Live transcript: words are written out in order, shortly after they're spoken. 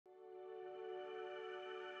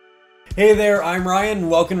Hey there, I'm Ryan.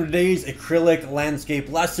 Welcome to today's acrylic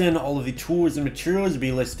landscape lesson. All of the tools and materials will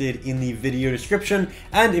be listed in the video description.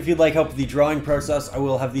 And if you'd like help with the drawing process, I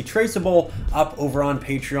will have the traceable up over on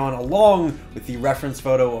Patreon along with the reference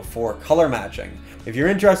photo for color matching. If you're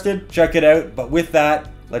interested, check it out. But with that,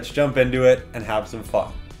 let's jump into it and have some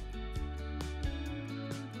fun.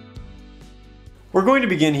 We're going to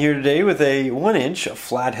begin here today with a 1-inch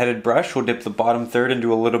flat-headed brush. We'll dip the bottom third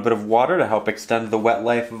into a little bit of water to help extend the wet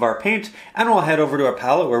life of our paint, and we'll head over to our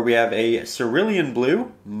palette where we have a cerulean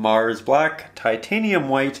blue, Mars black, titanium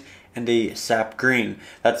white, and a sap green.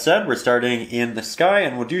 That said, we're starting in the sky,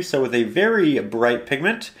 and we'll do so with a very bright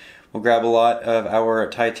pigment. We'll grab a lot of our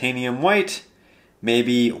titanium white,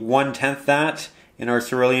 maybe 1/10 that in our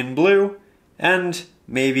cerulean blue, and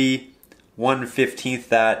maybe 1/15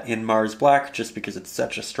 that in Mars black, just because it's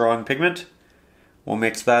such a strong pigment. We'll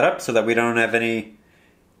mix that up so that we don't have any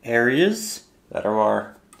areas that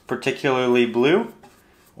are particularly blue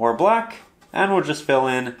or black, and we'll just fill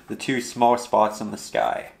in the two small spots in the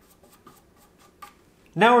sky.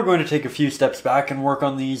 Now we're going to take a few steps back and work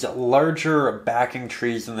on these larger backing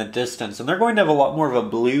trees in the distance, and they're going to have a lot more of a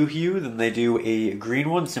blue hue than they do a green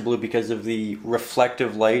one, simply because of the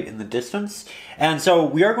reflective light in the distance. And so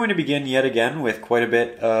we are going to begin yet again with quite a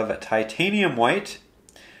bit of titanium white.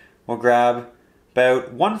 We'll grab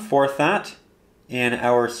about 1/4 that in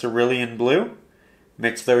our cerulean blue,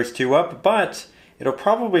 mix those two up, but it'll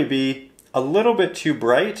probably be a little bit too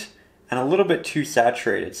bright and a little bit too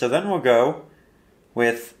saturated. So then we'll go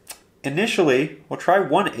with, initially, we'll try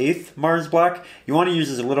 1/8 Mars black. You want to use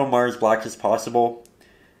as little Mars black as possible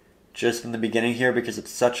just in the beginning here because it's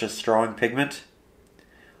such a strong pigment.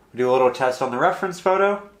 We'll do a little test on the reference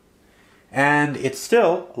photo, and it's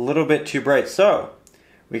still a little bit too bright. So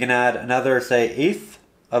we can add another, say, 1/8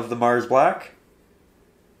 of the Mars black.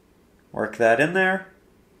 Work that in there.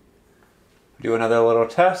 Do another little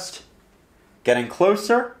test. Getting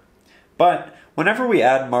closer, but whenever we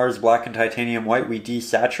add Mars black and titanium white, we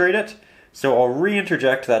desaturate it. So I'll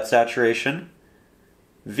reinterject that saturation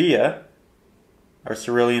via our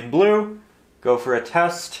cerulean blue, go for a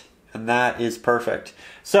test, and that is perfect.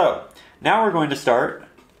 So now we're going to start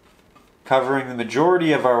covering the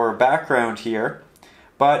majority of our background here,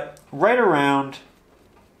 but right around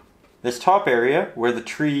this top area where the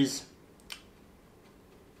trees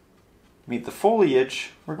meet the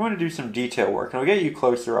foliage, we're going to do some detail work, and I'll get you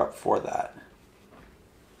closer up for that.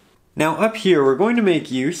 Now up here, we're going to make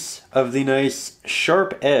use of the nice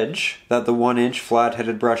sharp edge that the 1-inch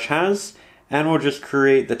flat-headed brush has, and we'll just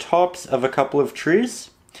create the tops of a couple of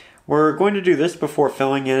trees. We're going to do this before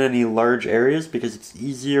filling in any large areas because it's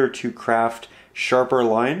easier to craft sharper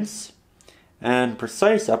lines and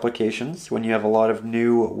precise applications when you have a lot of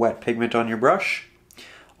new wet pigment on your brush.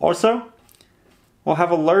 Also, we'll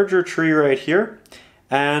have a larger tree right here,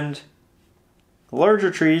 and larger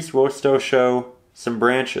trees will still show some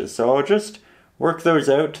branches. So I'll just work those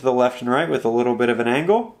out to the left and right with a little bit of an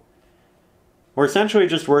angle. We're essentially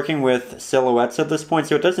just working with silhouettes at this point,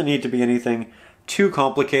 so it doesn't need to be anything too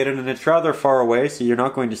complicated, and it's rather far away, so you're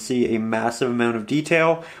not going to see a massive amount of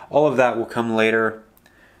detail. All of that will come later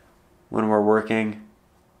when we're working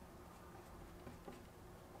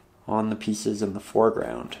on the pieces in the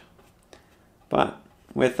foreground. But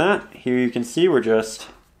with that, here you can see we're just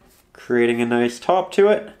creating a nice top to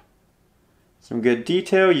it. Some good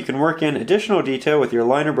detail. You can work in additional detail with your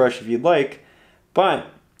liner brush if you'd like, but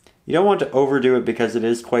you don't want to overdo it because it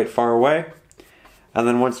is quite far away. And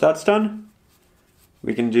then once that's done,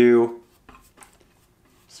 we can do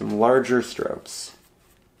some larger strokes.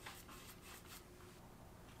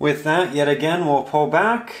 With that, yet again, we'll pull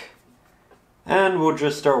back and we'll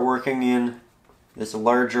just start working in this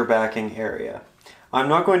larger backing area. I'm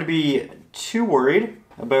not going to be too worried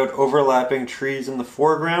about overlapping trees in the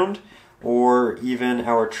foreground or even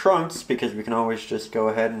our trunks, because we can always just go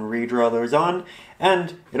ahead and redraw those on,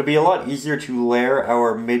 and it'll be a lot easier to layer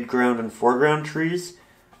our midground and foreground trees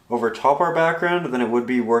over top our background than it would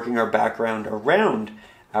be working our background around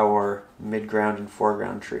our midground and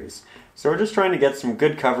foreground trees. So we're just trying to get some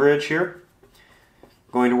good coverage here.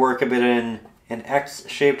 Going to work a bit in an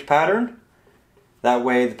X-shaped pattern. That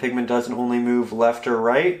way the pigment doesn't only move left or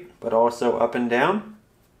right, but also up and down.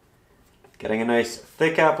 Getting a nice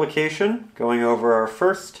thick application going over our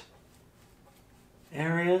first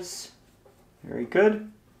areas. Very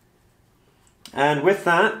good. And with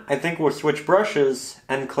that, I think we'll switch brushes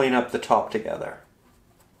and clean up the top together.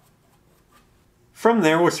 From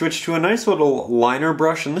there, we'll switch to a nice little liner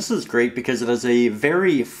brush, and this is great because it has a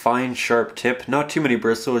very fine, sharp tip, not too many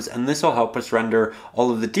bristles, and this will help us render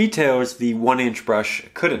all of the details the 1-inch brush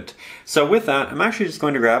couldn't. So with that, I'm actually just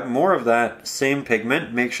going to grab more of that same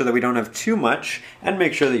pigment, make sure that we don't have too much, and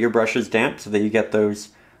make sure that your brush is damp so that you get those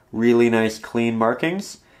really nice clean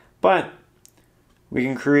markings. But we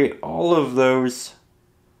can create all of those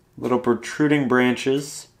little protruding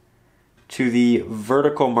branches to the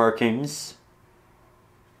vertical markings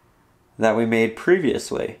that we made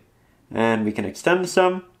previously. And we can extend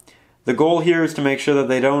some. The goal here is to make sure that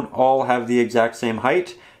they don't all have the exact same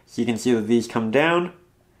height. So you can see that these come down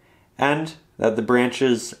and that the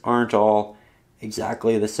branches aren't all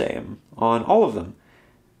exactly the same on all of them.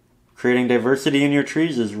 Creating diversity in your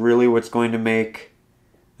trees is really what's going to make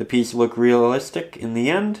the piece look realistic in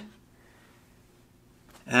the end.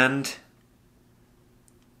 And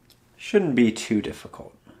shouldn't be too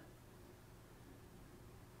difficult.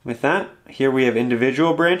 With that, here we have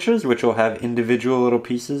individual branches, which will have individual little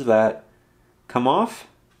pieces that come off.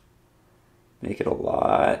 Make it a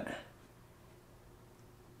lot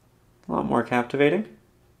more captivating.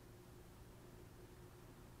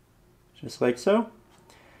 Just like so.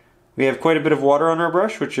 We have quite a bit of water on our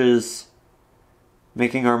brush, which is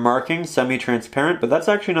making our marking semi-transparent, but that's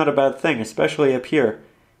actually not a bad thing, especially up here.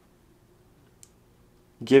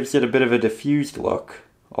 Gives it a bit of a diffused look,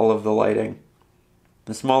 all of the lighting.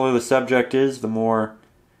 The smaller the subject is, the more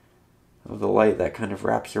of the light that kind of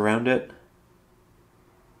wraps around it.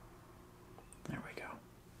 There we go.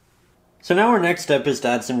 So now our next step is to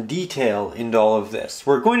add some detail into all of this.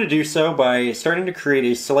 We're going to do so by starting to create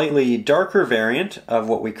a slightly darker variant of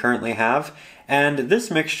what we currently have. And this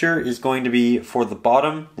mixture is going to be for the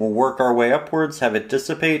bottom. We'll work our way upwards, have it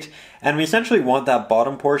dissipate, and we essentially want that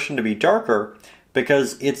bottom portion to be darker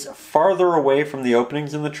because it's farther away from the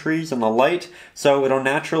openings in the trees and the light, so it'll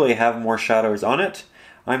naturally have more shadows on it.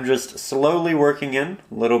 I'm just slowly working in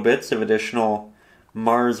little bits of additional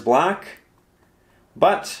Mars black,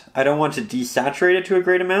 but I don't want to desaturate it to a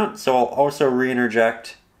great amount, so I'll also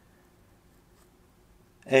re-interject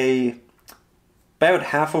about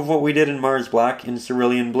half of what we did in Mars black in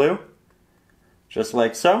Cerulean blue, just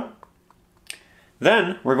like so.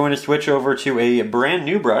 Then we're going to switch over to a brand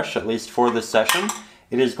new brush, at least for this session.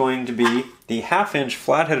 It is going to be the 1/2-inch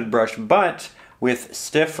flat-headed brush, but with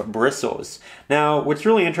stiff bristles. Now, what's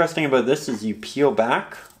really interesting about this is you peel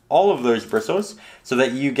back all of those bristles so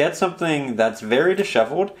that you get something that's very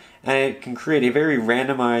disheveled, and it can create a very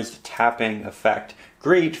randomized tapping effect.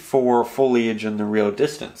 Great for foliage in the real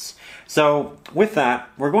distance. So with that,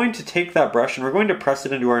 we're going to take that brush and we're going to press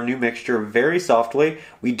it into our new mixture very softly.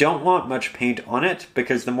 We don't want much paint on it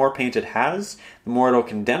because the more paint it has, the more it'll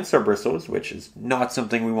condense our bristles, which is not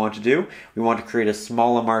something we want to do. We want to create as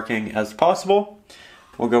small a marking as possible.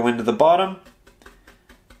 We'll go into the bottom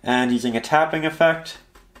and using a tapping effect,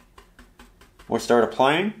 we'll start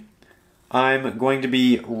applying. I'm going to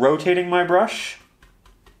be rotating my brush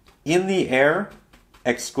in the air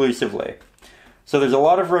exclusively. So there's a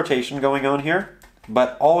lot of rotation going on here,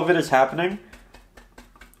 but all of it is happening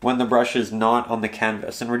when the brush is not on the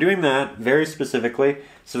canvas. And we're doing that very specifically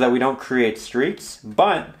so that we don't create streaks,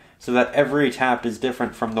 but so that every tap is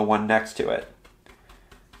different from the one next to it.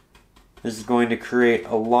 This is going to create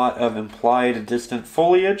a lot of implied distant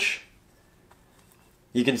foliage.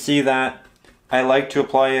 You can see that I like to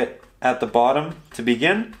apply it at the bottom to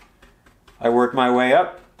begin. I work my way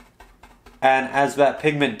up. And as that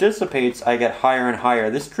pigment dissipates, I get higher and higher.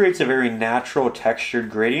 This creates a very natural textured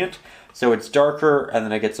gradient. So it's darker and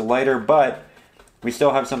then it gets lighter, but we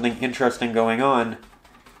still have something interesting going on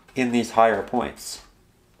in these higher points.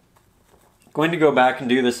 I'm going to go back and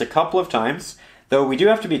do this a couple of times, though we do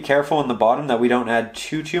have to be careful in the bottom that we don't add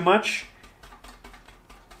too much,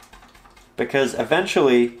 because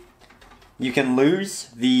eventually you can lose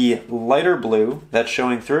the lighter blue that's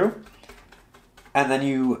showing through, and then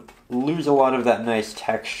you lose a lot of that nice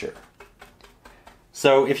texture.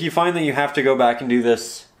 So if you find that you have to go back and do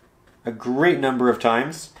this a great number of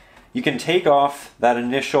times, you can take off that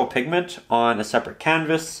initial pigment on a separate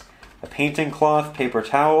canvas, a painting cloth, paper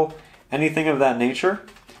towel, anything of that nature.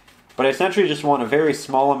 But I essentially just want a very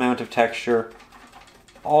small amount of texture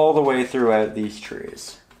all the way throughout these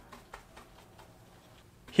trees.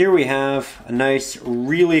 Here we have a nice,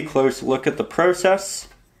 really close look at the process.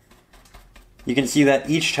 You can see that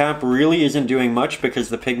each tap really isn't doing much because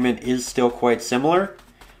the pigment is still quite similar,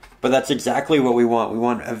 but that's exactly what we want. We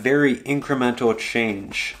want a very incremental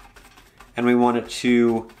change, and we want it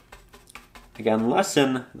to, again,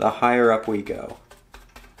 lessen the higher up we go.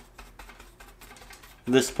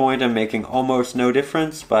 At this point I'm making almost no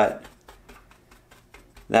difference, but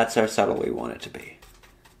that's how subtle we want it to be.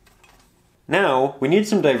 Now, we need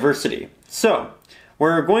some diversity. So,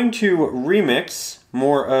 we're going to remix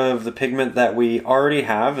more of the pigment that we already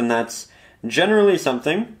have, and that's generally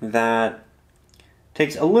something that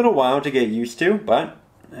takes a little while to get used to, but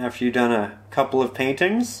after you've done a couple of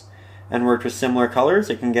paintings and worked with similar colors,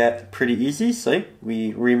 it can get pretty easy. So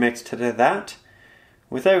we remixed to that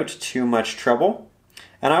without too much trouble.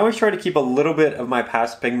 And I always try to keep a little bit of my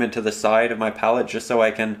past pigment to the side of my palette just so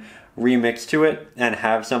I can remix to it and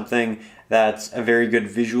have something that's a very good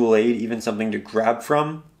visual aid, even something to grab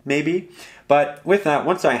from, maybe. But with that,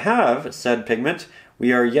 once I have said pigment,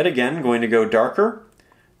 we are yet again going to go darker.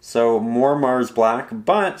 So more Mars Black,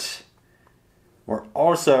 but we're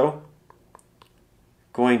also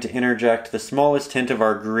going to interject the smallest hint of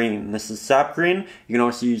our green. This is sap green. You can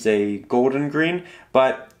also use a golden green,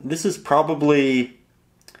 but this is probably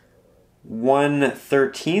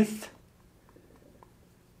 1/13.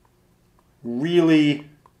 Really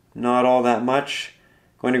not all that much.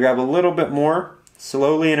 Going to grab a little bit more,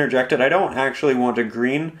 slowly interject it. I don't actually want a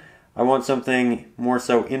green. I want something more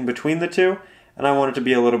so in between the two, and I want it to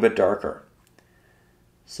be a little bit darker.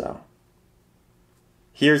 So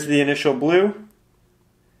here's the initial blue,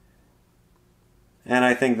 and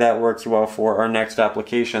I think that works well for our next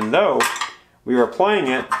application, though we are applying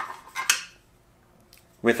it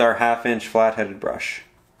with our 1/2" flat-headed brush.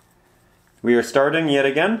 We are starting yet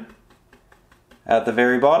again at the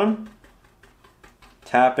very bottom,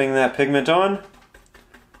 tapping that pigment on,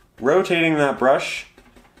 rotating that brush,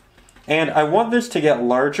 and I want this to get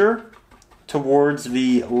larger towards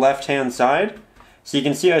the left-hand side. So you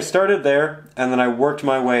can see I started there and then I worked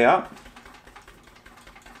my way up.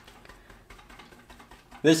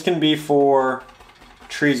 This can be for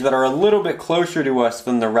trees that are a little bit closer to us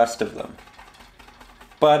than the rest of them.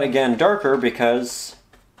 But again, darker because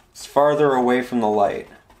it's farther away from the light.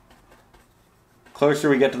 Closer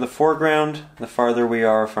we get to the foreground, the farther we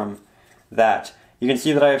are from that. You can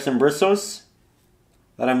see that I have some bristles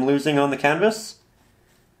that I'm losing on the canvas.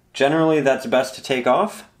 Generally, that's best to take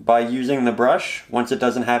off by using the brush once it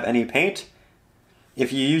doesn't have any paint.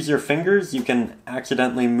 If you use your fingers, you can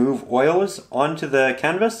accidentally move oils onto the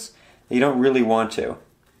canvas that you don't really want to.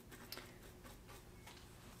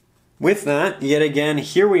 With that, yet again,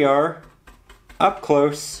 here we are, up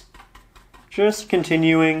close, just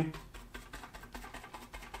continuing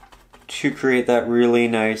to create that really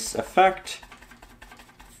nice effect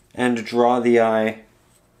and draw the eye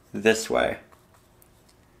this way.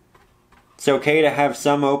 It's okay to have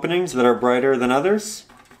some openings that are brighter than others.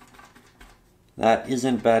 That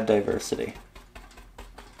isn't bad diversity.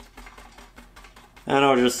 And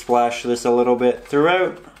I'll just splash this a little bit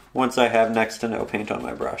throughout once I have next to no paint on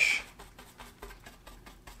my brush.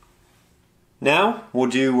 Now we'll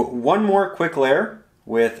do one more quick layer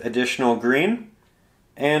with additional green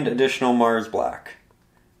and additional Mars Black.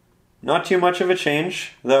 Not too much of a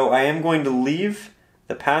change, though I am going to leave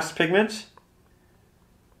the past pigment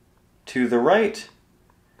to the right.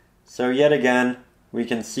 So yet again, we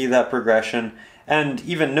can see that progression and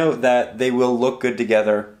even note that they will look good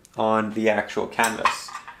together on the actual canvas.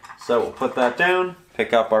 So we'll put that down,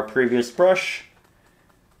 pick up our previous brush,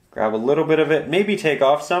 grab a little bit of it, maybe take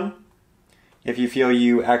off some if you feel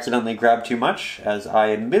you accidentally grabbed too much, as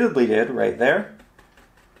I admittedly did right there.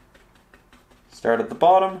 Start at the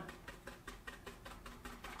bottom.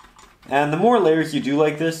 And the more layers you do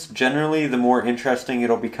like this, generally the more interesting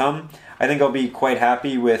it'll become. I think I'll be quite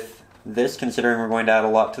happy with this, considering we're going to add a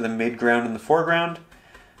lot to the midground and the foreground.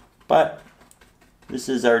 But this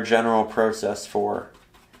is our general process for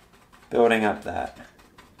building up that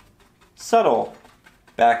subtle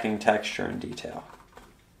backing texture and detail.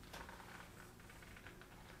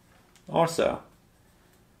 Also,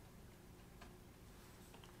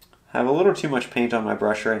 I have a little too much paint on my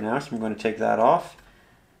brush right now, so I'm going to take that off.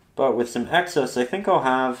 But with some excess, I think I'll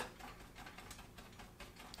have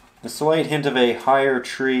a slight hint of a higher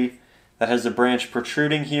tree that has a branch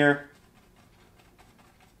protruding here.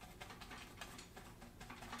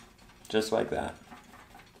 Just like that.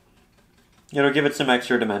 It'll give it some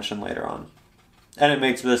extra dimension later on. And it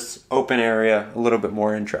makes this open area a little bit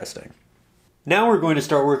more interesting. Now we're going to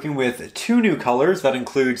start working with two new colors. That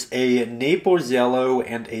includes a Naples yellow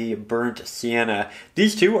and a burnt sienna.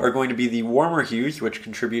 These two are going to be the warmer hues, which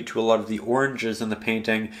contribute to a lot of the oranges in the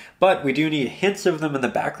painting, but we do need hints of them in the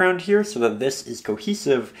background here so that this is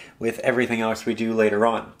cohesive with everything else we do later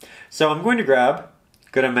on. So I'm going to grab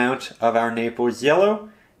a good amount of our Naples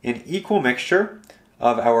yellow, an equal mixture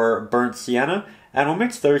of our burnt sienna, and we'll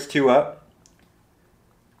mix those two up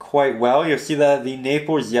quite well. You'll see that the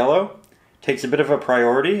Naples yellow takes a bit of a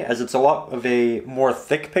priority as it's a lot of a more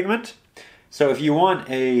thick pigment. So if you want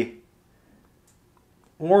a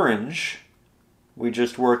orange, we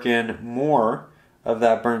just work in more of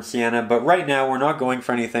that burnt sienna, but right now we're not going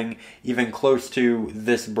for anything even close to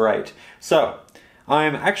this bright. So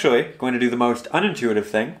I'm actually going to do the most unintuitive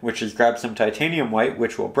thing, which is grab some titanium white,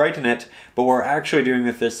 which will brighten it, but what we're actually doing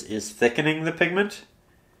with this is thickening the pigment.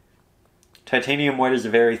 Titanium white is a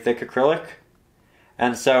very thick acrylic,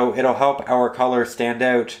 and so it'll help our color stand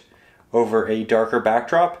out over a darker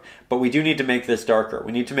backdrop, but we do need to make this darker.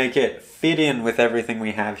 We need to make it fit in with everything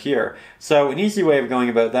we have here. So an easy way of going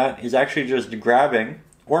about that is actually just grabbing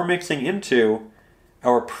or mixing into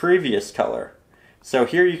our previous color. So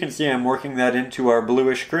here you can see I'm working that into our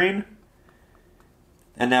bluish green,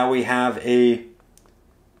 and now we have a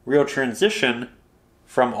real transition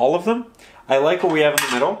from all of them. I like what we have in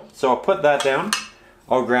the middle, so I'll put that down.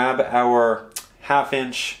 I'll grab our 1/2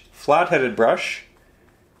 inch flat-headed brush,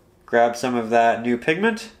 grab some of that new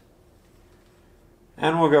pigment,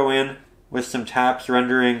 and we'll go in with some taps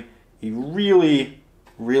rendering a really,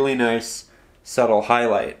 really nice subtle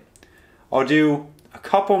highlight. I'll do a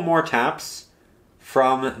couple more taps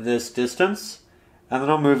from this distance, and then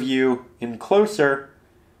I'll move you in closer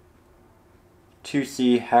to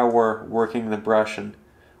see how we're working the brush and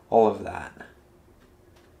all of that.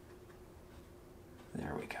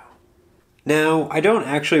 There we go. Now, I don't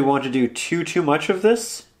actually want to do too much of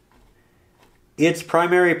this. Its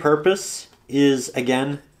primary purpose is,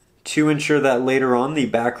 again, to ensure that later on the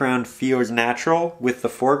background feels natural with the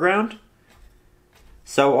foreground.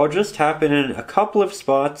 So I'll just tap it in a couple of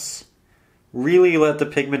spots, really let the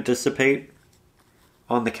pigment dissipate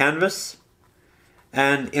on the canvas.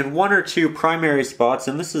 And in 1 or 2 primary spots,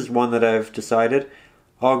 and this is one that I've decided,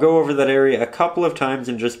 I'll go over that area a couple of times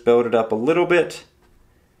and just build it up a little bit.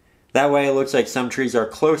 That way it looks like some trees are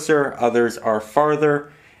closer, others are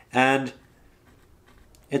farther, and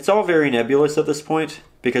it's all very nebulous at this point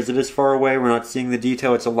because it is far away. We're not seeing the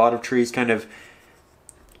detail. It's a lot of trees kind of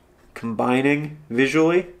combining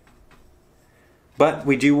visually. But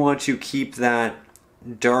we do want to keep that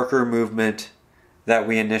darker movement that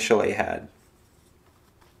we initially had.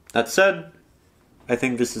 That said, I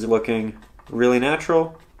think this is looking really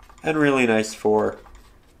natural and really nice for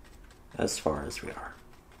as far as we are.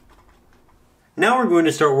 Now we're going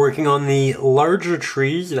to start working on the larger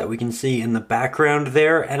trees that we can see in the background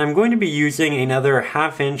there, and I'm going to be using another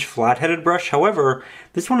 1/2 inch flat-headed brush. However,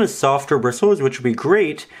 this one has softer bristles, which would be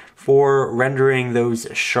great for rendering those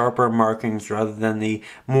sharper markings rather than the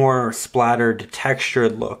more splattered,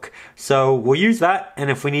 textured look. So we'll use that, and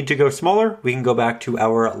if we need to go smaller, we can go back to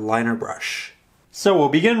our liner brush. So we'll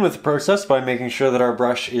begin with the process by making sure that our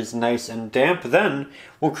brush is nice and damp. Then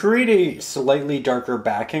we'll create a slightly darker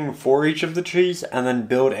backing for each of the trees and then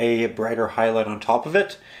build a brighter highlight on top of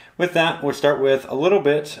it. With that, we'll start with a little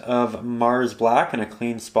bit of Mars Black and a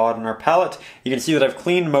clean spot on our palette. You can see that I've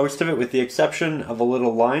cleaned most of it with the exception of a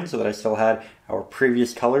little line so that I still had our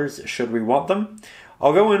previous colors should we want them.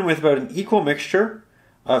 I'll go in with about an equal mixture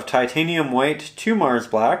of titanium white to Mars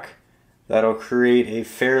Black. That'll create a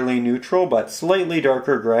fairly neutral but slightly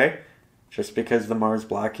darker gray, just because the Mars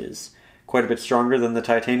Black is quite a bit stronger than the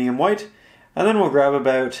titanium white. And then we'll grab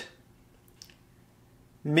about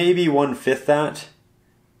maybe 1/5 that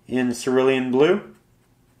in cerulean blue,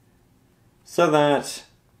 so that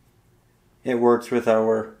it works with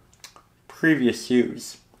our previous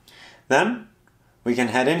hues. Then we can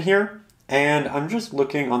head in here, and I'm just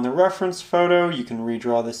looking on the reference photo. You can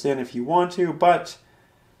redraw this in if you want to, but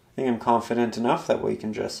I think I'm confident enough that we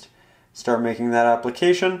can just start making that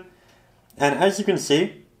application. And as you can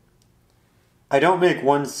see, I don't make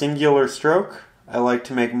one singular stroke. I like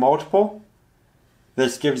to make multiple.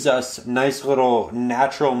 This gives us nice little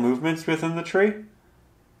natural movements within the tree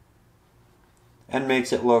and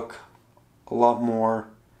makes it look a lot more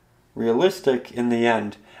realistic in the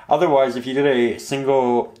end. Otherwise, if you did a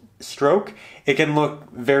single stroke, it can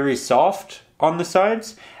look very soft on the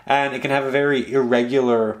sides, and it can have a very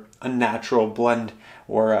irregular, unnatural blend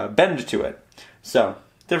or bend to it. So,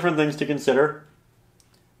 different things to consider,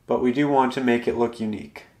 but we do want to make it look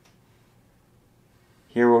unique.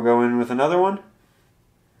 Here we'll go in with another one.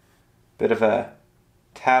 Bit of a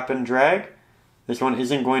tap and drag. This one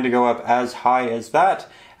isn't going to go up as high as that,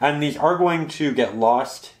 and these are going to get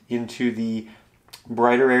lost into the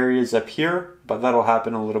brighter areas up here, but that'll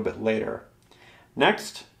happen a little bit later.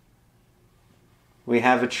 Next, we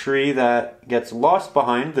have a tree that gets lost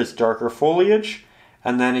behind this darker foliage,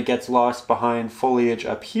 and then it gets lost behind foliage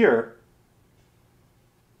up here.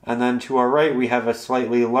 And then to our right we have a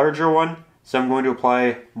slightly larger one, so I'm going to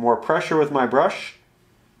apply more pressure with my brush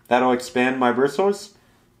That'll expand my bristles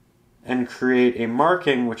and create a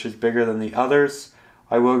marking which is bigger than the others.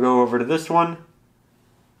 I will go over to this one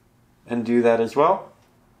and do that as well.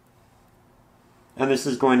 And this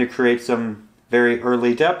is going to create some very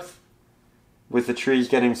early depth, with the trees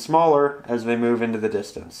getting smaller as they move into the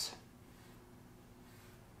distance.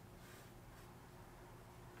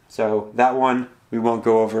 So that one we won't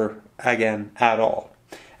go over again at all.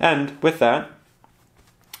 And with that,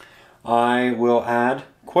 I will add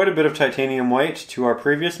quite a bit of titanium white to our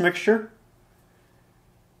previous mixture.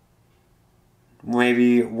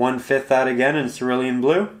 Maybe 1/5 that again in cerulean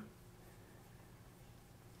blue.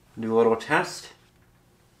 Do a little test.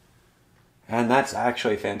 And that's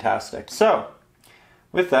actually fantastic. So,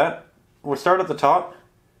 with that, we'll start at the top.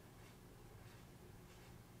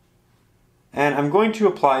 And I'm going to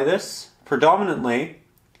apply this predominantly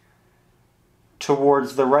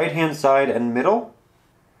towards the right-hand side and middle,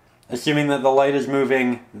 assuming that the light is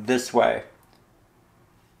moving this way.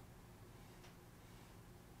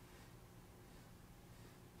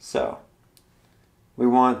 So, we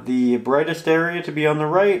want the brightest area to be on the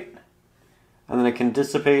right, and then it can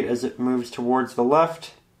dissipate as it moves towards the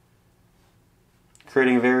left,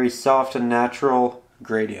 creating a very soft and natural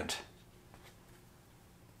gradient.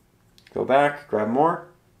 Go back, grab more.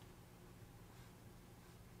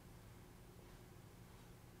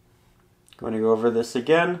 Going to go over this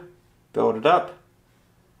again, build it up.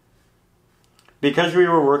 Because we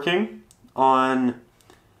were working on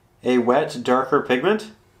a wet, darker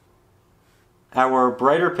pigment, our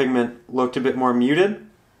brighter pigment looked a bit more muted,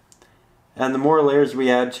 and the more layers we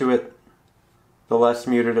add to it, the less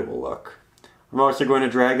muted it will look. I'm also going to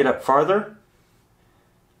drag it up farther,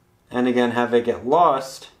 and again have it get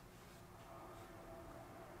lost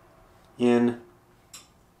in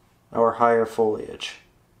our higher foliage.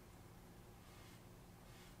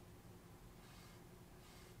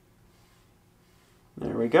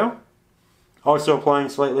 There we go. Also applying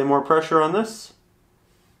slightly more pressure on this.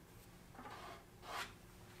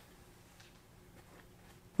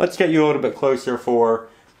 Let's get you a little bit closer for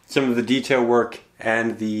some of the detail work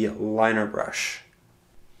and the liner brush.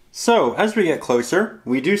 So, as we get closer,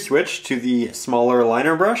 we do switch to the smaller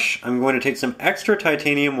liner brush. I'm going to take some extra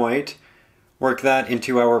titanium white, work that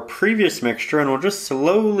into our previous mixture, and we'll just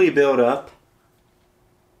slowly build up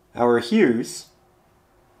our hues.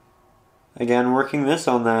 Again, working this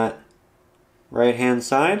on that right-hand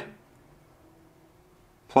side.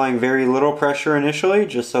 Applying very little pressure initially,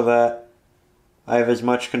 just so that I have as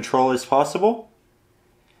much control as possible.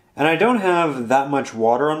 And I don't have that much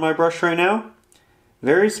water on my brush right now,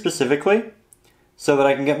 very specifically, so that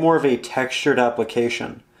I can get more of a textured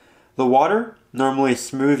application. The water normally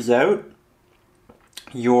smooths out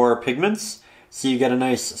your pigments, so you get a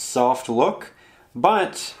nice soft look.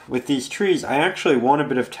 But with these trees, I actually want a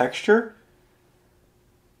bit of texture,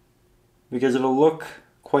 because it'll look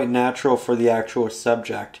quite natural for the actual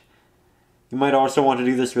subject. You might also want to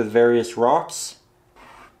do this with various rocks.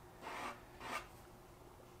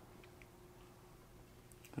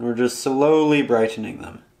 And we're just slowly brightening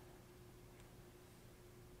them.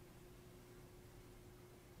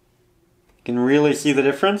 You can really see the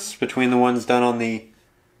difference between the ones done on the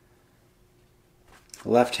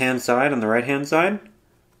left-hand side and the right-hand side.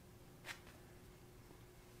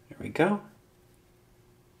 There we go.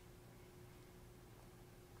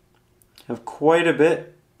 Have quite a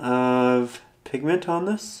bit of pigment on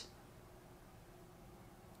this.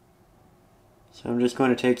 So I'm just going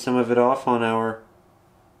to take some of it off on our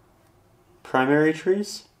primary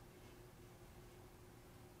trees.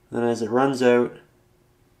 Then as it runs out,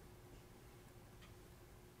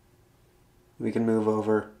 we can move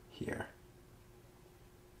over here.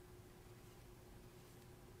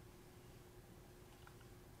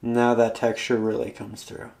 Now that texture really comes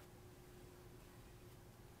through.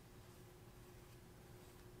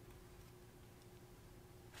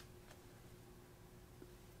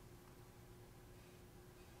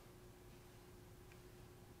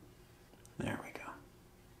 There we go.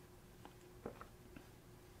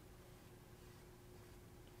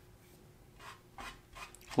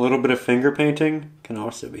 A little bit of finger painting can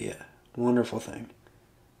also be a wonderful thing.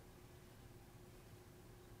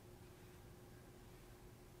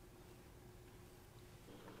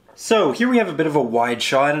 So here we have a bit of a wide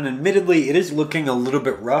shot, and admittedly it is looking a little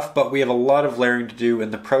bit rough, but we have a lot of layering to do in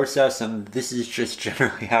the process, and this is just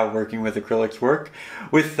generally how working with acrylics work.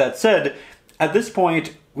 With that said, at this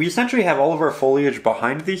point, we essentially have all of our foliage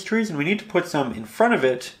behind these trees, and we need to put some in front of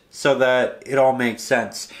it so that it all makes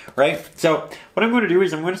sense, right? So what I'm going to do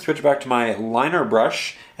is I'm going to switch back to my liner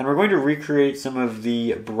brush, and we're going to recreate some of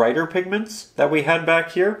the brighter pigments that we had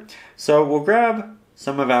back here. So we'll grab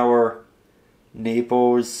some of our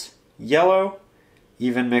Naples yellow,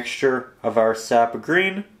 even mixture of our sap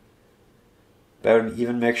green, about an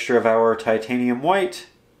even mixture of our titanium white,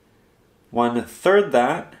 1/3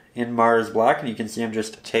 that in Mars black, and you can see I'm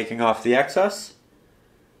just taking off the excess.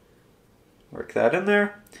 Work that in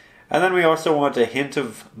there. And then we also want a hint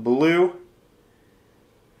of blue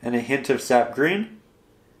and a hint of sap green,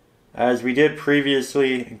 as we did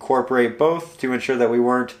previously incorporate both to ensure that we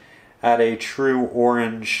weren't at a true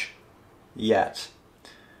orange yet.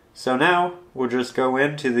 So now we'll just go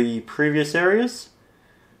into the previous areas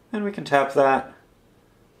and we can tap that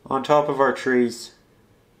on top of our trees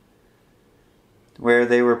where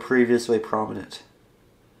they were previously prominent.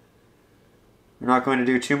 We're not going to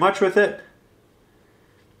do too much with it,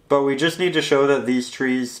 but we just need to show that these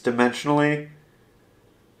trees dimensionally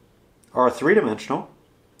are three-dimensional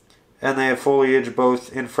and they have foliage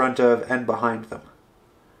both in front of and behind them.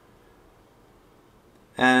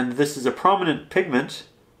 And this is a prominent pigment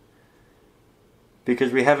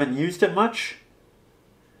because we haven't used it much,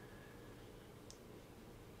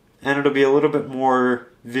 and it'll be a little bit more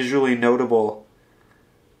visually notable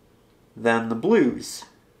than the blues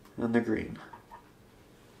and the green.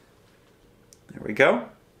 There we go.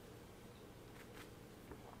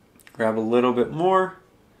 Grab a little bit more.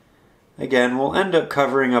 Again, we'll end up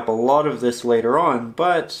covering up a lot of this later on,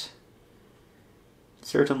 but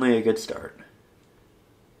certainly a good start.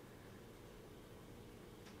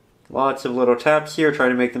 Lots of little taps here, try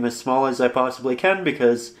to make them as small as I possibly can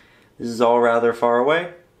because this is all rather far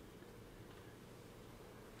away.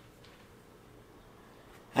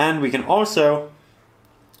 And we can also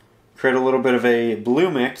create a little bit of a blue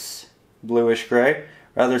mix, bluish gray,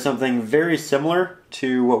 rather something very similar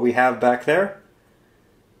to what we have back there,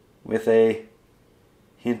 with a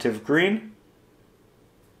hint of green.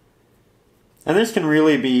 And this can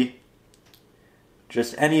really be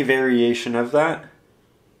just any variation of that.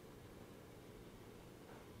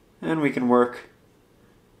 And we can work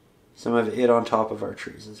some of it on top of our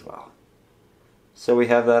trees as well. So we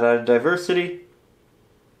have that added diversity.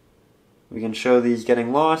 We can show these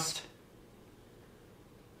getting lost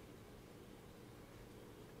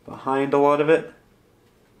behind a lot of it.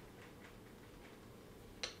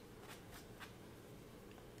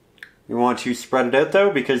 We want to spread it out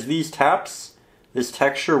though, because these taps, this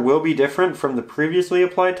texture will be different from the previously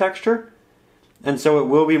applied texture, and so it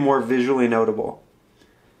will be more visually notable.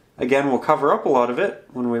 Again, we'll cover up a lot of it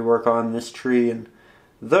when we work on this tree and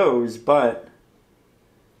those, but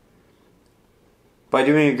by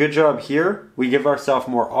doing a good job here, we give ourselves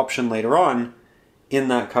more option later on in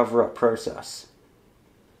that cover-up process.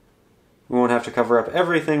 We won't have to cover up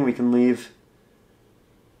everything, we can leave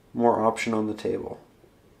more option on the table.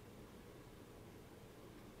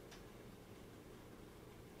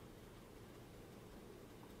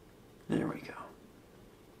 There we go.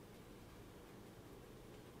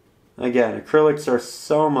 Again, acrylics are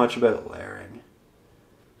so much about layering.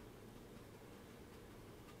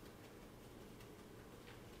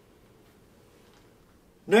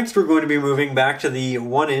 Next, we're going to be moving back to the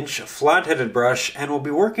 1-inch flat-headed brush, and we'll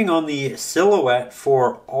be working on the silhouette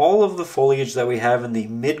for all of the foliage that we have in the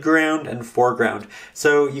midground and foreground.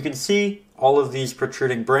 So you can see all of these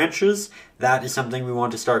protruding branches. That is something we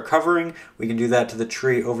want to start covering. We can do that to the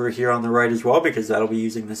tree over here on the right as well, because that'll be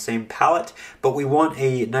using the same palette. But we want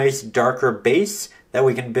a nice darker base that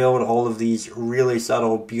we can build all of these really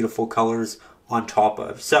subtle, beautiful colors on top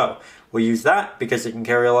of. So we'll use that because it can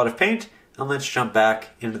carry a lot of paint. And let's jump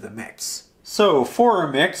back into the mix. So for our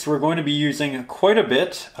mix, we're going to be using quite a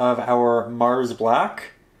bit of our Mars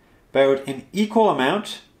Black, about an equal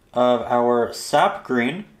amount of our sap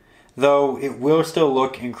green, though it will still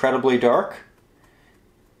look incredibly dark.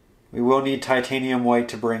 We will need titanium white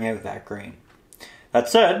to bring out that green. That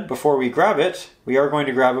said, before we grab it, we are going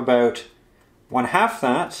to grab about 1/2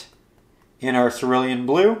 that in our cerulean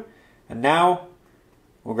blue, and now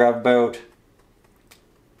we'll grab about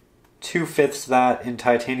 2/5 that in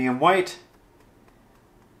titanium white,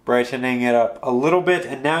 brightening it up a little bit,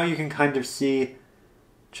 and now you can kind of see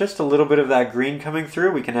just a little bit of that green coming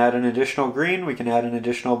through. We can add an additional green, we can add an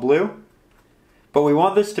additional blue, but we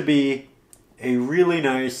want this to be a really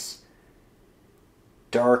nice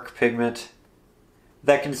dark pigment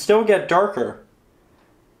that can still get darker,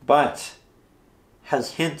 but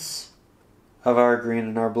has hints of our green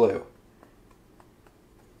and our blue.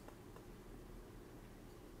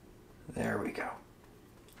 There we go.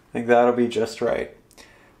 I think that'll be just right.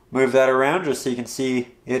 Move that around just so you can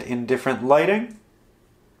see it in different lighting.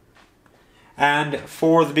 And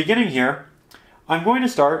for the beginning here, I'm going to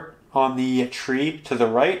start on the tree to the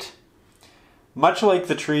right. Much like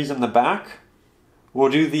the trees in the back, we'll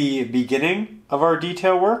do the beginning of our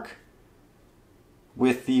detail work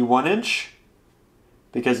with the 1"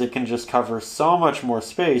 because it can just cover so much more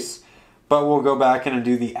space, but we'll go back in and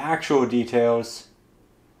do the actual details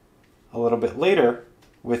a little bit later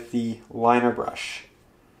with the liner brush.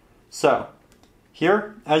 So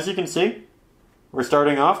here, as you can see, we're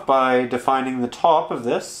starting off by defining the top of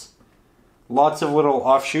this. Lots of little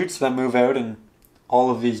offshoots that move out in all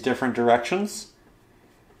of these different directions.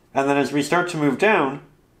 And then as we start to move down,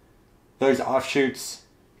 those offshoots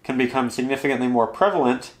can become significantly more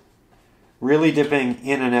prevalent, really dipping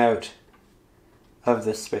in and out of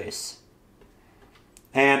this space.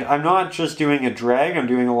 And I'm not just doing a drag, I'm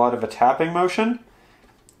doing a lot of a tapping motion,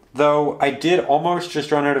 though I did almost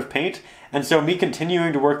just run out of paint, and so me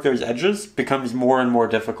continuing to work those edges becomes more and more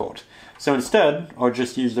difficult. So instead, I'll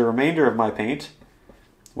just use the remainder of my paint,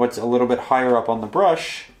 what's a little bit higher up on the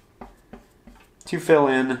brush, to fill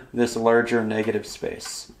in this larger negative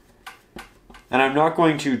space. And I'm not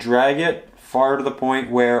going to drag it far to the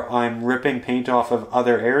point where I'm ripping paint off of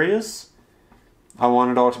other areas. I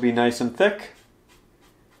want it all to be nice and thick.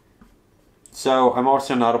 So I'm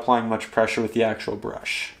also not applying much pressure with the actual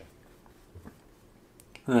brush.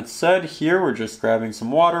 That said, here we're just grabbing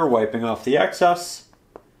some water, wiping off the excess.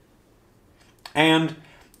 And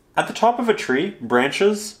at the top of a tree,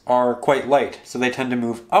 branches are quite light, so they tend to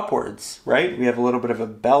move upwards, right? We have a little bit of a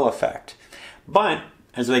bell effect. But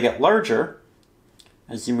as they get larger,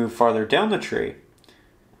 as you move farther down the tree,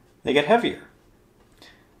 they get heavier.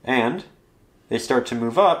 And they start to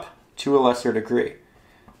move up to a lesser degree.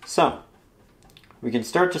 So we can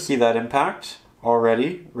start to see that impact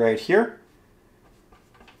already right here.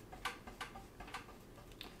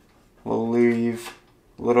 We'll leave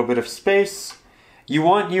a little bit of space. You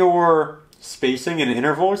want your spacing and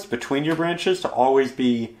intervals between your branches to always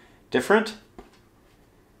be different.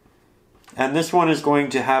 And this one is going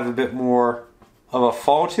to have a bit more of a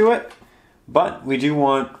fall to it, but we do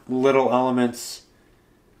want little elements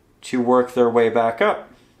to work their way back up.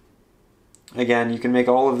 Again, you can make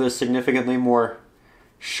all of this significantly more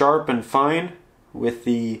sharp and fine with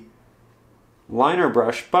the liner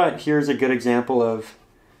brush, but here's a good example of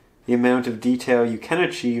the amount of detail you can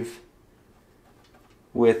achieve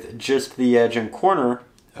with just the edge and corner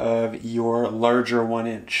of your larger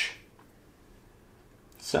 1".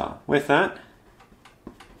 So with that,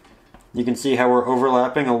 you can see how we're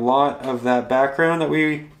overlapping a lot of that background that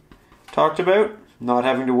we talked about, not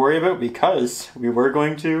having to worry about because we were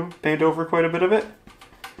going to paint over quite a bit of it.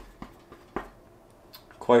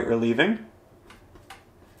 Quite relieving.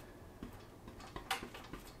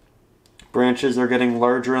 Branches are getting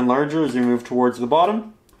larger and larger as we move towards the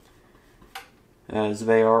bottom, as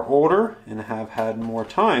they are older and have had more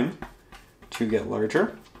time to get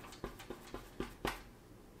larger.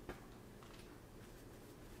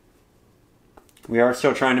 We are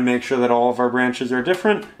still trying to make sure that all of our branches are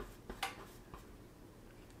different.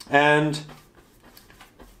 And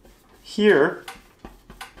here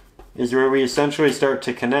is where we essentially start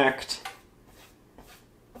to connect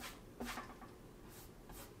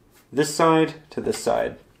this side to this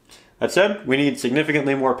side. That said, we need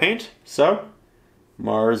significantly more paint, so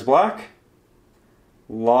Mars Black,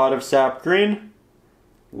 a lot of sap green,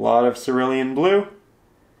 a lot of cerulean blue,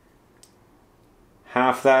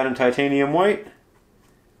 half that in titanium white,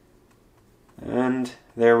 and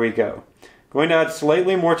there we go. Going to add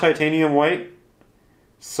slightly more titanium white,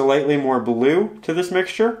 slightly more blue to this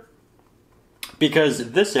mixture,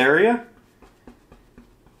 because this area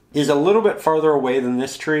is a little bit farther away than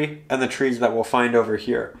this tree and the trees that we'll find over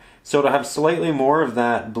here. So to have slightly more of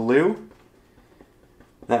that blue,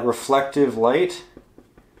 that reflective light,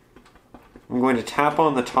 I'm going to tap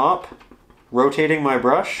on the top, rotating my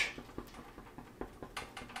brush,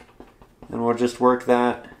 and we'll just work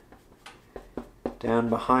that down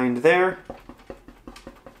behind there.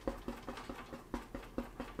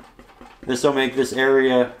 This will make this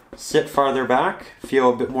area sit farther back,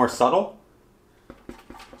 feel a bit more subtle.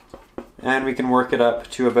 And we can work it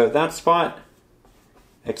up to about that spot,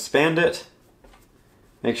 expand it,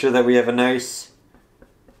 make sure that we have a nice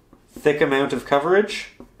thick amount of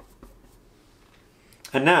coverage.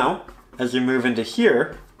 And now, as we move into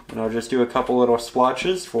here, and I'll just do a couple little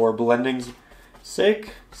splotches for blending's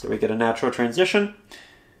sake, so we get a natural transition,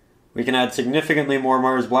 we can add significantly more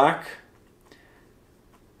Mars Black.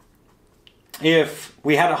 If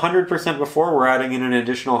we had 100% before, we're adding in an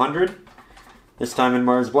additional 100. This time in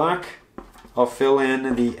Mars Black, I'll fill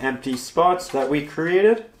in the empty spots that we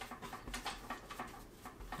created.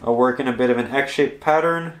 I'll work in a bit of an X-shaped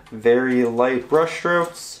pattern, very light brush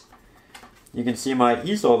strokes. You can see my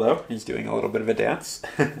easel though, he's doing a little bit of a dance.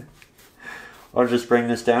 I'll just bring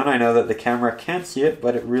this down. I know that the camera can't see it,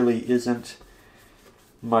 but it really isn't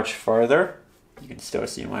much farther. You can still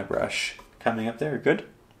see my brush coming up there. Good.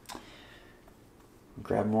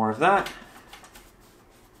 Grab more of that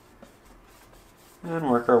and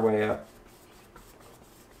work our way up.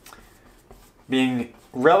 Being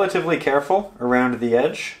relatively careful around the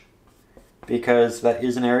edge, because that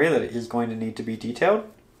is an area that is going to need to be detailed.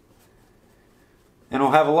 And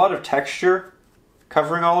we'll have a lot of texture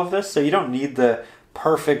covering all of this, so you don't need the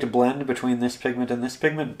perfect blend between this pigment and this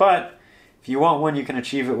pigment, but if you want one, you can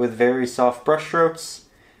achieve it with very soft brush strokes.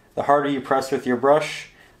 The harder you press with your brush,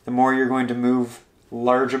 the more you're going to move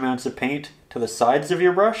large amounts of paint to the sides of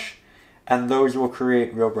your brush, and those will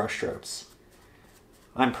create real brush strokes.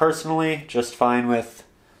 I'm personally just fine with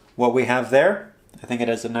what we have there. I think it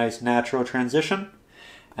has a nice natural transition.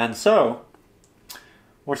 And so,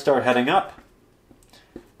 we'll start heading up,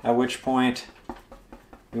 at which point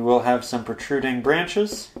we will have some protruding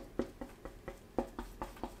branches.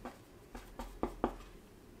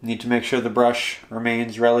 Need to make sure the brush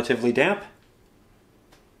remains relatively damp.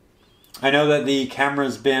 I know that the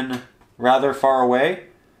camera's been rather far away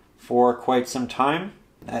for quite some time.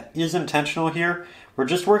 That is intentional here. We're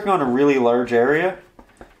just working on a really large area,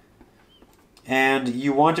 and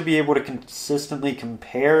you want to be able to consistently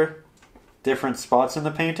compare different spots in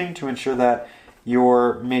the painting to ensure that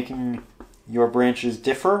you're making your branches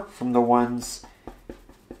differ from the ones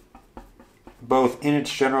both in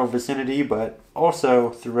its general vicinity but also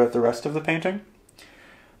throughout the rest of the painting.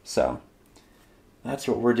 So that's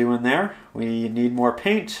what we're doing there. We need more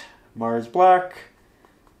paint. Mars black,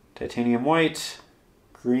 titanium white,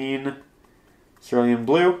 green, cerulean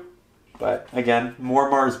blue, but again, more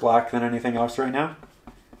Mars black than anything else right now.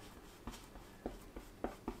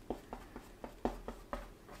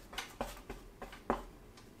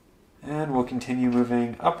 And we'll continue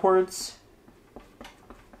moving upwards.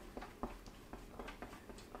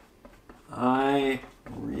 I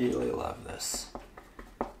really love this.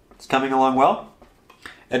 It's coming along well.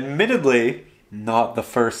 Admittedly, not the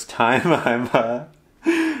first time I'm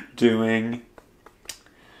doing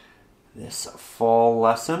this fall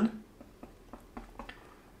lesson.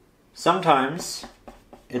 Sometimes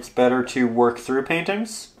it's better to work through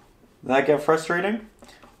paintings that get frustrating,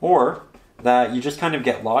 or that you just kind of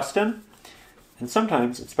get lost in. And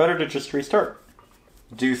sometimes it's better to just restart.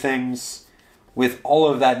 Do things with all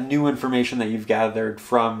of that new information that you've gathered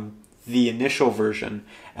from the initial version,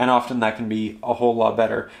 and often that can be a whole lot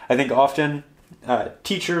better. I think often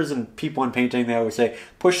teachers and people in painting, they always say,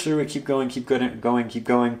 push through it, keep going, keep going, keep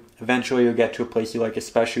going. Eventually you'll get to a place you like,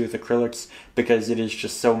 especially with acrylics, because it is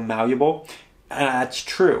just so malleable. And that's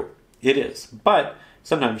true, it is. But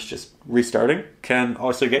sometimes just restarting can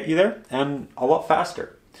also get you there, and a lot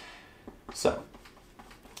faster. So,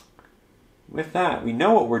 with that, we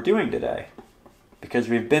know what we're doing today, because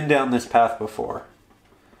we've been down this path before.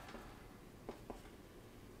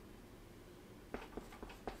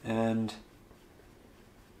 And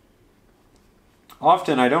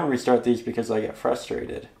often I don't restart these because I get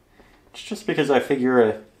frustrated. It's just because I figure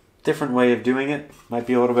a different way of doing it might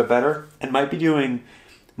be a little bit better, and might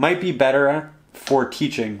be better for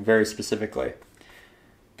teaching very specifically.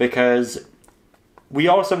 Because we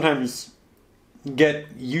all sometimes get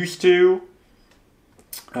used to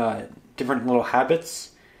different little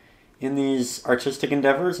habits in these artistic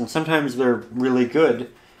endeavors, and sometimes they're really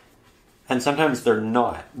good, and sometimes they're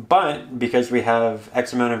not. But because we have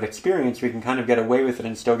X amount of experience, we can kind of get away with it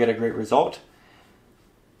and still get a great result.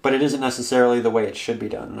 But it isn't necessarily the way it should be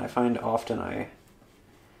done. And I find often I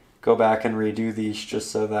go back and redo these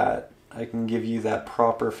just so that I can give you that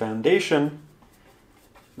proper foundation.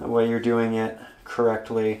 That way you're doing it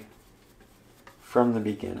correctly from the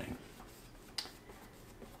beginning.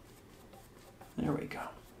 There we go.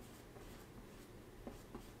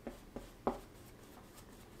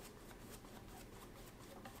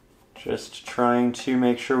 Just trying to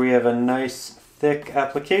make sure we have a nice thick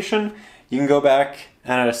application. You can go back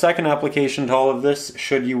and add a second application to all of this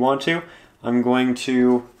should you want to. I'm going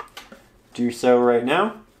to do so right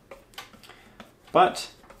now. But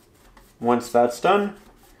once that's done,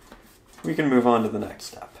 we can move on to the next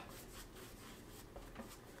step.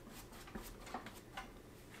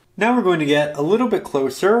 Now we're going to get a little bit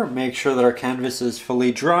closer, make sure that our canvas is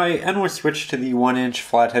fully dry, and we'll switch to the 1-inch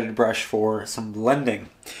flat-headed brush for some blending.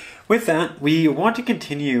 With that, we want to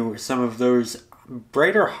continue some of those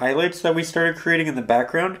brighter highlights that we started creating in the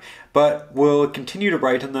background, but we'll continue to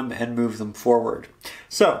brighten them and move them forward.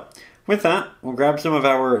 So, with that, we'll grab some of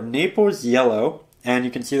our Naples yellow, and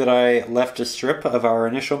you can see that I left a strip of our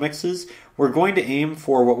initial mixes. We're going to aim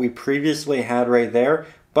for what we previously had right there,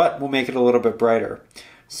 but we'll make it a little bit brighter.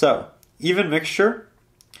 So, even mixture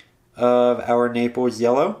of our Naples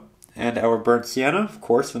yellow and our burnt sienna. Of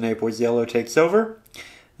course, the Naples yellow takes over.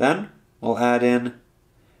 Then we'll add in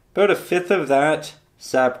about 1/5 of that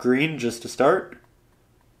sap green just to start,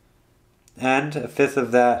 and 1/5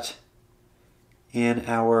 of that in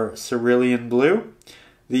our cerulean blue.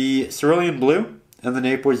 The cerulean blue and the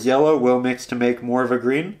Naples yellow will mix to make more of a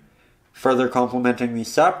green, further complementing the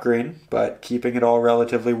sap green, but keeping it all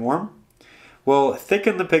relatively warm. We'll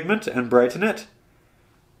thicken the pigment and brighten it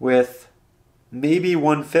with maybe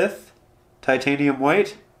 1/5 titanium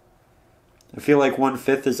white. I feel like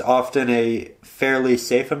 1/5 is often a fairly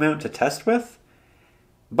safe amount to test with,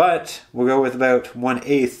 but we'll go with about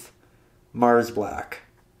 1/8 Mars Black.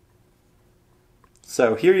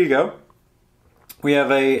 So here you go. We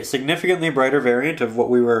have a significantly brighter variant of what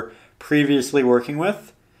we were previously working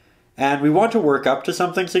with, and we want to work up to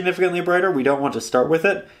something significantly brighter. We don't want to start with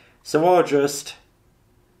it, so I'll just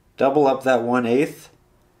double up that 1/8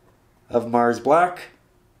 of Mars Black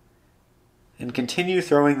and continue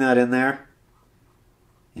throwing that in there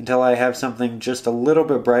until I have something just a little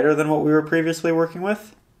bit brighter than what we were previously working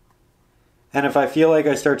with. And if I feel like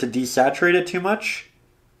I start to desaturate it too much,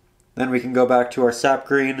 then we can go back to our sap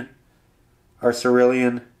green, our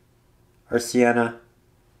cerulean, our sienna,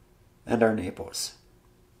 and our Naples.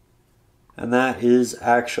 And that is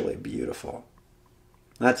actually beautiful.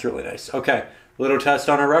 That's really nice. Okay, little test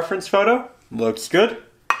on our reference photo. Looks good.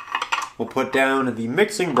 We'll put down the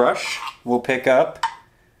mixing brush. We'll pick up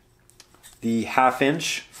the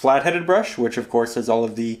 1/2" flat-headed brush, which of course has all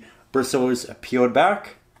of the bristles peeled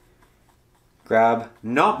back. Grab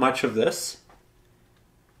not much of this.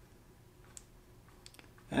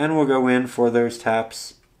 And we'll go in for those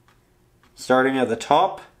taps, starting at the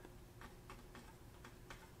top,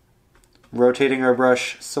 rotating our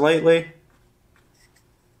brush slightly,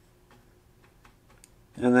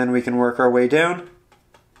 and then we can work our way down,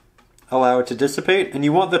 allow it to dissipate, and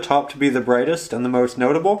you want the top to be the brightest and the most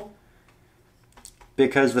notable,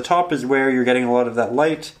 because the top is where you're getting a lot of that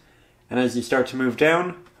light, and as you start to move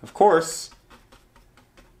down, of course,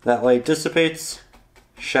 that light dissipates,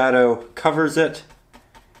 shadow covers it,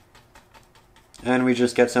 and we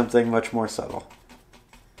just get something much more subtle.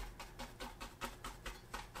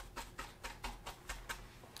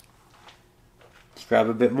 Let's grab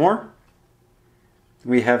a bit more.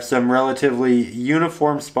 We have some relatively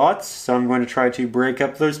uniform spots, so I'm going to try to break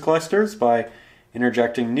up those clusters by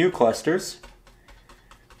interjecting new clusters.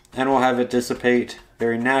 And we'll have it dissipate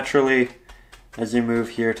very naturally as you move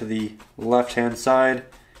here to the left-hand side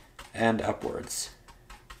and upwards.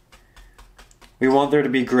 We want there to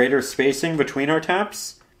be greater spacing between our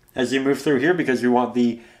taps as you move through here because we want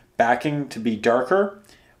the backing to be darker,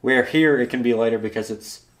 where here it can be lighter because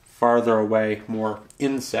it's farther away, more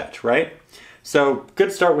inset, right? So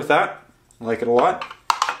good start with that. I like it a lot.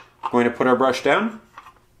 Going to put our brush down,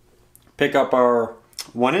 pick up our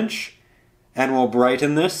 1", and we'll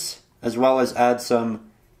brighten this as well as add some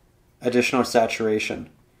additional saturation.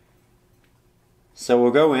 So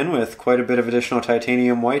we'll go in with quite a bit of additional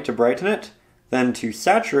titanium white to brighten it. Then to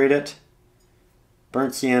saturate it,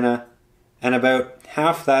 burnt sienna, and about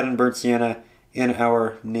half that in burnt sienna in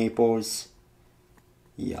our Naples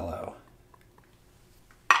yellow.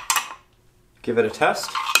 Give it a test.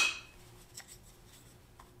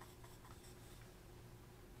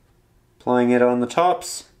 Applying it on the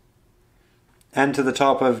tops and to the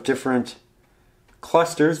top of different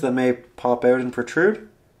clusters that may pop out and protrude.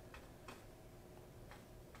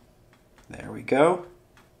 There we go.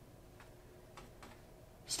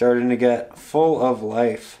 Starting to get full of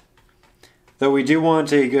life. Though we do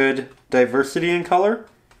want a good diversity in color,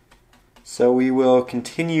 so we will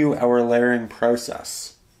continue our layering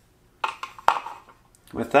process.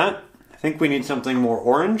 With that, I think we need something more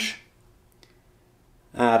orange.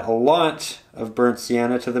 Add a lot of burnt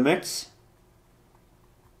sienna to the mix.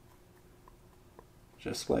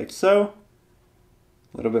 Just like so.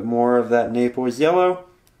 A little bit more of that Naples yellow.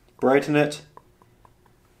 Brighten it.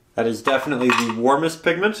 That is definitely the warmest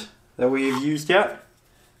pigment that we've used yet.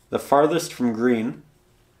 The farthest from green.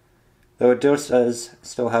 Though it does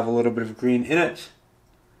still have a little bit of green in it.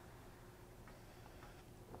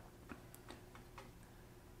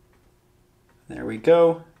 There we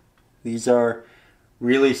go. These are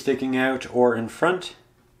really sticking out or in front.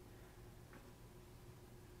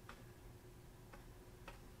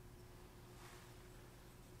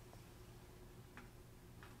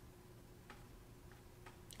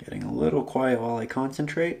 Getting a little quiet while I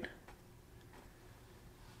concentrate.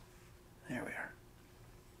 There we are.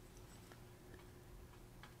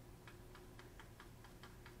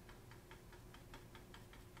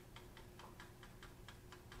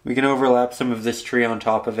 we can overlap some of this tree on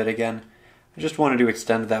top of it again. I just wanted to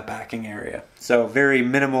extend that backing area. So very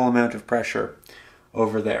minimal amount of pressure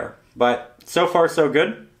over there. But so far so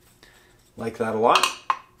good. Like that a lot.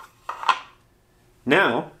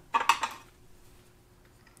 Now,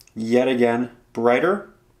 yet again, brighter,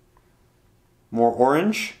 more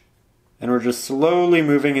orange, and we're just slowly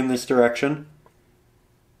moving in this direction.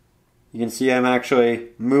 You can see I'm actually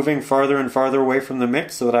moving farther and farther away from the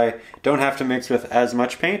mix so that I don't have to mix with as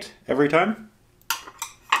much paint every time.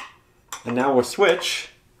 And now we'll switch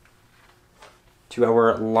to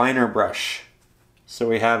our liner brush so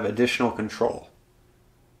we have additional control.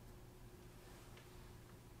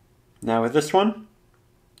 Now with this one, I'm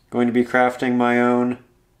going to be crafting my own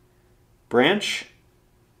branch,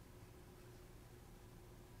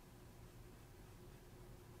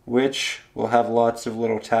 which will have lots of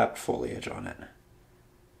little tapped foliage on it.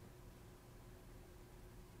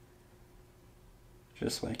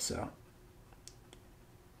 Just like so.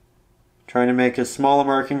 Trying to make as small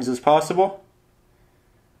markings as possible.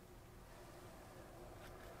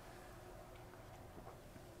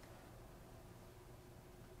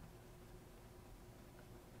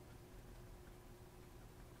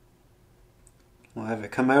 We'll have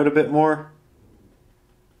it come out a bit more.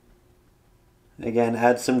 Again,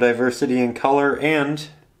 add some diversity in color and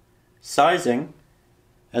sizing,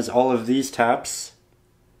 as all of these taps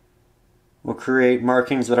will create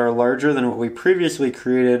markings that are larger than what we previously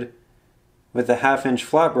created with the 1/2-inch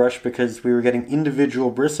flat brush, because we were getting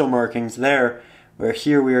individual bristle markings there, where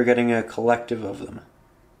here we are getting a collective of them.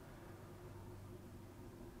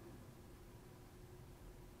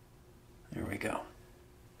 There we go.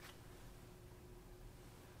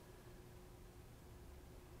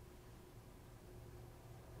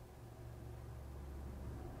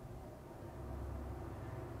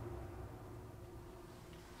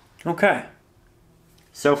 Okay,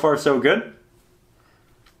 so far so good.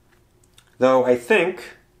 Though I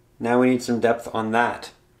think now we need some depth on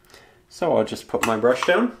that. So I'll just put my brush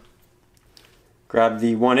down, grab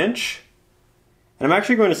the 1-inch, and I'm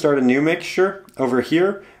actually going to start a new mixture over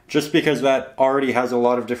here just because that already has a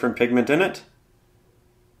lot of different pigment in it.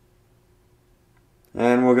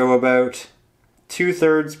 And we'll go about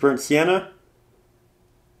 2/3 burnt sienna,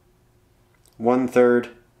 1/3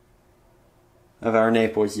 of our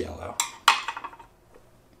Naples yellow.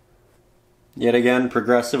 Yet again,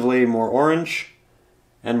 progressively more orange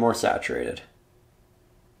and more saturated.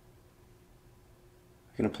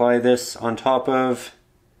 I can apply this on top of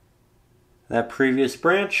that previous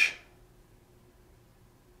branch.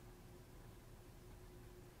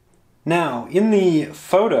 Now, in the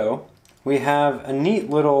photo, we have a neat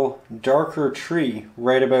little darker tree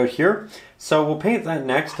right about here. So we'll paint that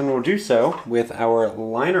next, and we'll do so with our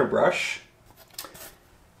liner brush.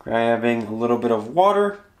 Grabbing a little bit of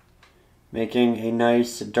water, making a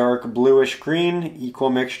nice dark bluish green, equal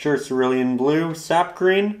mixture cerulean blue, sap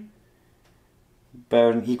green,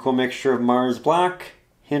 about an equal mixture of Mars black,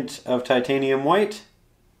 hint of titanium white,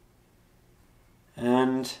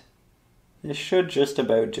 and this should just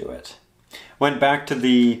about do it. Went back to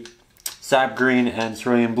the sap green and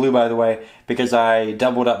cerulean blue, by the way, because I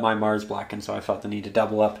doubled up my Mars black, and so I felt the need to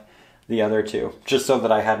double up the other two, just so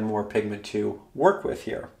that I had more pigment to work with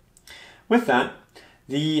here. With that,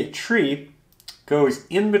 the tree goes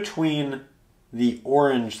in between the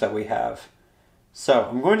orange that we have. So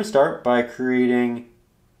I'm going to start by creating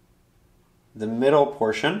the middle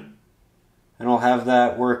portion, and we'll have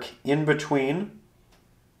that work in between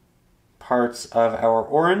parts of our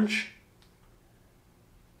orange,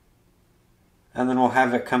 and then we'll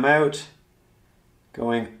have it come out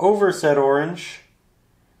going over said orange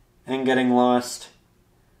and getting lost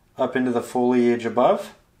up into the foliage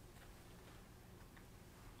above.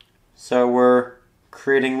 So we're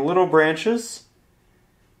creating little branches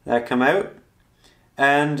that come out,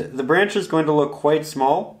 and the branch is going to look quite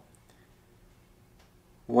small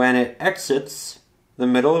when it exits the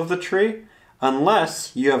middle of the tree,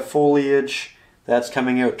 unless you have foliage that's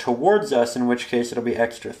coming out towards us, in which case it'll be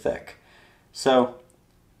extra thick. So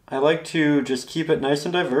I like to just keep it nice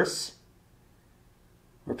and diverse.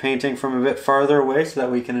 We're painting from a bit farther away so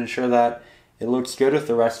that we can ensure that it looks good with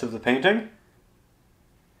the rest of the painting.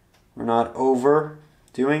 We're not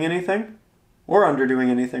overdoing anything, or underdoing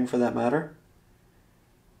anything for that matter.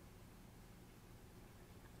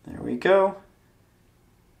 There we go.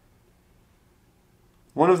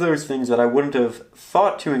 One of those things that I wouldn't have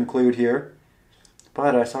thought to include here,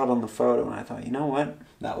 but I saw it on the photo and I thought, you know what?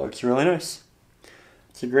 That looks really nice.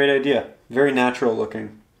 It's a great idea. Very natural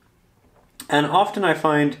looking. And often I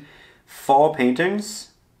find fall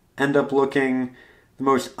paintings end up looking the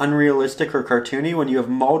most unrealistic or cartoony when you have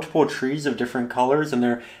multiple trees of different colors and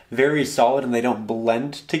they're very solid and they don't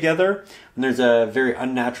blend together. And there's a very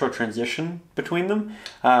unnatural transition between them,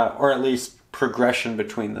 or at least progression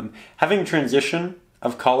between them. Having transition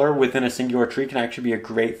of color within a singular tree can actually be a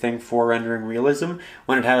great thing for rendering realism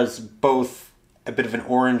when it has both a bit of an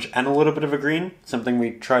orange and a little bit of a green, something we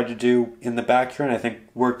tried to do in the back here and I think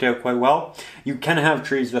worked out quite well. You can have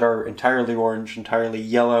trees that are entirely orange, entirely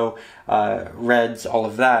yellow, reds, all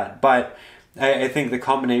of that, but I think the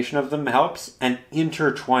combination of them helps, and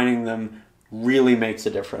intertwining them really makes a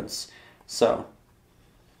difference. So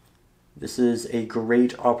this is a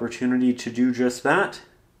great opportunity to do just that.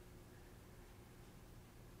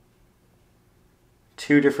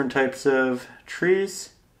 Two different types of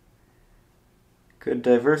trees. Good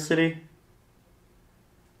diversity.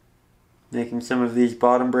 Making some of these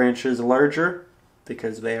bottom branches larger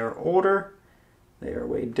because they are older. They are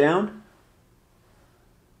weighed down.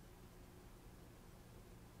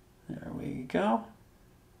 There we go.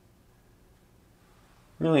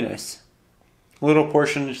 Really nice. Little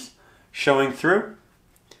portions showing through.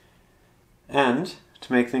 And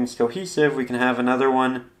to make things cohesive, we can have another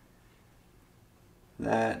one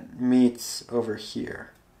that meets over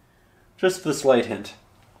here. Just the slight hint.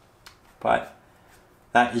 But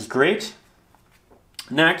that is great.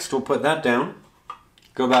 Next, we'll put that down.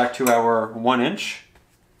 Go back to our 1 inch.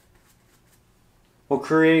 We'll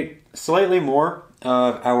create slightly more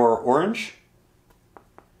of our orange.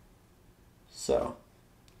 So,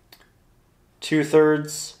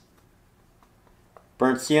 2/3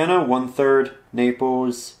 burnt sienna, 1/3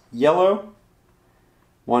 Naples yellow,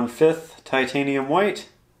 1/5 titanium white,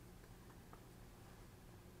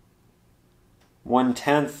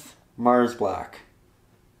 1/10 Mars black.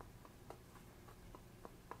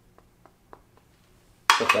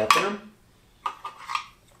 Put that down.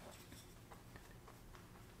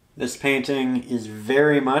 This painting is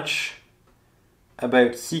very much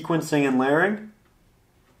about sequencing and layering,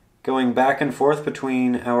 going back and forth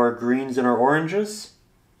between our greens and our oranges.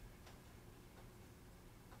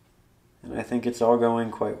 And I think it's all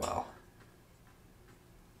going quite well.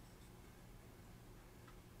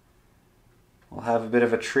 We'll have a bit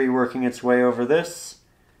of a tree working its way over this,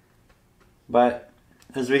 but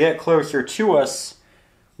as we get closer to us,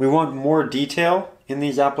 we want more detail in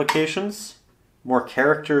these applications, more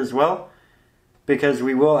character as well, because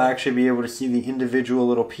we will actually be able to see the individual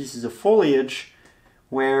little pieces of foliage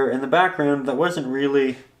where in the background that wasn't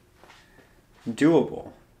really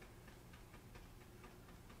doable.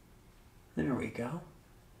 There we go.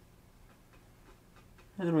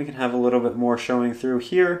 And we can have a little bit more showing through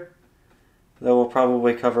here. Though we'll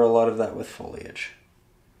probably cover a lot of that with foliage.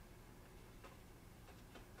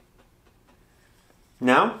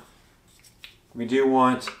 Now, we do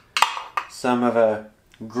want some of a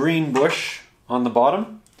green bush on the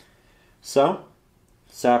bottom. So,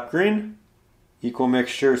 sap green, equal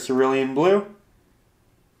mixture cerulean blue,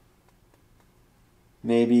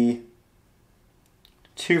 maybe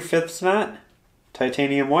 2/5 that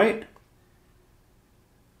titanium white,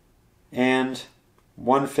 and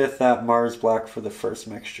 1/5 that Mars black for the first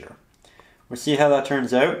mixture. We'll see how that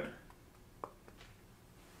turns out.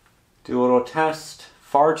 Do a little test.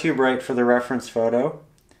 Far too bright for the reference photo.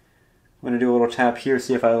 I'm going to do a little tap here,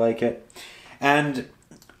 see if I like it. And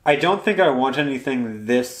I don't think I want anything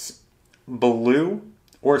this blue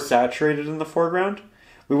or saturated in the foreground.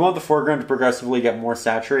 We want the foreground to progressively get more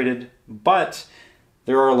saturated, but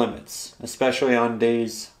there are limits, especially on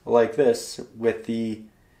days like this with the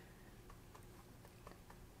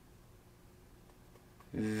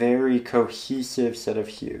very cohesive set of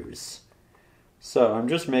hues. So I'm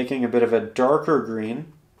just making a bit of a darker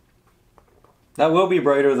green. That will be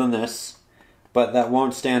brighter than this, but that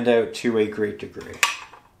won't stand out to a great degree.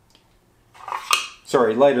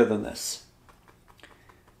 Sorry, lighter than this.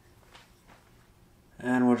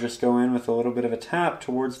 And we'll just go in with a little bit of a tap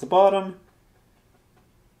towards the bottom.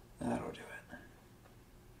 That'll do it.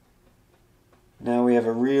 Now we have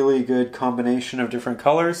a really good combination of different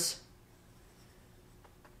colors.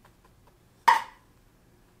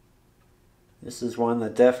 This is one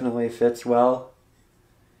that definitely fits well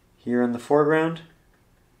here in the foreground.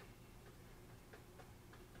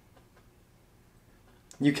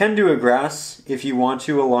 You can do a grass if you want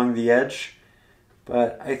to along the edge,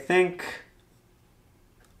 but I think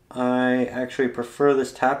I actually prefer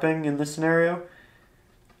this tapping in this scenario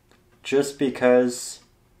just because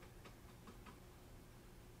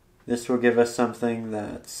this will give us something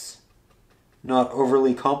that's not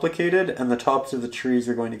overly complicated, and the tops of the trees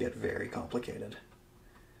are going to get very complicated.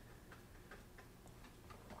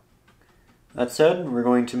 That said, we're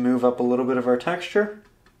going to move up a little bit of our texture,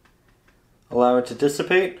 allow it to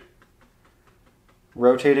dissipate,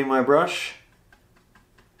 rotating my brush,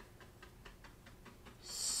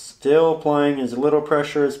 still applying as little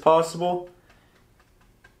pressure as possible.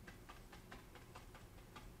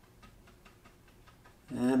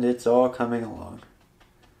 And it's all coming along.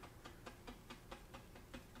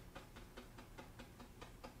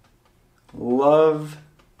 Love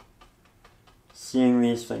seeing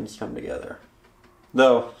these things come together.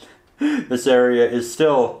 Though, this area is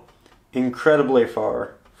still incredibly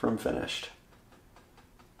far from finished.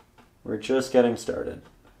 We're just getting started.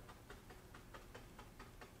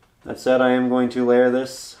 That said, I am going to layer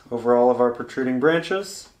this over all of our protruding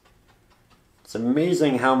branches. It's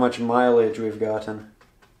amazing how much mileage we've gotten.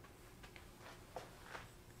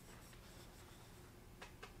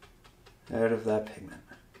 Out of that pigment.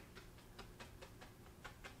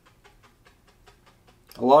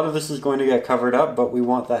 A lot of this is going to get covered up, but we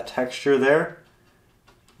want that texture there.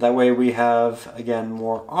 That way we have, again,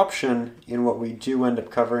 more option in what we do end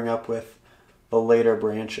up covering up with the later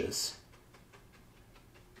branches.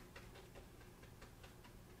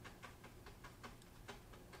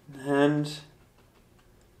 And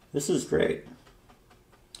this is great.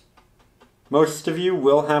 Most of you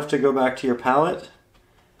will have to go back to your palette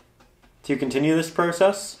to continue this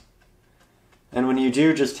process. And when you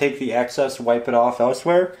do, just take the excess, wipe it off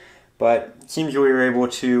elsewhere. But it seems we were able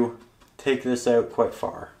to take this out quite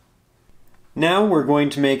far. Now we're going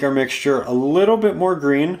to make our mixture a little bit more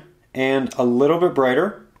green and a little bit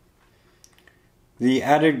brighter. The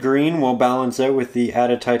added green will balance out with the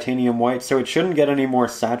added titanium white, so it shouldn't get any more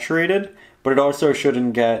saturated, but it also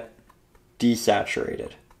shouldn't get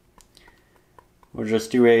desaturated. We'll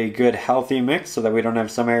just do a good healthy mix so that we don't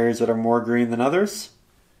have some areas that are more green than others.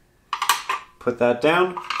 Put that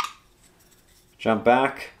down, jump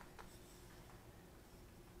back,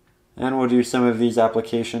 and we'll do some of these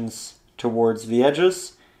applications towards the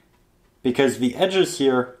edges, because the edges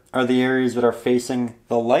here are the areas that are facing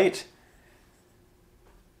the light,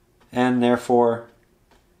 and therefore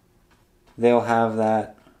they'll have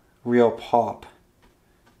that real pop,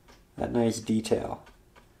 that nice detail.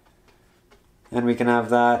 And we can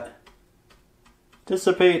have that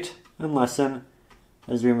dissipate and lessen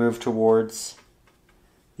as we move towards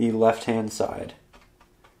the left-hand side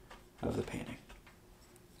of the painting.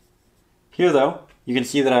 Here though, you can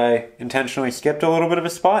see that I intentionally skipped a little bit of a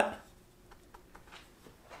spot.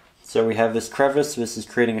 So we have this crevice, this is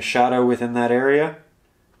creating a shadow within that area.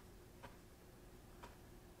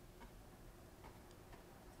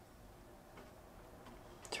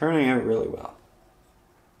 Turning out really well.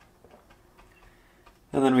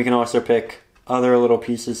 And then we can also pick other little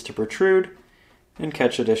pieces to protrude and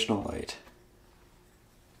catch additional light.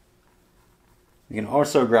 We can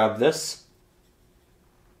also grab this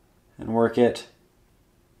and work it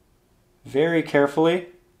very carefully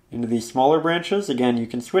into these smaller branches. Again, you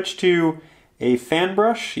can switch to a fan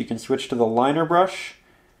brush, you can switch to the liner brush,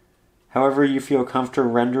 however you feel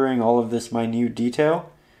comfortable rendering all of this minute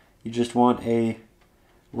detail. You just want a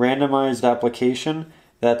randomized application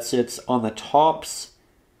that sits on the tops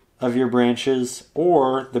of your branches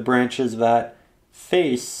or the branches that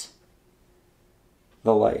face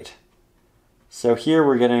the light. So here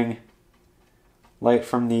we're getting light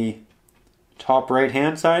from the top right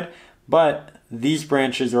hand side, but these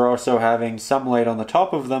branches are also having some light on the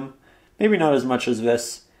top of them, maybe not as much as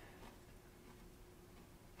this,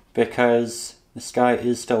 because the sky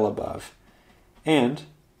is still above. And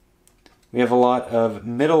we have a lot of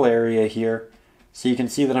middle area here, so you can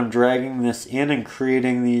see that I'm dragging this in and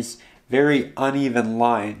creating these very uneven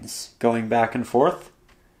lines going back and forth.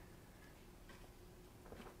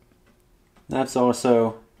 That's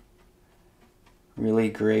also really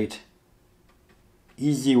great,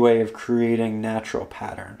 easy way of creating natural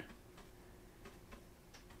pattern.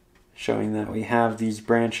 Showing that we have these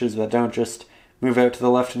branches that don't just move out to the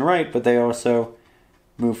left and right, but they also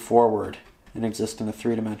move forward and exist in a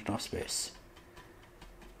three-dimensional space.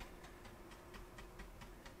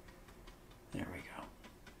 There we go.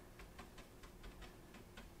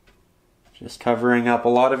 Just covering up a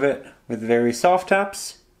lot of it with very soft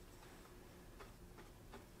taps.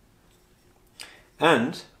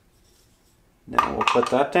 And now we'll put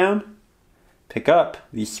that down, pick up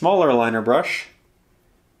the smaller liner brush,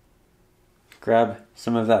 grab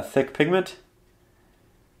some of that thick pigment,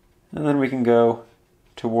 and then we can go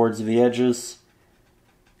towards the edges,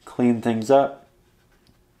 clean things up,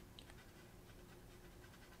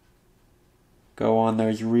 go on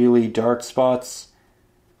those really dark spots,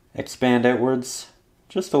 expand outwards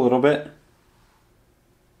just a little bit.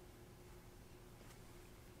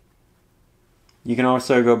 You can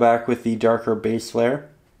also go back with the darker base layer,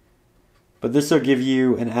 but this will give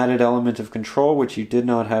you an added element of control which you did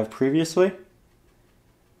not have previously.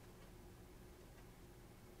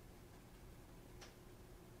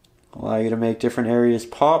 Allow you to make different areas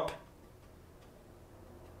pop.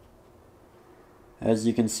 As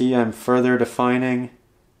you can see, I'm further defining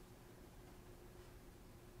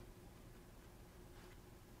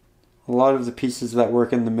a lot of the pieces that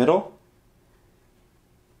work in the middle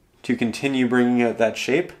to continue bringing out that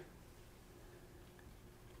shape.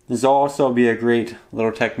 This will also be a great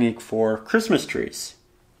little technique for Christmas trees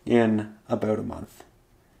in about a month.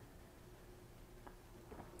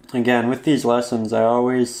 Again, with these lessons, I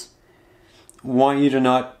always want you to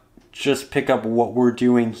not just pick up what we're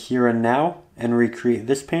doing here and now and recreate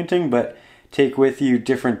this painting, but take with you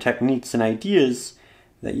different techniques and ideas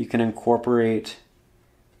that you can incorporate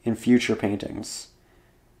in future paintings.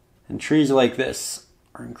 And trees like this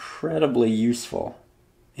are incredibly useful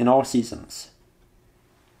in all seasons.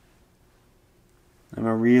 I'm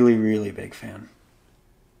a really, really big fan.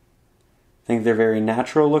 I think they're very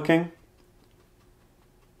natural looking.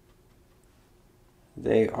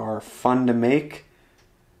 They are fun to make.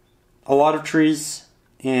 A lot of trees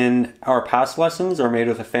in our past lessons are made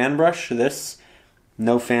with a fan brush. This,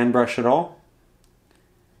 no fan brush at all.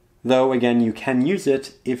 Though, again, you can use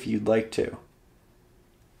it if you'd like to.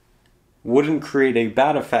 Wouldn't create a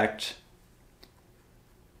bad effect,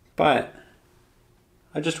 but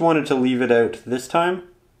I just wanted to leave it out this time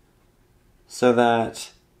so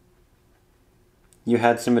that you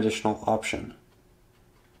had some additional option.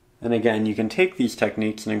 And again, you can take these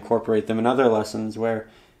techniques and incorporate them in other lessons where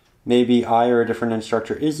maybe I or a different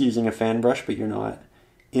instructor is using a fan brush, but you're not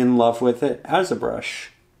in love with it as a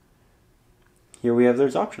brush. Here we have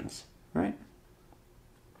those options, right?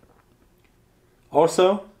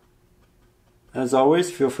 Also, as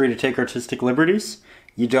always, feel free to take artistic liberties.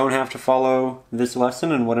 You don't have to follow this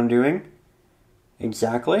lesson and what I'm doing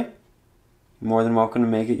exactly. You're more than welcome to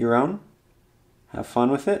make it your own. Have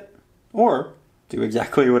fun with it. Or do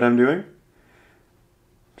exactly what I'm doing.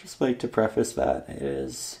 Just like to preface that it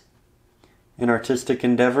is an artistic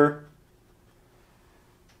endeavor.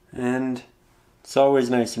 And it's always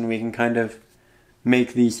nice when we can kind of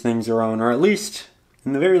make these things our own, or at least,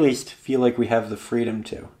 in the very least, feel like we have the freedom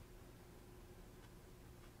to.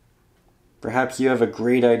 Perhaps you have a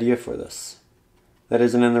great idea for this that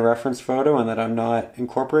isn't in the reference photo and that I'm not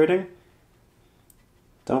incorporating.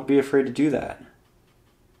 Don't be afraid to do that.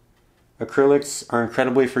 Acrylics are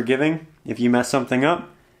incredibly forgiving. If you mess something up,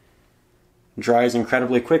 it dries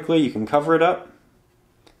incredibly quickly, you can cover it up.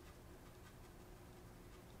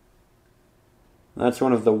 That's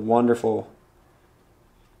one of the wonderful,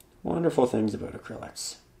 wonderful things about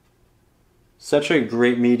acrylics. Such a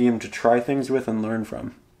great medium to try things with and learn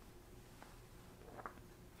from.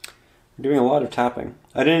 I'm doing a lot of tapping.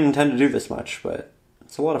 I didn't intend to do this much, but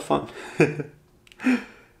it's a lot of fun.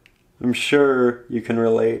 I'm sure you can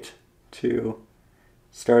relate to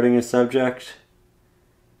starting a subject,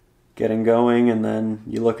 getting going, and then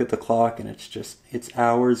you look at the clock and it's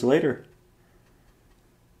hours later.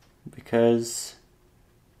 Because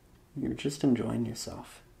you're just enjoying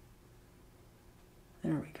yourself.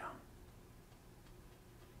 There we go.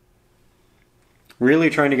 Really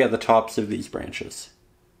trying to get the tops of these branches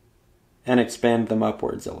and expand them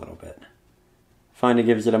upwards a little bit. Find it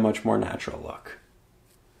gives it a much more natural look.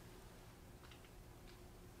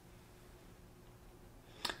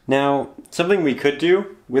 Now, something we could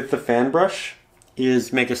do with the fan brush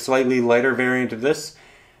is make a slightly lighter variant of this,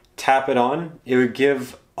 tap it on. It would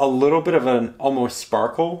give a little bit of an almost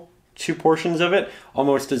sparkle to portions of it,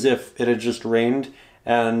 almost as if it had just rained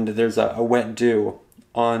and there's a wet dew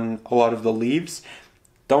on a lot of the leaves.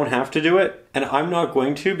 Don't have to do it, and I'm not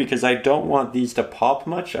going to because I don't want these to pop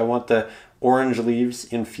much. I want the orange leaves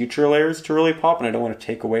in future layers to really pop, and I don't want to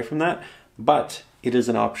take away from that, but it is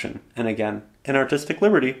an option, and again, an artistic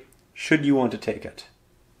liberty, should you want to take it.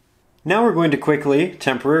 Now we're going to quickly,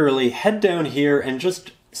 temporarily, head down here and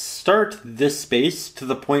just start this space to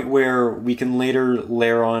the point where we can later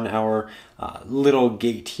layer on our little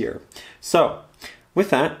gate here. So, with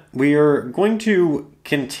that, we are going to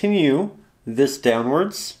continue this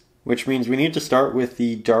downwards, which means we need to start with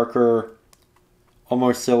the darker,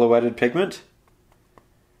 almost silhouetted pigment.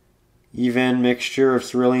 Even mixture of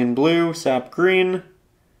cerulean blue, sap green.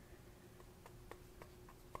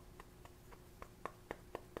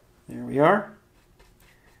 There we are.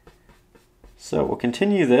 So we'll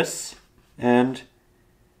continue this and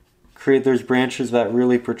create those branches that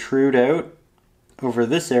really protrude out over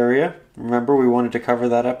this area. Remember, we wanted to cover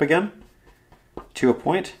that up again to a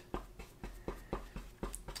point.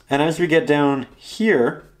 And as we get down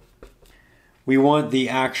here, we want the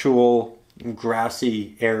actual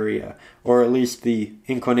grassy area, or at least the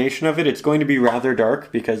inclination of it. It's going to be rather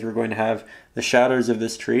dark because we're going to have the shadows of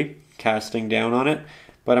this tree casting down on it.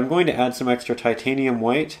 But I'm going to add some extra titanium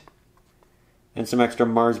white and some extra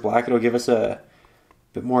Mars black. It'll give us a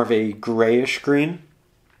bit more of a grayish green.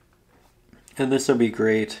 And this will be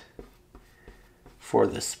great for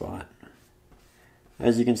this spot.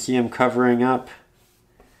 As you can see, I'm covering up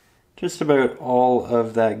just about all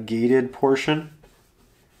of that gated portion.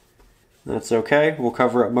 That's okay. We'll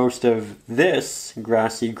cover up most of this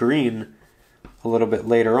grassy green a little bit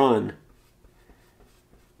later on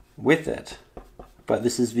with it. But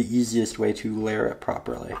this is the easiest way to layer it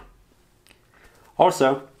properly.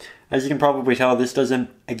 Also, as you can probably tell, this doesn't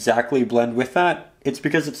exactly blend with that. It's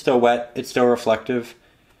because it's still wet, it's still reflective.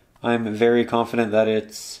 I'm very confident that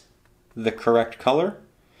it's the correct color.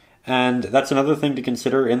 And that's another thing to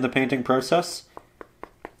consider in the painting process.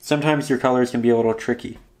 Sometimes your colors can be a little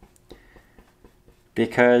tricky,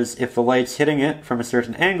 because if the light's hitting it from a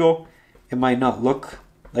certain angle, it might not look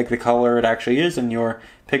like the color it actually is, and your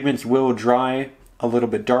pigments will dry a little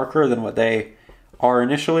bit darker than what they are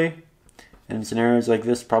initially. And in scenarios like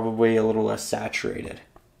this, probably a little less saturated.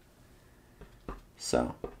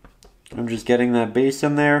 So I'm just getting that base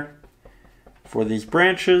in there for these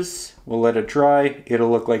branches. We'll let it dry. It'll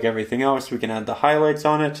look like everything else. We can add the highlights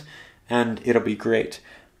on it and it'll be great.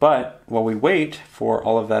 But while we wait for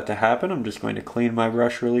all of that to happen, I'm just going to clean my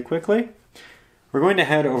brush really quickly. We're going to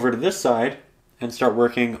head over to this side and start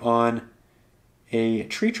working on a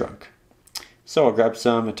tree trunk. So I'll grab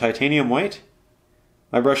some titanium white.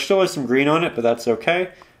 My brush still has some green on it, but that's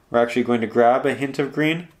okay. We're actually going to grab a hint of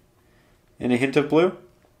green and a hint of blue.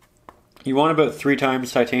 You want about 3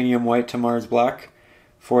 times titanium white to Mars black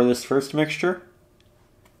for this first mixture.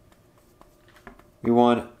 We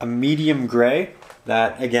want a medium gray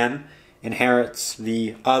that, again, inherits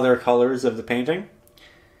the other colors of the painting.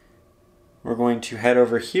 We're going to head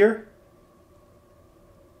over here.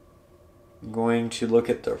 I'm going to look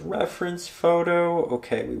at the reference photo.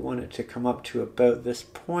 Okay, we want it to come up to about this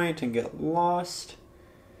point and get lost.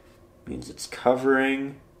 Means it's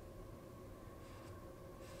covering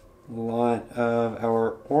a lot of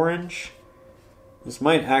our orange. This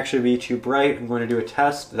might actually be too bright. I'm going to do a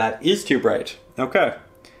test. That is too bright. Okay.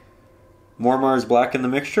 More Mars black in the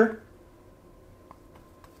mixture.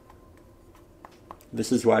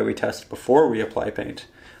 This is why we test before we apply paint.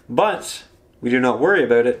 But we do not worry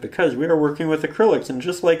about it because we are working with acrylics, and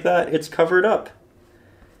just like that, it's covered up.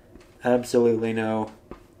 Absolutely no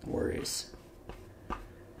worries.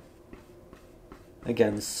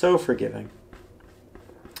 Again, so forgiving.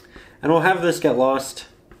 And we'll have this get lost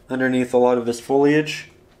underneath a lot of this foliage.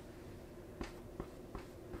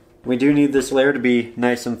 We do need this layer to be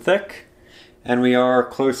nice and thick, and we are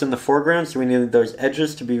close in the foreground, so we need those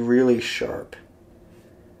edges to be really sharp.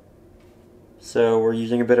 So we're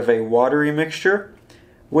using a bit of a watery mixture,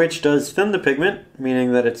 which does thin the pigment,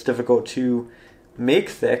 meaning that it's difficult to make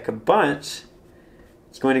thick, but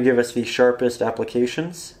it's going to give us the sharpest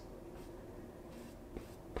applications.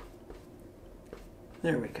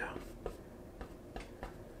 There we go.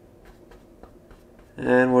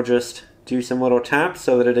 And we'll just do some little taps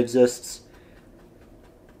so that it exists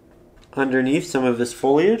underneath some of this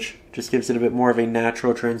foliage. Just gives it a bit more of a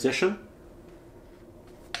natural transition.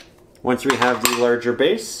 Once we have the larger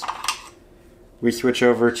base, we switch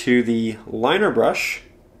over to the liner brush,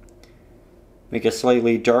 make a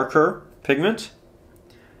slightly darker pigment,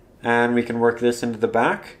 and we can work this into the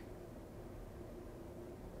back,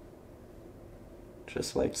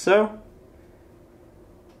 just like so.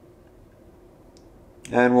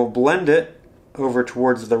 And we'll blend it over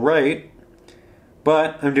towards the right,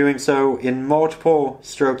 but I'm doing so in multiple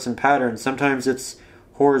strokes and patterns. Sometimes it's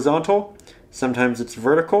horizontal, sometimes it's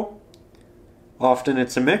vertical. Often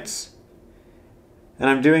it's a mix, and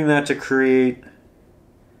I'm doing that to create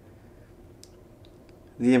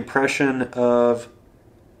the impression of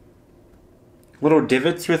little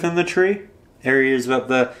divots within the tree, areas that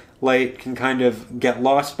the light can kind of get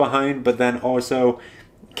lost behind, but then also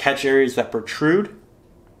catch areas that protrude.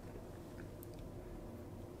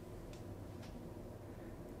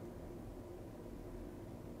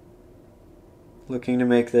 Looking to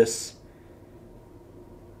make this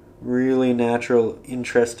really natural,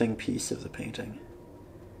 interesting piece of the painting.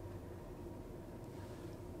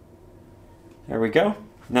 There we go.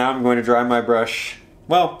 Now I'm going to dry my brush.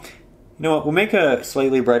 Well, you know what, we'll make a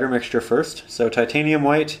slightly brighter mixture first. So titanium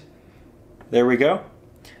white, there we go.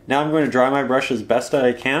 Now I'm going to dry my brush as best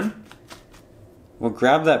I can. We'll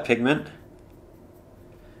grab that pigment.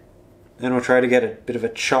 and we'll try to get a bit of a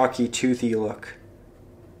chalky, toothy look.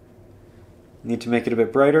 Need to make it a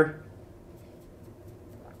bit brighter.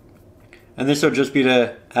 And this will just be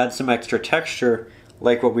to add some extra texture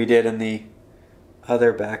like what we did in the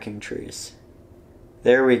other backing trees.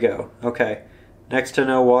 There we go. Okay, next to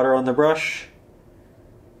no water on the brush,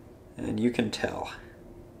 and you can tell.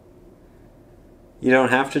 You don't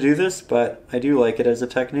have to do this, but I do like it as a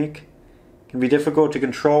technique. It can be difficult to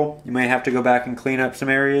control. You might have to go back and clean up some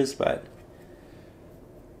areas, but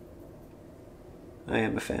I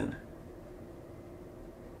am a fan.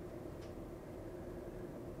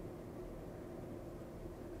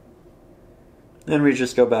 Then we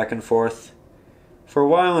just go back and forth for a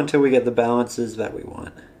while until we get the balances that we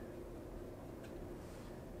want.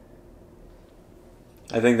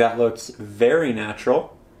 I think that looks very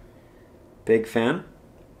natural. Big fan.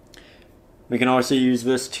 We can also use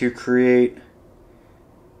this to create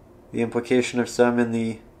the implication of some in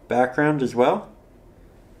the background as well.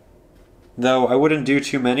 Though I wouldn't do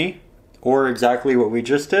too many, or exactly what we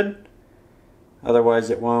just did. Otherwise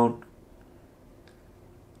it won't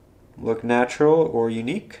look natural or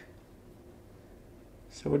unique.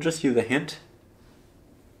 So we'll just use a hint.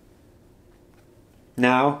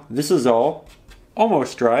 Now, this is all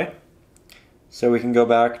almost dry. So we can go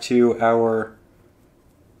back to our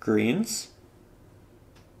greens.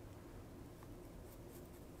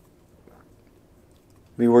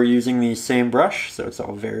 We were using the same brush, so it's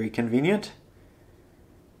all very convenient.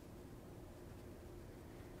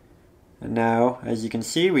 And now, as you can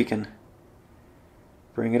see, we can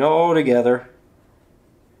bring it all together.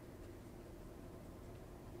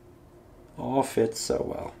 All fits so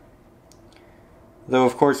well. Though,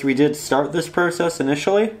 of course, we did start this process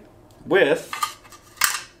initially with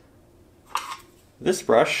this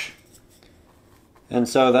brush. And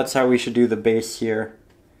so that's how we should do the base here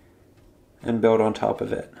and build on top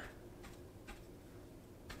of it.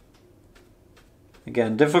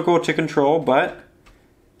 Again, difficult to control, but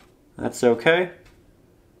that's okay.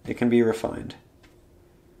 It can be refined.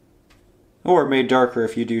 Or made darker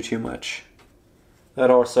if you do too much. That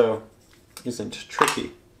also isn't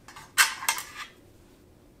tricky.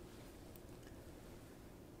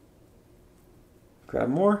 Grab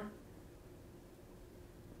more.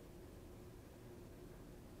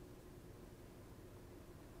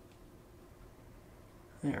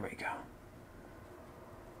 There we go.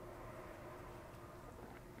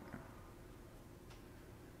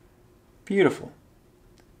 Beautiful.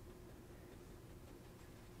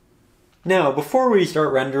 Now, before we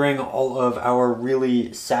start rendering all of our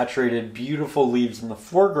really saturated, beautiful leaves in the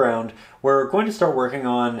foreground, we're going to start working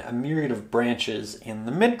on a myriad of branches in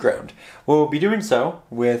the midground. We'll be doing so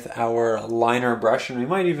with our liner brush, and we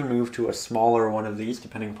might even move to a smaller one of these,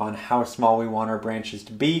 depending upon how small we want our branches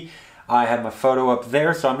to be. I have my photo up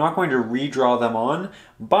there, so I'm not going to redraw them on,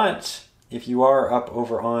 but if you are up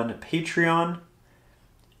over on Patreon,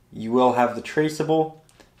 you will have the traceable,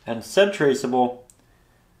 and said traceable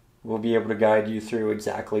will be able to guide you through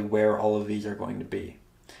exactly where all of these are going to be.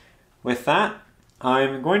 With that,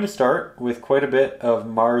 I'm going to start with quite a bit of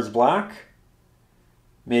Mars Black,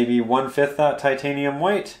 maybe 1/5 that titanium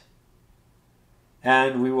white,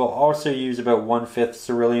 and we will also use about 1/5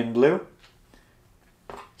 cerulean blue,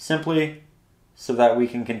 simply so that we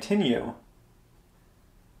can continue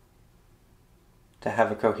to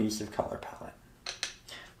have a cohesive color palette.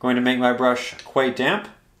 I'm going to make my brush quite damp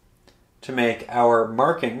to make our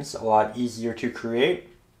markings a lot easier to create.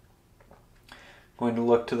 I'm going to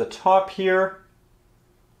look to the top here,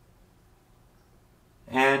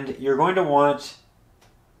 and you're going to want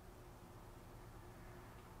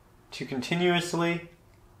to continuously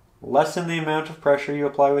lessen the amount of pressure you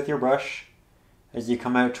apply with your brush as you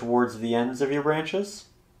come out towards the ends of your branches.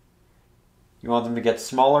 You want them to get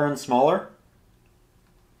smaller and smaller.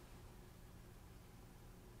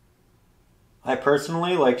 I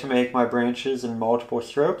personally like to make my branches in multiple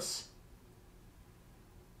strokes.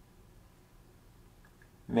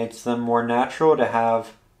 Makes them more natural to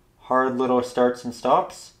have hard little starts and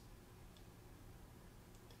stops.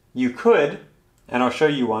 You could, and I'll show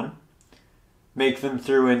you one, make them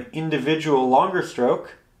through an individual longer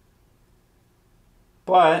stroke,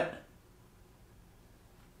 but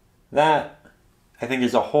that I think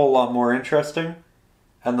is a whole lot more interesting,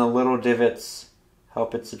 and the little divots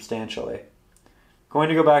help it substantially. Going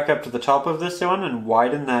to go back up to the top of this one and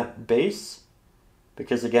widen that base,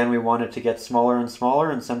 because again we want it to get smaller and smaller,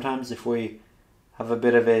 and sometimes if we have a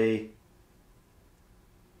bit of a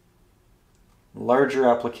larger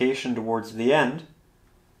application towards the end,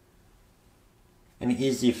 an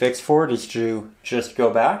easy fix for it is to just go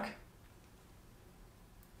back.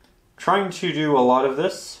 Trying to do a lot of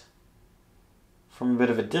this from a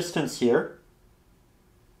bit of a distance here.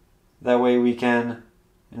 That way we can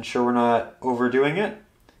ensure we're not overdoing it.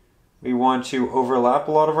 We want to overlap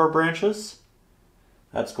a lot of our branches.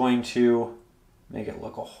 That's going to make it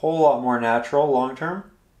look a whole lot more natural long term.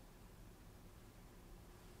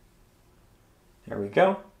 There we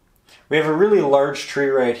go. We have a really large tree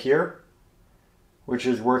right here, which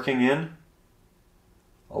is working in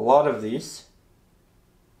a lot of these.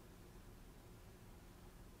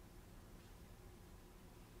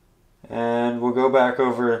 And we'll go back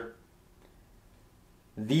over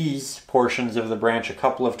these portions of the branch a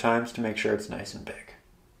couple of times to make sure it's nice and big.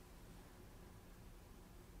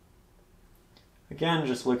 Again,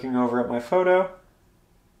 just looking over at my photo.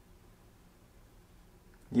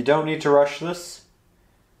 You don't need to rush this.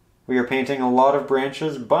 We are painting a lot of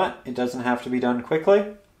branches, but it doesn't have to be done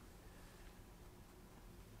quickly.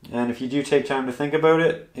 And if you do take time to think about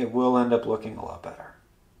it, it will end up looking a lot better.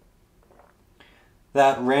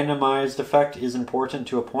 That randomized effect is important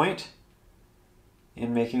to a point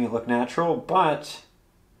in making it look natural, but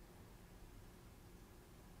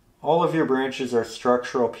all of your branches are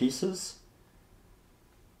structural pieces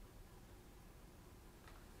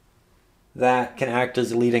that can act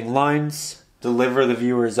as leading lines, deliver the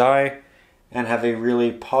viewer's eye, and have a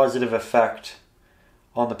really positive effect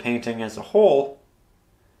on the painting as a whole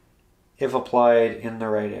if applied in the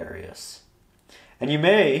right areas. And you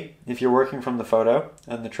may, if you're working from the photo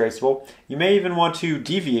and the traceable, you may even want to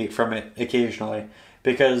deviate from it occasionally,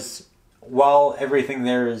 because while everything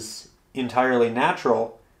there is entirely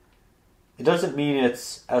natural, it doesn't mean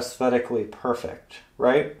it's aesthetically perfect,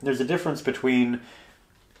 right? There's a difference between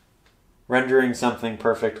rendering something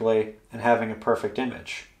perfectly and having a perfect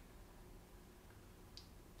image.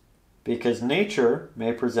 Because nature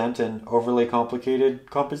may present an overly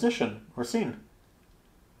complicated composition or scene.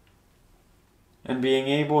 And being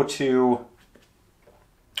able to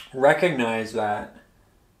recognize that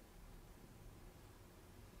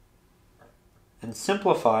and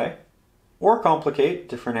simplify or complicate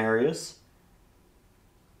different areas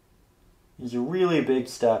is a really big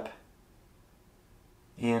step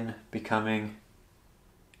in becoming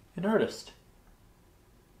an artist.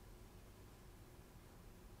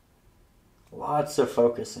 Lots of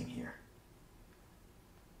focusing here.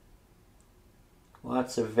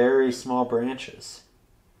 Lots of very small branches.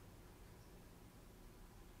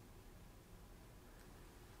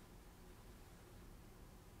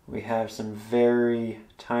 We have some very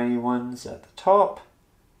tiny ones at the top.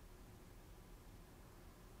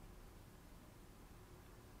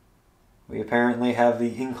 We apparently have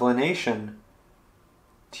the inclination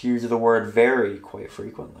to use the word very quite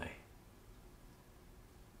frequently.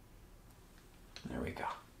 There we go.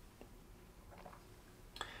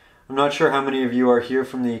 I'm not sure how many of you are here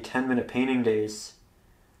from the 10-minute painting days.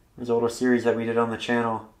 It was an older series that we did on the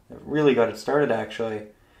channel that really got it started actually,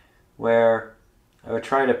 where I would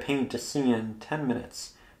try to paint a scene in 10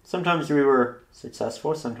 minutes. Sometimes we were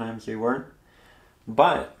successful, sometimes we weren't.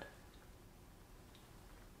 But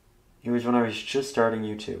it was when I was just starting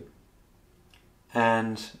YouTube.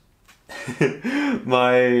 And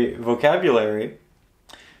my vocabulary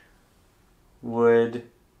would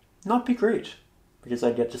not be great because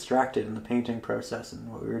I'd get distracted in the painting process and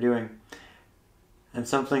what we were doing. And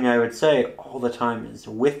something I would say all the time is,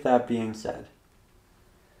 with that being said.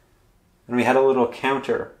 And we had a little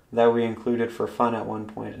counter that we included for fun at one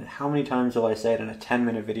point. And how many times will I say it in a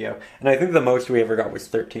 10-minute video? And I think the most we ever got was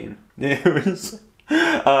 13. It was,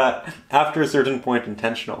 after a certain point,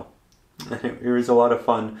 intentional. It was a lot of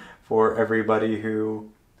fun for everybody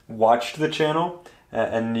who watched the channel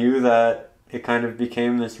and knew that it kind of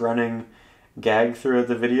became this running gag throughout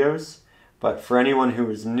the videos. But for anyone who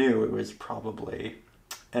was new, it was probably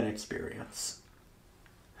an experience.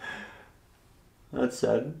 That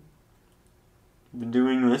said, I've been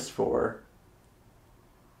doing this for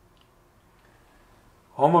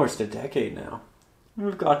almost a decade now.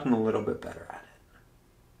 We've gotten a little bit better at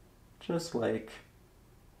it. Just like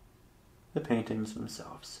the paintings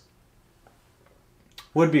themselves.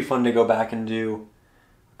 Would be fun to go back and do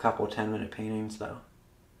a couple 10-minute paintings though.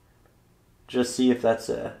 Just see if that's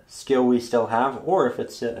a skill we still have, or if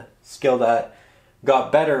it's a skill that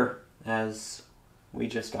got better as we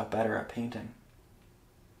just got better at painting.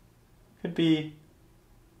 Could be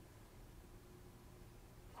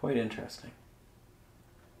quite interesting.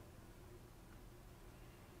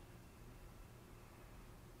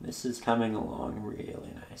 This is coming along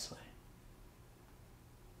really nicely.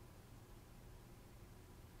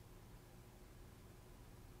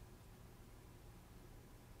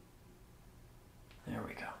 There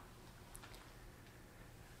we go.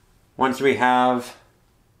 Once we have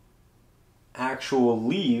actual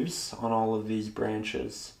leaves on all of these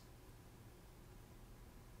branches,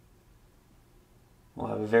 we'll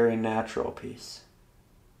have a very natural piece.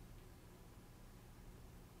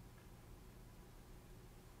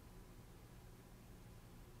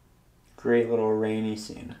 Great little rainy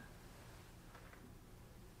scene.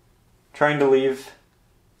 Trying to leave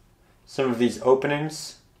some of these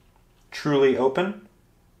openings truly open,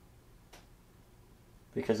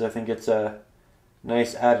 because I think it's a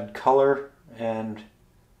nice added color and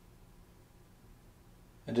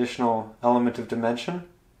additional element of dimension.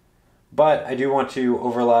 But I do want to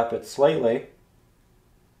overlap it slightly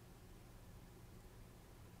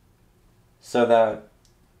so that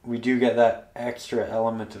we do get that extra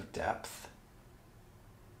element of depth.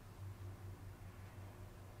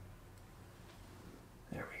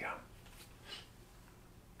 There we go.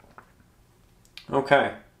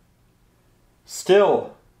 Okay.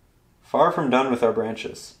 Still far from done with our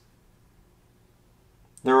branches.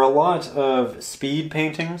 There are a lot of speed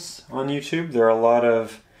paintings on YouTube. There are a lot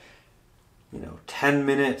of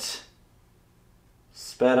 10-minute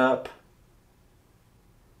sped up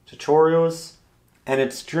tutorials, and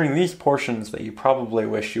it's during these portions that you probably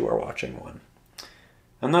wish you were watching one.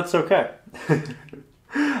 And that's okay.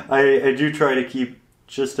 I do try to keep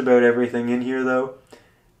just about everything in here though,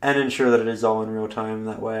 and ensure that it is all in real time.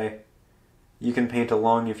 That way you can paint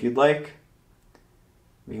along if you'd like.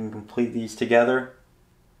 We can complete these together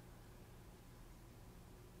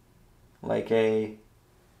like a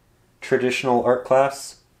traditional art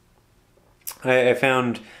class. I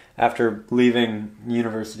found after leaving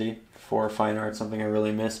university for fine art, something I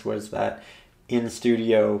really missed was that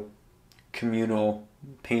in-studio communal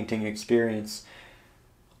painting experience.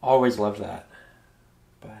 Always loved that.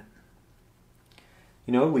 But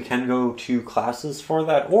we can go to classes for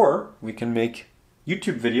that, or we can make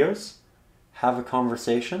YouTube videos, have a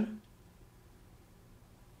conversation,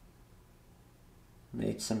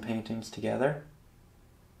 make some paintings together.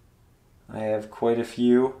 I have quite a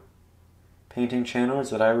few painting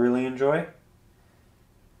channels that I really enjoy.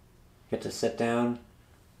 Get to sit down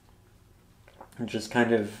and just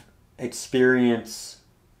kind of experience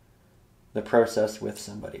the process with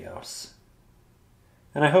somebody else.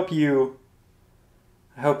 And I hope you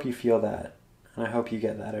feel that, and I hope you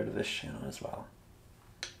get that out of this channel as well.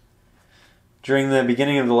 During the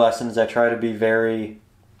beginning of the lessons, I try to be very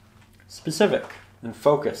specific and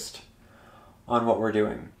focused on what we're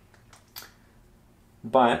doing.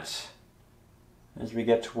 But as we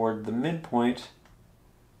get toward the midpoint,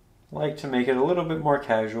 I like to make it a little bit more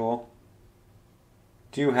casual.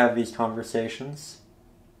 Do have these conversations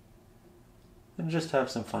and just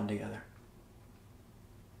have some fun together.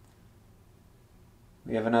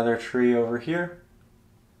 We have another tree over here.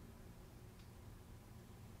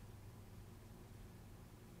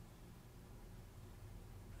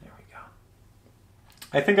 There we go.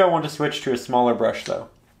 I think I want to switch to a smaller brush though.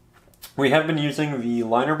 We have been using the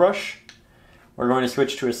liner brush. We're going to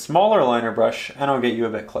switch to a smaller liner brush, and I'll get you a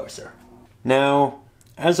bit closer. Now,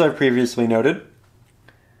 as I previously noted,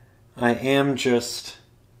 I am just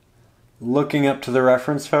looking up to the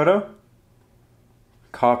reference photo,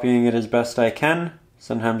 copying it as best I can.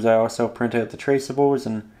 Sometimes I also print out the traceables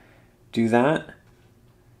and do that.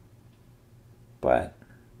 But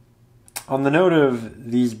on the note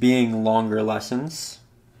of these being longer lessons,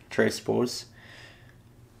 traceables,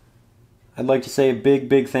 I'd like to say a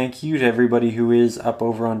big thank you to everybody who is up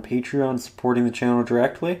over on Patreon supporting the channel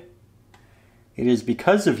directly. It is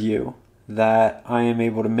because of you that I am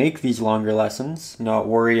able to make these longer lessons, not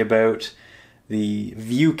worry about the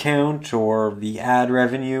view count or the ad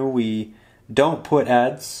revenue. We don't put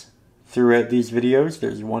ads throughout these videos.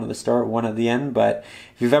 There's one at the start, one at the end, but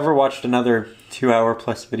if you've ever watched another 2-hour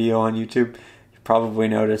plus video on YouTube, you probably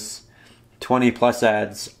notice 20 plus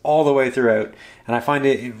ads all the way throughout, and I find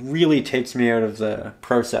it really takes me out of the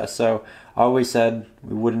process. So I always said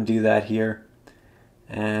we wouldn't do that here,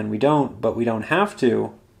 and we don't, but we don't have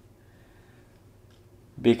to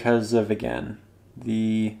because of, again,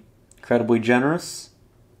 the incredibly generous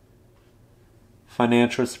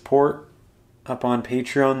financial support up on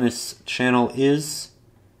Patreon. This channel is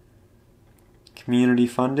community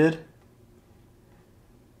funded.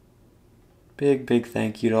 Big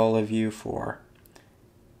thank you to all of you for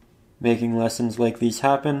making lessons like these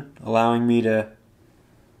happen, allowing me to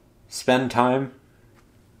spend time,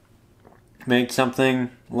 make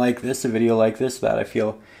something like this, a video like this, that I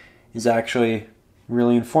feel is actually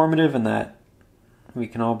really informative and that we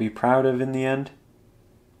can all be proud of in the end.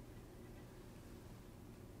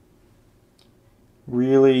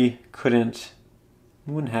 Really wouldn't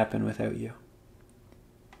happen without you.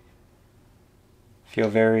 Feel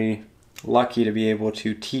very lucky to be able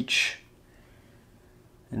to teach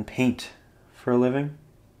and paint for a living.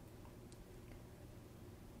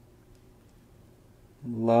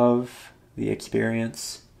 Love the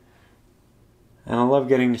experience, and I love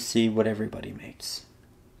getting to see what everybody makes.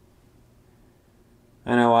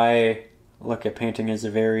 I know I look at painting as a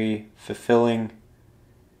very fulfilling,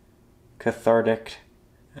 cathartic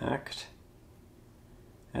act,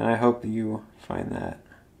 and I hope you find that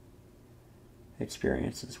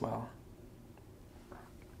experience as well.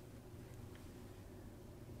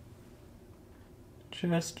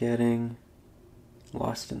 Just getting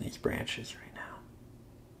lost in these branches right now.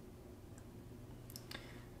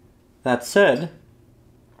 That said,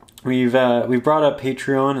 we've brought up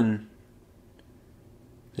Patreon and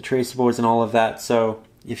the traceables and all of that, so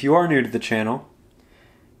if you are new to the channel,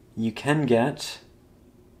 you can get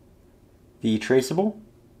the traceable.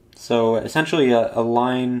 So essentially a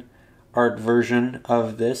line art version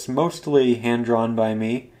of this, mostly hand-drawn by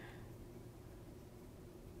me,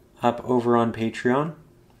 up over on Patreon,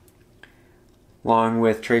 along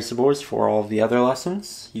with traceables for all of the other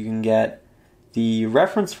lessons. You can get the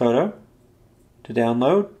reference photo to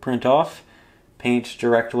download, print off, paint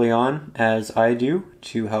directly on as I do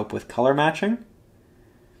to help with color matching.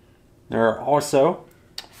 There are also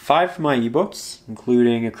 5 of my ebooks,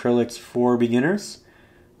 including Acrylics for Beginners,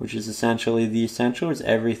 which is essentially the essentials,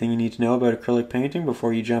 everything you need to know about acrylic painting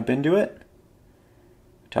before you jump into it.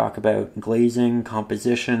 We talk about glazing,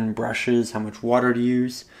 composition, brushes, how much water to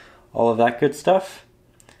use, all of that good stuff.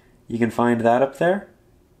 You can find that up there,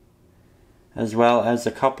 as well as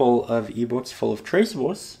a couple of ebooks full of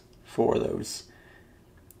traceables for those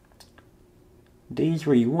days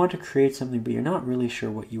where you want to create something but you're not really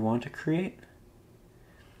sure what you want to create.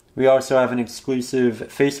 We also have an exclusive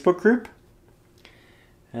Facebook group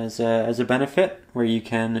as a benefit where you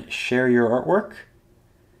can share your artwork,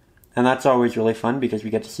 and that's always really fun because we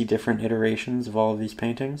get to see different iterations of all of these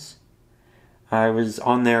paintings. I was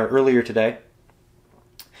on there earlier today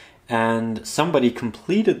and somebody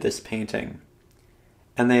completed this painting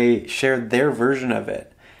and they shared their version of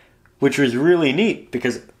it, which was really neat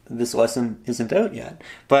because this lesson isn't out yet.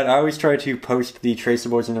 But I always try to post the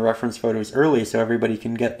traceables and the reference photos early so everybody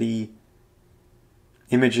can get the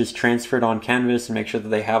images transferred on canvas and make sure that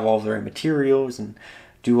they have all of their materials and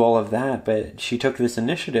do all of that. But she took this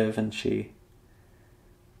initiative and she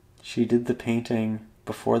did the painting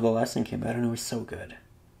before the lesson came out, and it was so good.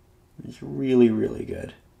 It was really, really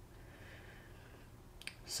good.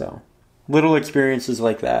 So, little experiences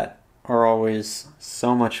like that are always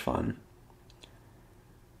so much fun.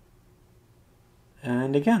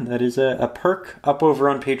 And again, that is a perk up over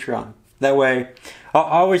on Patreon. That way, I'll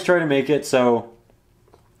always try to make it so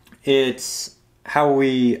it's how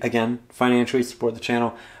we, again, financially support the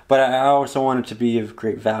channel, but I also want it to be of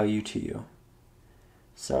great value to you.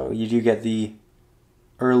 So you do get the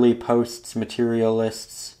early posts, material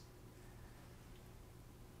lists,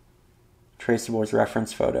 traceables,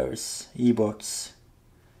 reference photos, ebooks,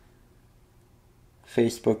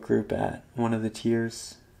 Facebook group at one of the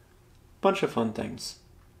tiers. Bunch of fun things.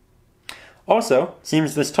 Also,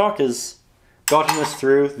 seems this talk has gotten us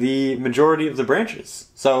through the majority of the branches,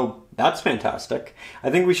 so that's fantastic.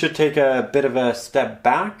 I think we should take a bit of a step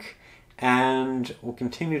back and we'll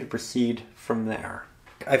continue to proceed from there.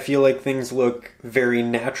 I feel like things look very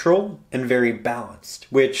natural and very balanced,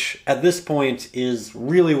 which at this point is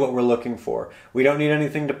really what we're looking for. We don't need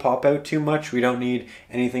anything to pop out too much. We don't need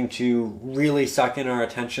anything to really suck in our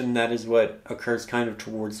attention. That is what occurs kind of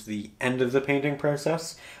towards the end of the painting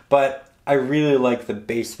process. But I really like the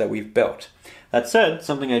base that we've built. That said,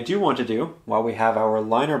 something I do want to do while we have our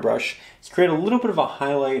liner brush is create a little bit of a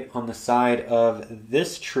highlight on the side of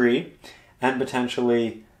this tree and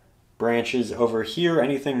potentially branches over here,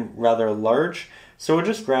 anything rather large. So we'll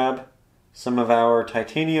just grab some of our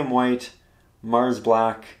titanium white, Mars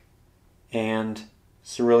black, and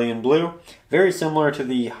cerulean blue. Very similar to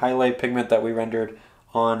the highlight pigment that we rendered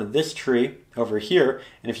on this tree over here.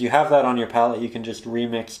 And if you have that on your palette, you can just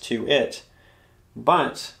remix to it.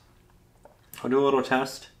 But I'll do a little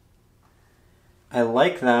test. I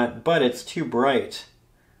like that, but it's too bright.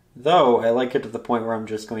 Though I like it to the point where I'm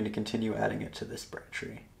just going to continue adding it to this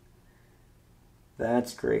tree.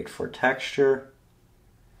 That's great for texture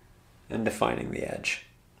and defining the edge.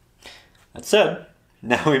 That said,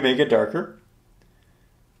 now we make it darker.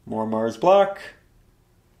 More Mars black,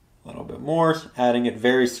 a little bit more, adding it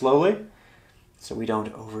very slowly so we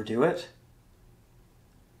don't overdo it.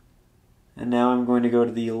 And now I'm going to go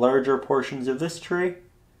to the larger portions of this tree,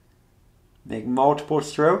 make multiple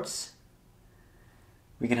strokes.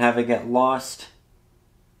 We can have it get lost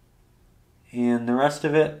And the rest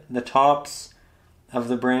of it, the tops of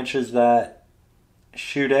the branches that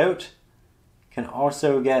shoot out, can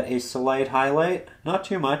also get a slight highlight, not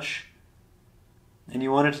too much. And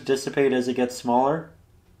you want it to dissipate as it gets smaller.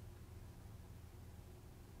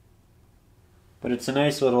 But it's a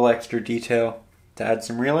nice little extra detail to add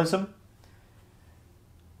some realism.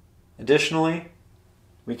 Additionally,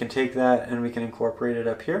 we can take that and we can incorporate it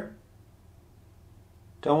up here.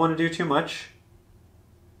 Don't want to do too much.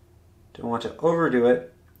 Don't want to overdo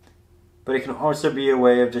it. But it can also be a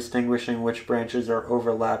way of distinguishing which branches are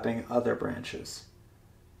overlapping other branches.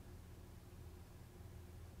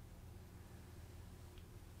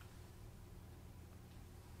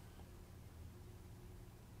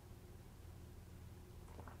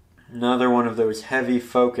 Another one of those heavy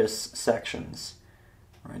focus sections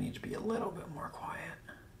where I need to be a little bit more quiet.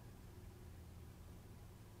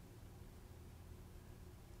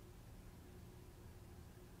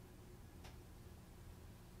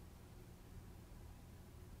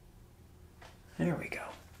 There we go.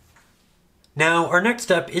 Now, our next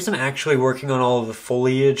step isn't actually working on all of the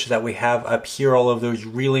foliage that we have up here, all of those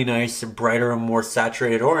really nice, brighter and more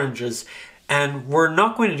saturated oranges. And we're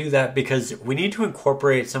not going to do that because we need to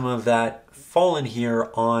incorporate some of that fallen here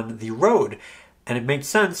on the road. And it makes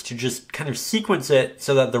sense to just kind of sequence it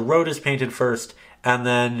so that the road is painted first and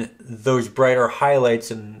then those brighter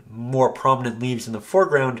highlights and more prominent leaves in the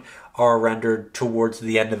foreground are rendered towards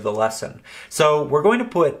the end of the lesson. So we're going to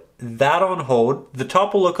put that on hold. The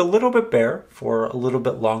top will look a little bit bare for a little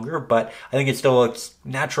bit longer, but I think it still looks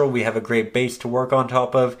natural. We have a great base to work on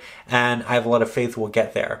top of, and I have a lot of faith we'll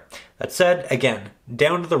get there. That said, again,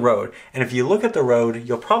 down to the road. And if you look at the road,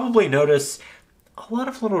 you'll probably notice a lot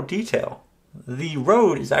of little detail. The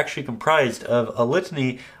road is actually comprised of a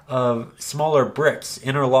litany of smaller bricks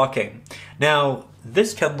interlocking. Now,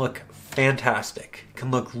 this can look fantastic. It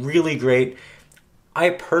can look really great.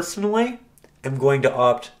 I personally am going to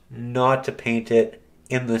opt not to paint it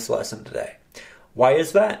in this lesson today. Why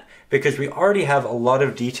is that? Because we already have a lot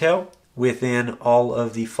of detail within all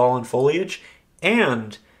of the fallen foliage,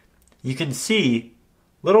 and you can see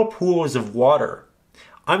little pools of water.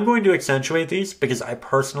 I'm going to accentuate these because I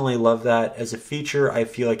personally love that as a feature. I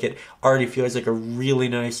feel like it already feels like a really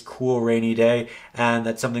nice, cool, rainy day, and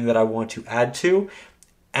that's something that I want to add to.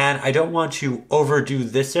 And I don't want to overdo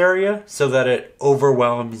this area so that it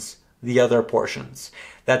overwhelms the other portions.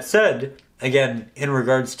 That said, again, in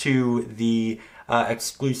regards to the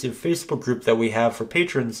exclusive Facebook group that we have for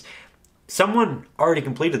patrons, someone already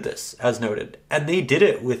completed this, as noted, and they did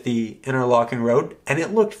it with the interlocking road, and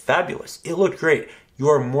it looked fabulous. It looked great. You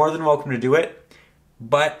are more than welcome to do it,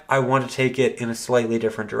 but I want to take it in a slightly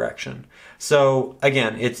different direction. So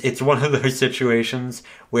again, it's one of those situations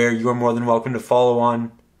where you're more than welcome to follow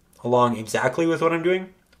on along exactly with what I'm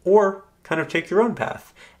doing, or kind of take your own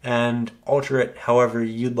path and alter it however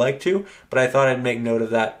you'd like to. But I thought I'd make note of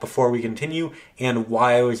that before we continue and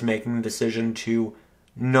why I was making the decision to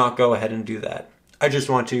not go ahead and do that. I just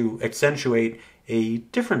want to accentuate a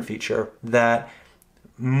different feature that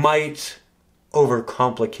might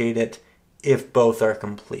overcomplicate it if both are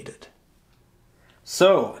completed.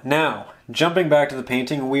 So now, jumping back to the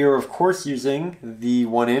painting, we are of course using the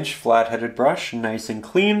 1-inch flat-headed brush, nice and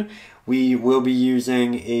clean. We will be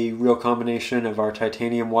using a real combination of our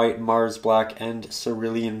titanium white, Mars black, and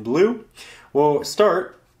cerulean blue. We'll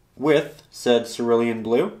start with said cerulean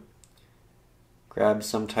blue. Grab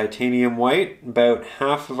some titanium white, about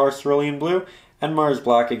half of our cerulean blue, and Mars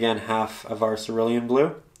black, again half of our cerulean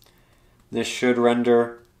blue. This should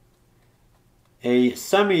render a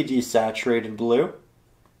semi-desaturated blue,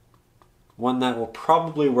 one that will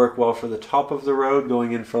probably work well for the top of the road.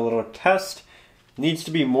 Going in for a little test. Needs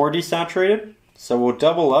to be more desaturated, so we'll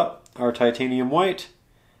double up our titanium white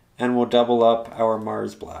and we'll double up our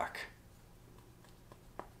Mars black.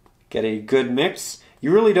 Get a good mix.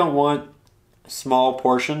 You really don't want small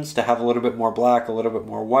portions to have a little bit more black, a little bit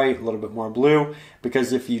more white, a little bit more blue,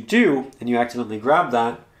 because if you do and you accidentally grab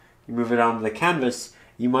that, you move it onto the canvas,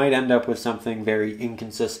 you might end up with something very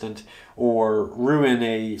inconsistent or ruin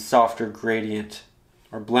a softer gradient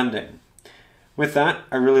or blending. With that,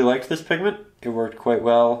 I really liked this pigment. It worked quite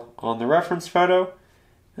well on the reference photo,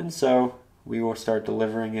 and so we will start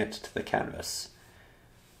delivering it to the canvas.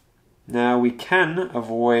 Now we can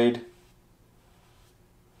avoid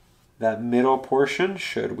that middle portion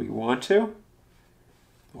should we want to,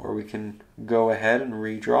 or we can go ahead and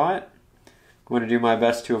redraw it. I'm going to do my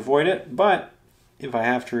best to avoid it, but if I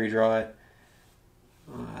have to redraw it,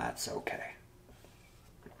 that's okay.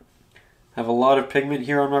 I have a lot of pigment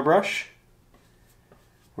here on my brush.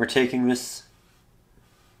 We're taking this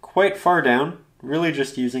quite far down, really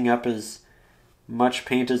just using up as much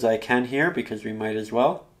paint as I can here because we might as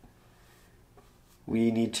well.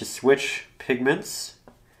 We need to switch pigments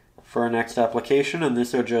for our next application, and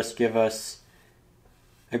this will just give us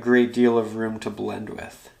a great deal of room to blend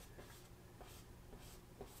with.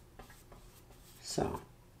 So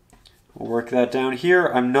we'll work that down here.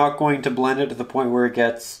 I'm not going to blend it to the point where it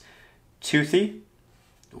gets toothy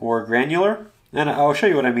or granular, and I'll show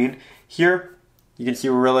you what I mean. Here you can see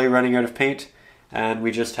we're really running out of paint and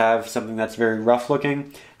we just have something that's very rough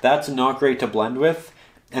looking. That's not great to blend with,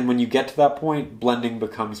 and when you get to that point, blending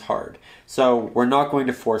becomes hard. So we're not going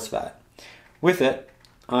to force that. With it,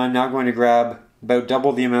 I'm now going to grab about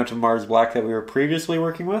double the amount of Mars Black that we were previously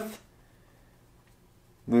working with,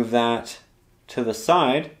 move that to the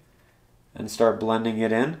side, and start blending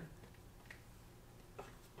it in.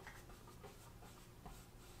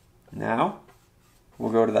 Now,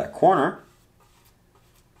 we'll go to that corner,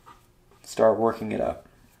 start working it up.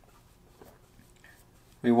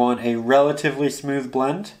 We want a relatively smooth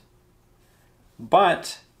blend,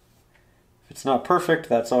 but if it's not perfect,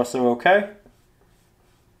 that's also okay,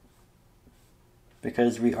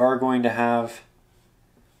 because we are going to have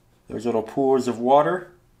those little pools of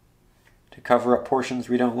water to cover up portions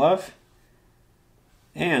we don't love,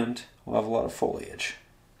 and we'll have a lot of foliage.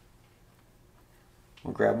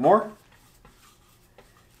 We'll grab more,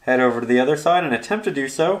 head over to the other side and attempt to do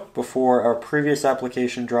so before our previous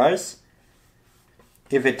application dries.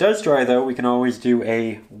 If it does dry though, we can always do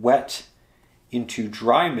a wet into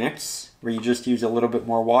dry mix where you just use a little bit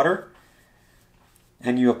more water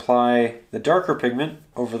and you apply the darker pigment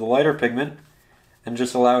over the lighter pigment and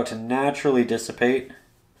just allow it to naturally dissipate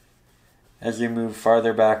as you move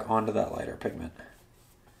farther back onto that lighter pigment.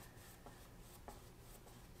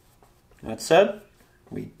 That said,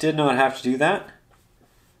 we did not have to do that,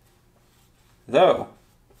 though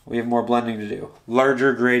we have more blending to do,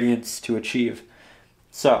 larger gradients to achieve.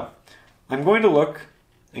 So I'm going to look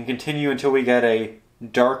and continue until we get a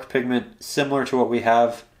dark pigment similar to what we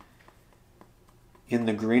have in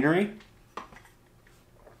the greenery,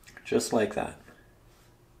 just like that.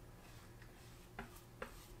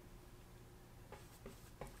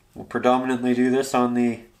 We'll predominantly do this on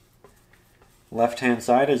the left-hand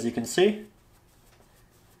side, as you can see.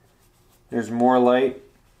 There's more light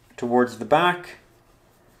towards the back,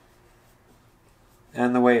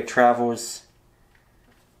 and the way it travels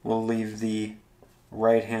will leave the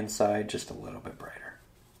right-hand side just a little bit brighter.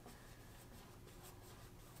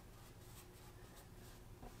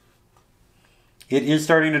 It is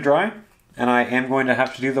starting to dry, and I am going to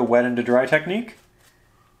have to do the wet into dry technique,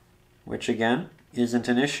 which again isn't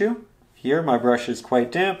an issue. Here my brush is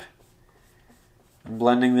quite damp. I'm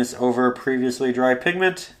blending this over previously dry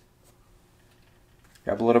pigment.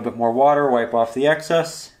 Grab a little bit more water, wipe off the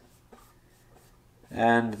excess,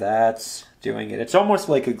 and that's doing it. It's almost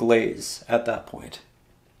like a glaze at that point.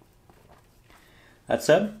 That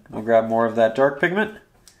said, I'll grab more of that dark pigment.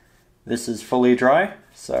 This is fully dry,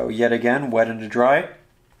 so yet again, wet into dry.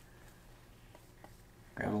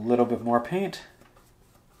 Grab a little bit more paint.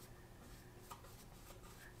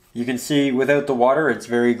 You can see without the water, it's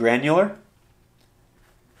very granular.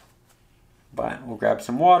 But we'll grab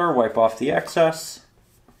some water, wipe off the excess.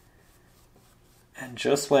 And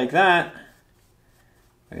just like that,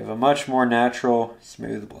 we have a much more natural,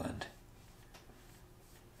 smooth blend.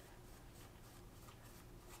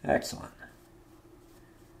 Excellent.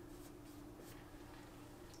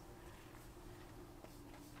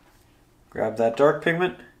 Grab that dark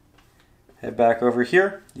pigment, head back over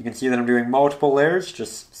here. You can see that I'm doing multiple layers,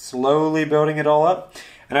 just slowly building it all up.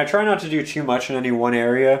 And I try not to do too much in any one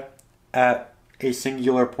area at a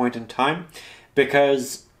singular point in time,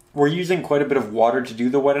 because we're using quite a bit of water to do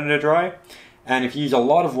the wet into dry. And if you use a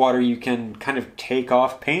lot of water, you can kind of take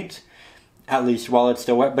off paint, at least while it's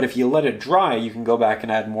still wet. But if you let it dry, you can go back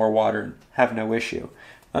and add more water and have no issue.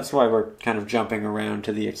 That's why we're kind of jumping around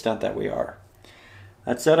to the extent that we are.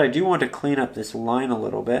 That said, I do want to clean up this line a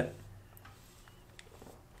little bit.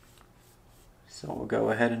 So we'll go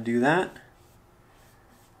ahead and do that.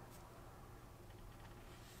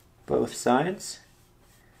 Both sides.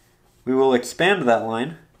 We will expand that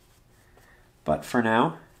line, but for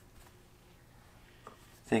now,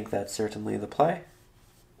 I think that's certainly the play.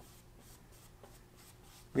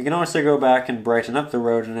 We can also go back and brighten up the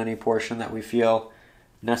road in any portion that we feel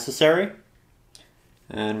necessary.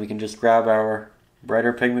 And we can just grab our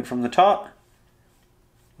brighter pigment from the top.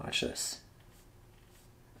 Watch this.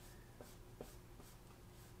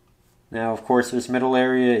 Now, of course, this middle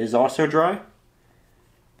area is also dry,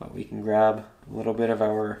 but we can grab a little bit of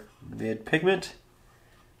our mid pigment,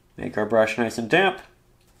 make our brush nice and damp,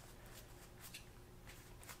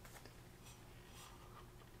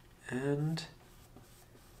 And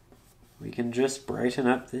we can just brighten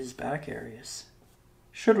up these back areas,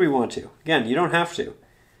 should we want to. Again, you don't have to.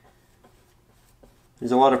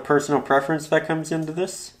 There's a lot of personal preference that comes into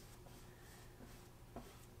this.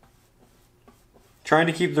 Trying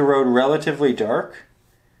to keep the road relatively dark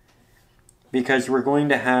because we're going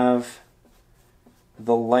to have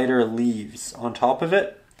the lighter leaves on top of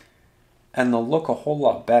it, and they'll look a whole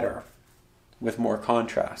lot better with more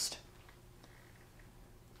contrast.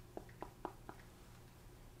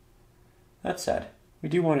 That said, we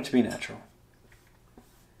do want it to be natural.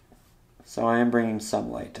 So I am bringing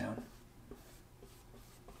some light down.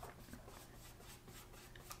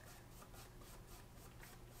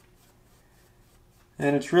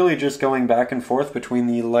 And it's really just going back and forth between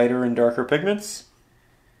the lighter and darker pigments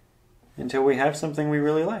until we have something we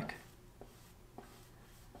really like.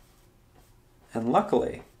 And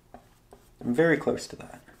luckily, I'm very close to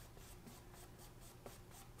that.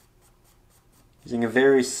 Using a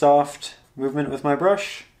very soft movement with my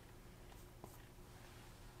brush.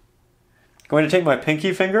 Going to take my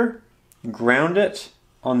pinky finger, ground it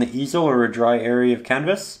on the easel or a dry area of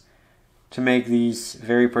canvas to make these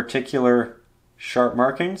very particular sharp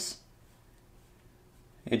markings.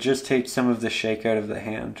 It just takes some of the shake out of the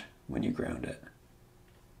hand when you ground it.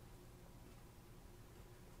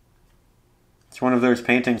 It's one of those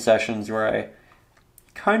painting sessions where I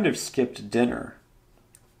kind of skipped dinner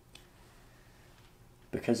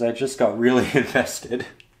because I just got really invested.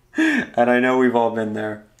 And I know we've all been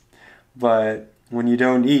there, but when you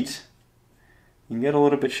don't eat, you can get a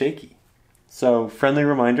little bit shaky. So, friendly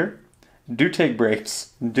reminder, do take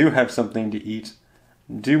breaks, do have something to eat,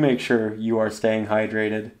 do make sure you are staying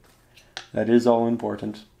hydrated. That is all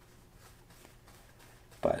important.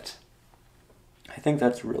 But I think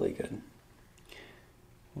that's really good.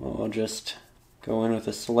 Well, I'll just go in with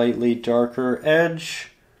a slightly darker edge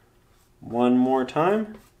one more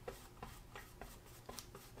time.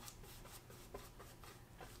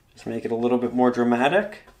 Just make it a little bit more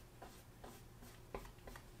dramatic.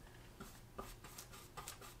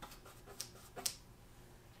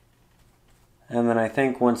 And then I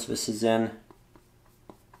think once this is in,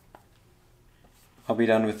 I'll be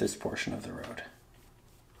done with this portion of the road.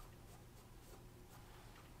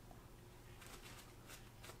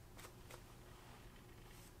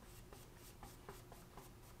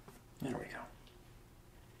 There we go.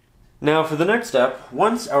 Now for the next step,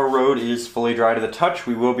 once our road is fully dry to the touch,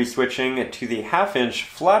 we will be switching to the 1/2"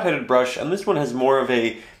 flat-headed brush, and this one has more of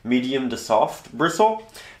a medium to soft bristle.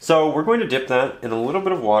 So we're going to dip that in a little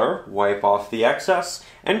bit of water, wipe off the excess,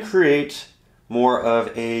 and create more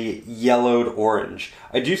of a yellowed orange.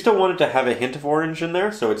 I do still want it to have a hint of orange in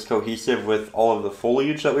there, so it's cohesive with all of the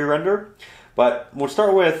foliage that we render. But we'll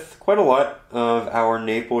start with quite a lot of our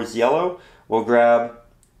Naples yellow. We'll grab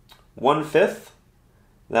 1/5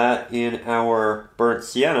 that in our burnt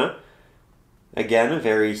sienna. Again, a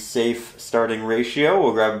very safe starting ratio.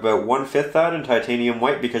 We'll grab about 1/5 that in titanium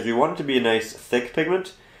white because we want it to be a nice thick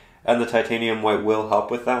pigment, and the titanium white will help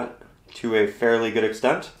with that to a fairly good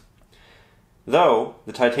extent. Though,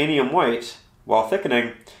 the titanium white, while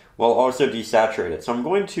thickening, will also desaturate it. So I'm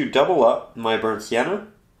going to double up my burnt sienna,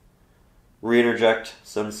 reinterject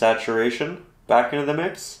some saturation back into the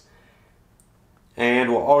mix,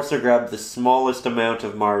 and we'll also grab the smallest amount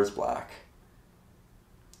of Mars Black.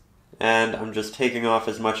 And I'm just taking off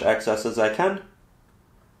as much excess as I can.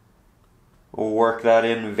 We'll work that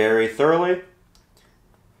in very thoroughly.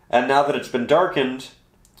 And now that it's been darkened,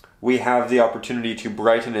 we have the opportunity to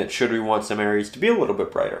brighten it should we want some areas to be a little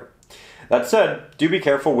bit brighter. That said, do be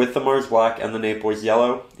careful with the Mars Black and the Naples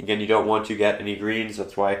yellow. Again, you don't want to get any greens.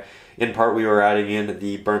 That's why, in part, we were adding in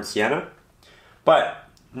the burnt sienna. But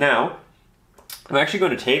now, I'm actually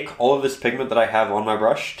going to take all of this pigment that I have on my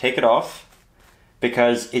brush, take it off,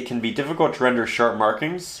 because it can be difficult to render sharp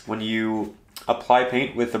markings when you apply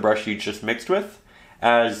paint with the brush you just mixed with,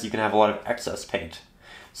 as you can have a lot of excess paint.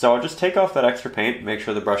 So I'll just take off that extra paint, make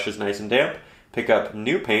sure the brush is nice and damp, pick up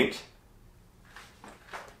new paint,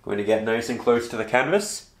 going to get nice and close to the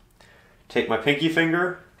canvas, take my pinky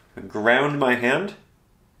finger, ground my hand,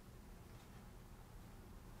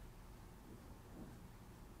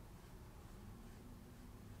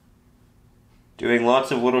 doing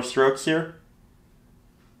lots of little strokes here.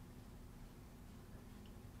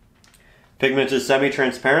 Pigment is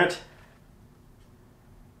semi-transparent,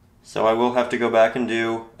 so I will have to go back and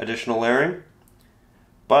do additional layering,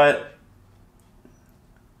 but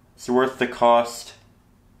it's worth the cost.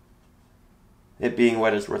 It being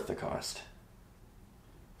wet is worth the cost.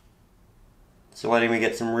 So letting me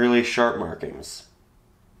get some really sharp markings.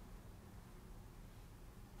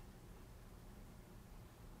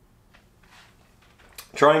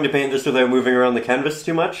 trying to paint this without moving around the canvas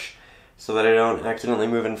too much so that I don't accidentally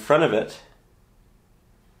move in front of it.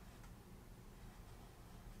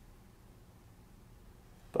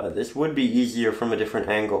 But this would be easier from a different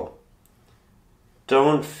angle.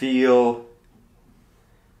 Don't feel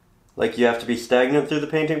like you have to be stagnant through the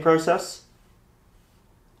painting process.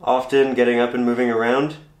 Often getting up and moving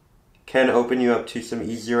around can open you up to some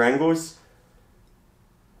easier angles.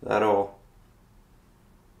 That'll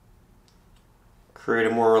create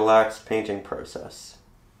a more relaxed painting process.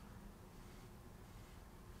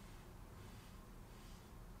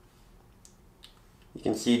 You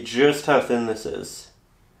can see just how thin this is.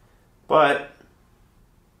 But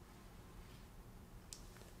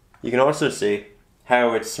you can also see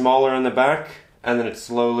how it's smaller in the back and then it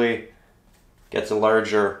slowly gets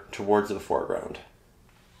larger towards the foreground.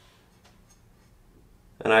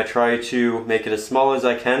 And I try to make it as small as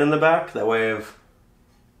I can in the back, that way I have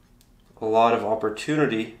a lot of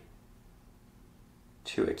opportunity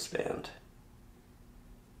to expand.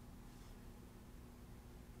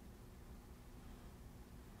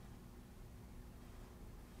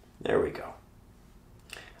 There we go.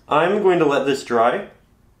 I'm going to let this dry.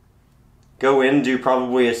 Go in, do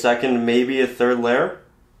probably a second, maybe a third layer.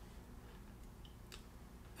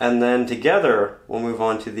 And then together, we'll move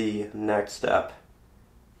on to the next step.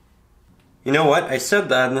 You know what? I said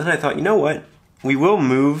that and then I thought, you know what? We will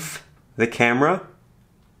move the camera.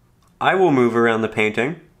 I will move around the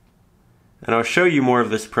painting. And I'll show you more of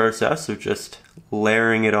this process of just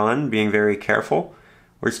layering it on, being very careful.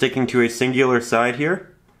 We're sticking to a singular side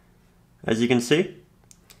here, as you can see.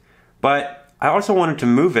 But I also wanted to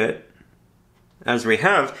move it, as we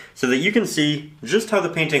have, so that you can see just how the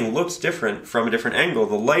painting looks different from a different angle.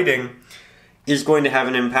 The lighting is going to have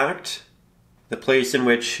an impact. The place in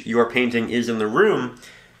which your painting is in the room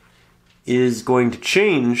is going to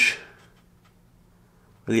change,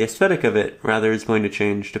 or the aesthetic of it, rather, is going to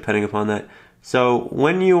change depending upon that. So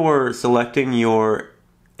when you're selecting your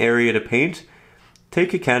area to paint,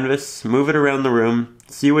 take a canvas, move it around the room,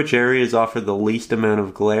 see which areas offer the least amount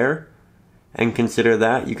of glare, and consider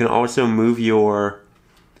that. You can also move your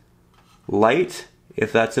light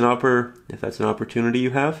if that's an opportunity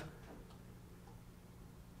you have.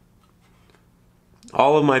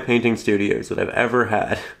 All of my painting studios that I've ever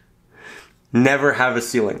had never have a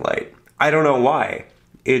ceiling light. I don't know why.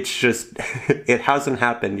 It's just, it hasn't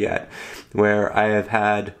happened yet where I have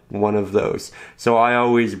had one of those. So I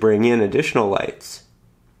always bring in additional lights,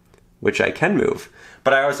 which I can move.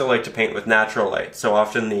 But I also like to paint with natural light. So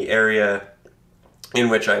often the area in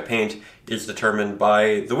which I paint is determined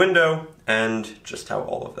by the window and just how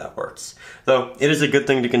all of that works. Though it is a good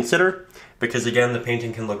thing to consider because again, the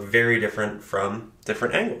painting can look very different from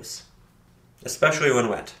different angles, especially when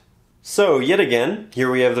wet. So yet again, here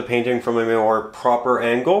we have the painting from a more proper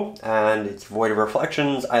angle and it's void of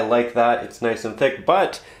reflections. I like that, it's nice and thick,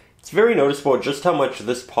 but it's very noticeable just how much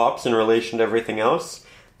this pops in relation to everything else.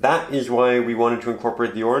 That is why we wanted to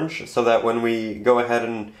incorporate the orange, so that when we go ahead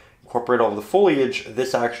and incorporate all the foliage,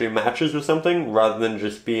 this actually matches with something rather than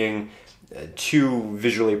just being too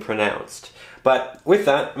visually pronounced. But with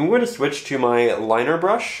that, I'm going to switch to my liner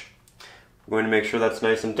brush. I'm going to make sure that's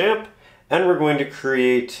nice and damp, and we're going to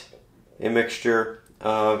create a mixture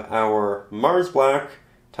of our Mars Black,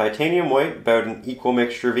 titanium white, about an equal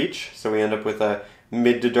mixture of each, so we end up with a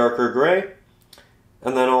mid to darker gray.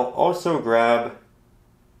 And then I'll also grab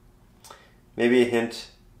maybe a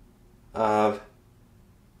hint of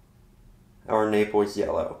our Naples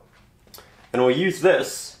yellow. And we'll use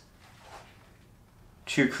this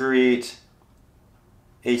to create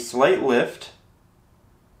a slight lift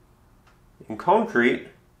in concrete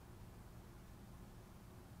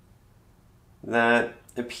that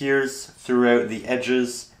appears throughout the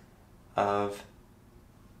edges of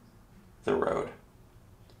the road.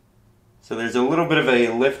 So there's a little bit of a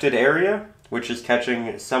lifted area which is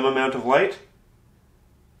catching some amount of light.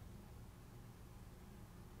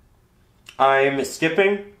 I'm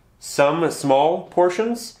skipping some small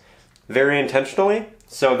portions very intentionally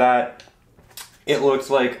so that it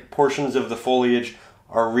looks like portions of the foliage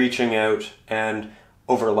are reaching out and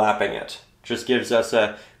overlapping it. Just gives us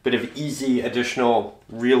a bit of easy additional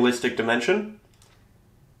realistic dimension.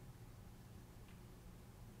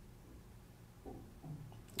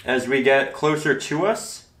 As we get closer to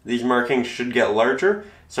us, these markings should get larger,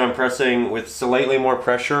 so I'm pressing with slightly more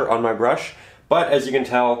pressure on my brush, but as you can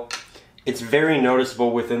tell, it's very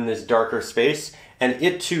noticeable within this darker space, and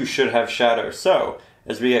it too should have shadow. So,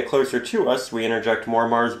 as we get closer to us, we interject more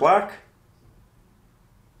Mars Black.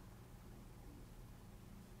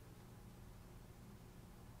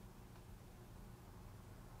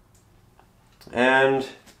 And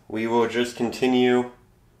we will just continue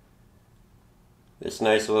this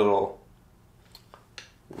nice little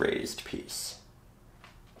raised piece.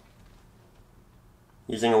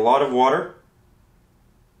 Using a lot of water.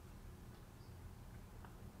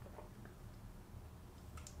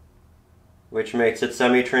 Which makes it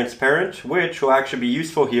semi-transparent, which will actually be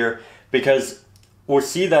useful here because we'll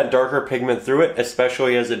see that darker pigment through it,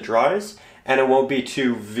 especially as it dries, and it won't be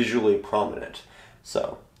too visually prominent.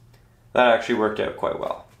 So that actually worked out quite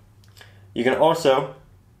well. You can also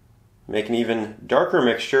make an even darker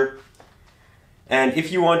mixture, and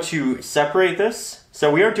if you want to separate this,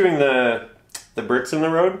 so we aren't doing the bricks in the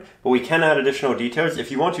road, but we can add additional details.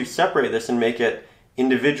 If you want to separate this and make it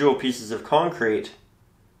individual pieces of concrete,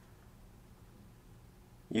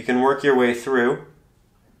 you can work your way through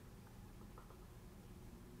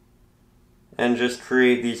and just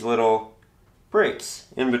create these little breaks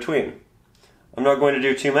in between. I'm not going to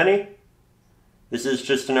do too many. This is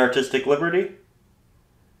just an artistic liberty.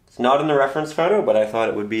 It's not in the reference photo, but I thought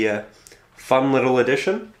it would be a fun little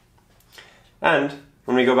addition. And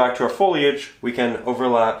when we go back to our foliage, we can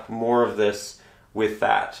overlap more of this with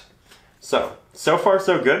that. So far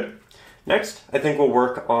so good. Next, I think we'll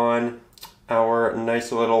work on our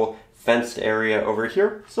nice little fenced area over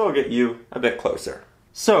here, so I'll get you a bit closer.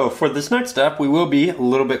 So for this next step, we will be a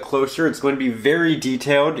little bit closer. It's going to be very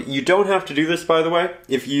detailed. You don't have to do this, by the way,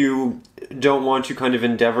 if you don't want to kind of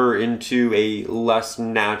endeavor into a less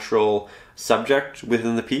natural subject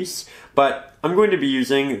within the piece, but I'm going to be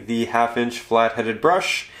using the 1/2" flat-headed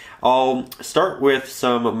brush. I'll start with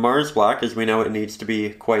some Mars Black, as we know it needs to be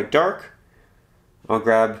quite dark. I'll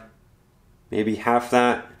grab maybe half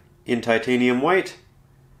that in titanium white,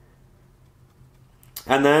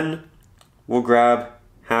 and then we'll grab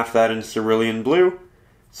half that in cerulean blue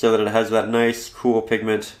so that it has that nice cool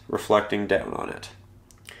pigment reflecting down on it.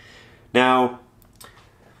 Now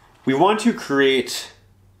we want to create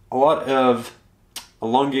a lot of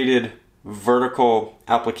elongated vertical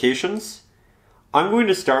applications. I'm going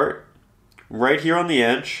to start right here on the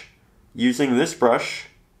edge using this brush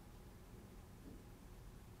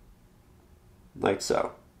like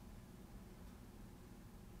so.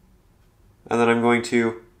 And then I'm going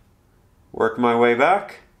to work my way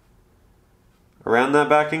back around that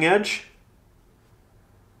backing edge.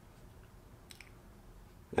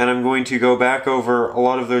 And I'm going to go back over a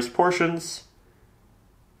lot of those portions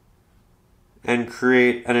and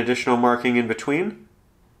create an additional marking in between.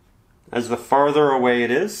 As the farther away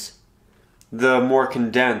it is, the more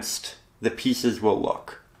condensed the pieces will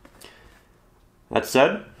look. That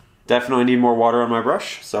said, definitely need more water on my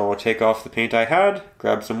brush, so I'll take off the paint I had,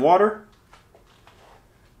 grab some water,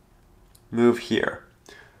 move here.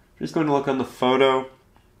 Just going to look on the photo.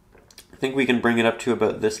 I think we can bring it up to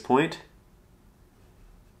about this point.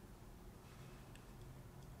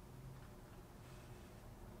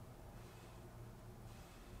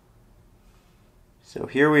 So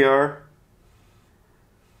here we are.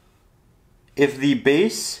 If the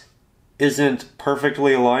base isn't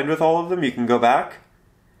perfectly aligned with all of them, you can go back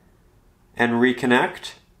and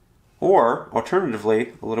reconnect, or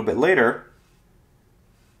alternatively, a little bit later,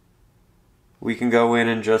 we can go in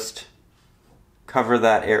and just cover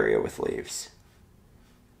that area with leaves.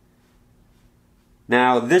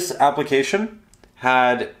 Now, this application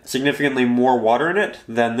had significantly more water in it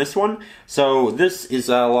than this one, so this is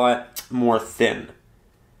a lot more thin,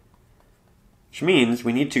 which means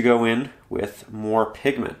we need to go in with more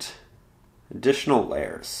pigment, additional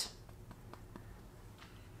layers.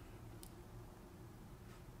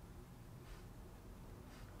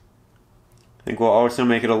 I think we'll also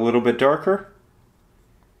make it a little bit darker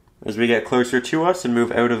as we get closer to us and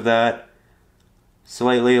move out of that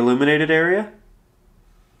slightly illuminated area.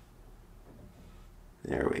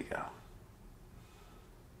 There we go.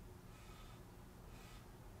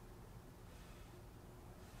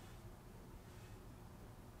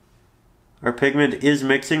 Our pigment is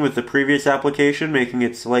mixing with the previous application, making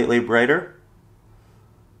it slightly brighter.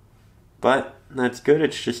 But that's good,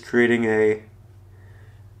 it's just creating a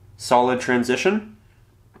solid transition.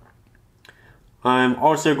 I'm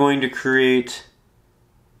also going to create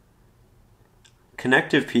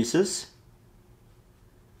connective pieces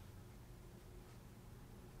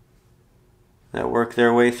that work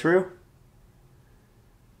their way through.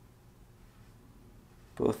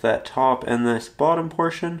 Both that top and this bottom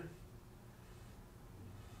portion.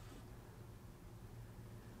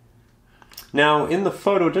 Now, in the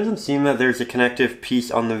photo, it doesn't seem that there's a connective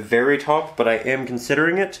piece on the very top, but I am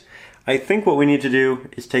considering it. I think what we need to do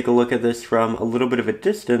is take a look at this from a little bit of a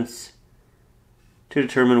distance to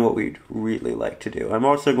determine what we'd really like to do. I'm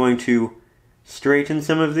also going to straighten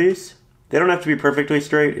some of these They don't have to be perfectly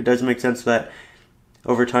straight. It does make sense that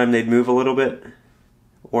over time they'd move a little bit,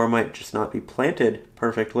 or might just not be planted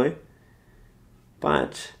perfectly.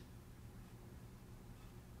 But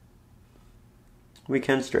we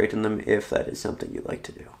can straighten them if that is something you'd like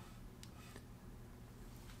to do.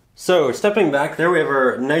 So stepping back there, we have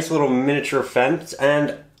our nice little miniature fence,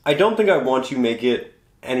 and I don't think I want to make it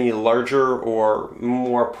any larger or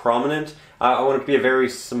more prominent. I want it to be a very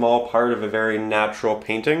small part of a very natural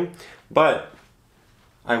painting, but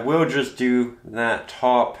I will just do that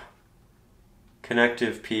top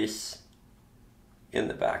connective piece in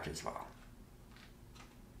the back as well.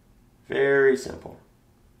 Very simple.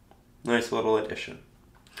 Nice little addition.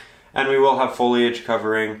 And we will have foliage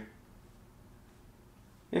covering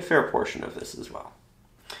a fair portion of this as well.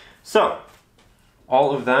 So,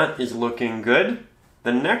 all of that is looking good.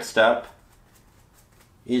 The next step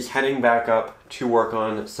is heading back up to work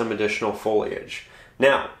on some additional foliage.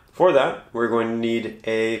 Now, for that, we're going to need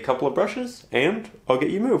a couple of brushes, and I'll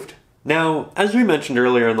get you moved. Now, as we mentioned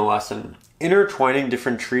earlier in the lesson, intertwining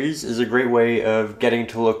different trees is a great way of getting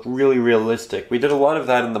to look really realistic. We did a lot of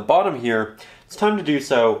that in the bottom here. It's time to do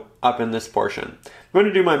so up in this portion. I'm going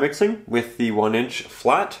to do my mixing with the 1-inch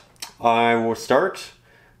flat. I will start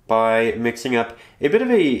by mixing up a bit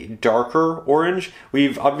of a darker orange.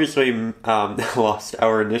 We've obviously lost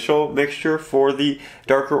our initial mixture for the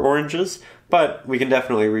darker oranges, but we can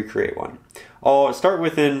definitely recreate one. I'll start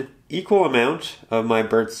with an equal amount of my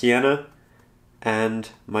burnt sienna and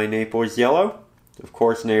my Naples yellow. Of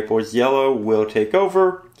course, Naples yellow will take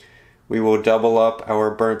over. We will double up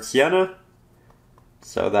our burnt sienna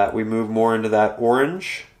so that we move more into that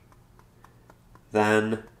orange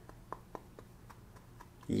than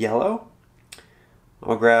yellow.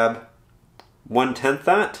 I'll grab 1/10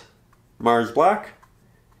 that Mars Black.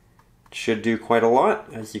 It should do quite a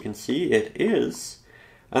lot, as you can see it is.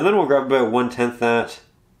 And then we'll grab about 1/10 that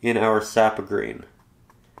in our Sap Green.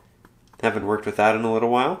 Haven't worked with that in a little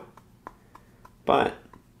while, but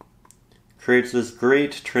creates this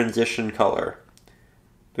great transition color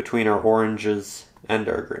between our oranges and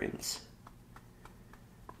our greens.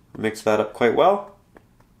 Mix that up quite well.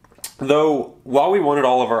 Though, while we wanted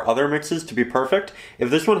all of our other mixes to be perfect, if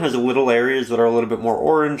this one has little areas that are a little bit more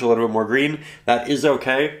orange, a little bit more green, that is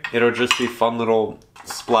okay. It'll just be fun little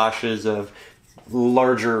splashes of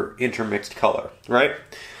larger intermixed color, right?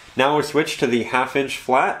 Now we'll switch to the 1/2-inch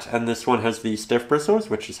flat, and this one has the stiff bristles,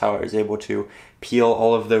 which is how I was able to peel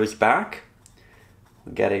all of those back.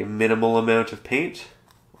 Get a minimal amount of paint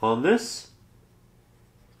on this.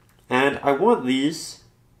 And I want these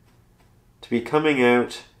to be coming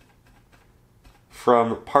out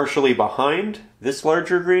from partially behind this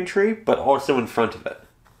larger green tree, but also in front of it.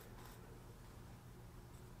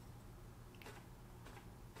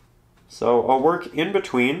 So I'll work in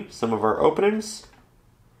between some of our openings,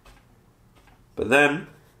 but then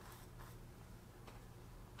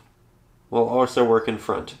we'll also work in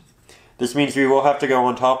front. This means we will have to go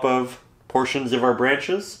on top of portions of our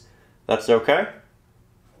branches. That's okay.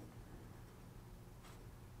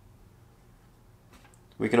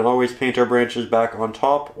 We can always paint our branches back on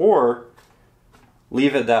top, or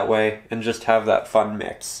leave it that way and just have that fun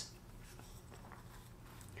mix.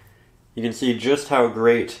 You can see just how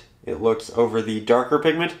great it looks over the darker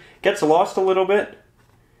pigment. Gets lost a little bit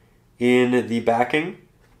in the backing.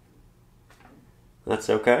 That's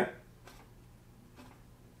okay.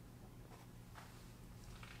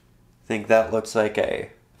 I think that looks like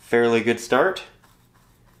a fairly good start.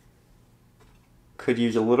 Could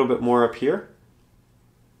use a little bit more up here.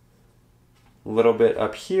 A little bit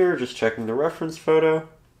up here, just checking the reference photo.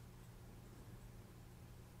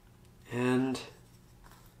 And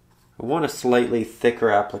I want a slightly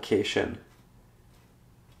thicker application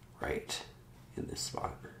right in this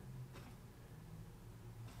spot.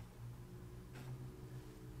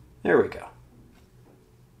 There we go.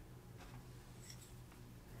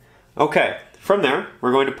 Okay, from there,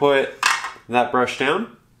 we're going to put that brush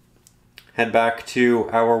down, head back to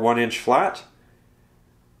our 1-inch flat.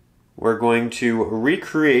 We're going to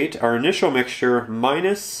recreate our initial mixture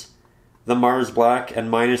minus the Mars Black and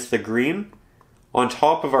minus the green on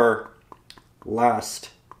top of our last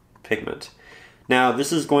pigment. Now,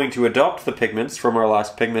 this is going to adopt the pigments from our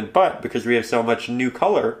last pigment, but because we have so much new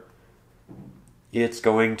color, it's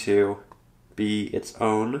going to be its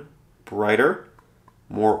own brighter,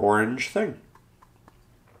 more orange thing.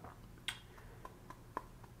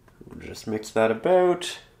 We'll just mix that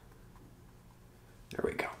about. There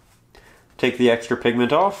we go. Take the extra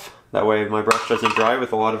pigment off, that way my brush doesn't dry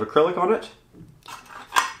with a lot of acrylic on it.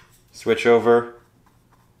 Switch over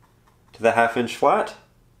to the 1/2-inch flat.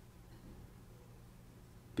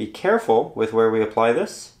 be careful with where we apply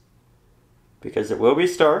this, because it will be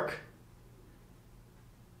stark.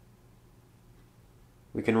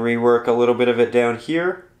 We can rework a little bit of it down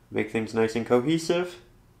here, make things nice and cohesive.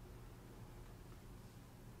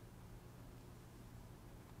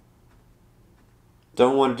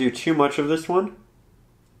 Don't want to do too much of this one.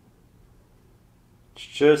 It's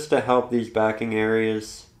just to help these backing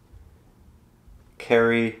areas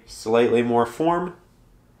carry slightly more form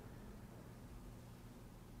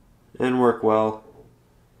and work well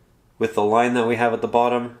with the line that we have at the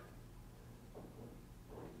bottom.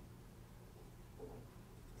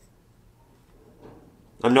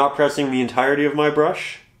 I'm not pressing the entirety of my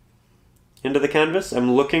brush into the canvas.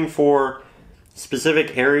 I'm looking for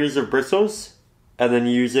specific areas of bristles and then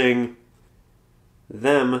using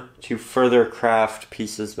them to further craft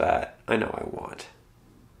pieces that I know I want.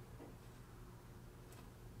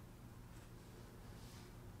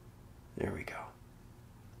 There we go.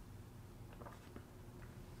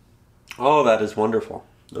 Oh, that is wonderful.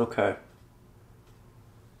 Okay.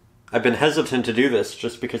 I've been hesitant to do this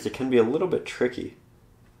just because it can be a little bit tricky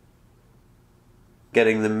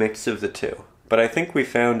getting the mix of the two. But I think we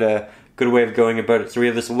found a good way of going about it. So we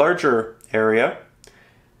have this larger area,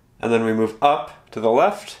 and then we move up to the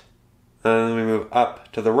left, and then we move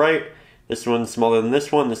up to the right. This one's smaller than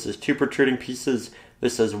this one. This is two protruding pieces.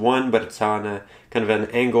 This is one, but it's on a kind of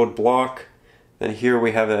an angled block. Then here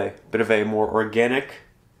we have a bit of a more organic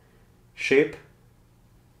shape.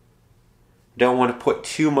 Don't want to put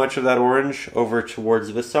too much of that orange over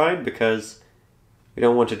towards this side because we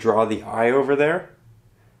don't want to draw the eye over there.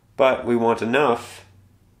 But we want enough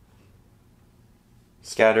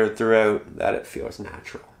scattered throughout that it feels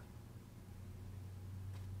natural.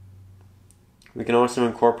 We can also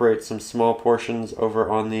incorporate some small portions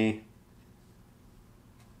over on the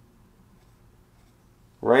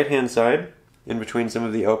right-hand side, in between some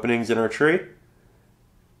of the openings in our tree.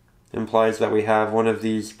 Implies that we have one of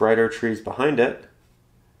these brighter trees behind it,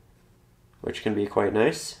 which can be quite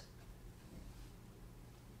nice.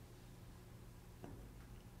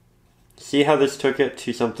 See how this took it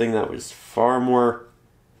to something that was far more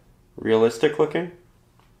realistic looking?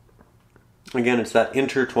 Again, it's that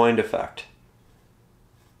intertwined effect.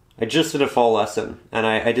 I just did a fall lesson, and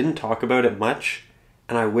I didn't talk about it much,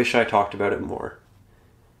 and I wish I talked about it more.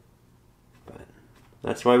 But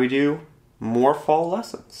that's why we do more fall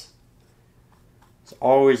lessons. There's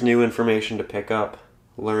always new information to pick up,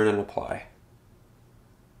 learn, and apply.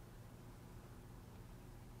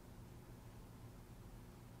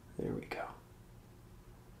 There we go.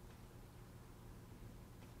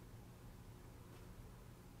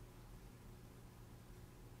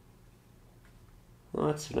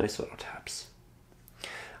 Lots of nice little taps.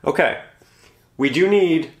 Okay, we do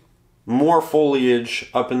need more foliage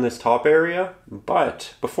up in this top area,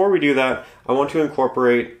 but before we do that, I want to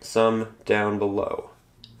incorporate some down below.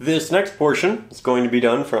 This next portion is going to be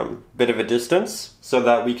done from a bit of a distance so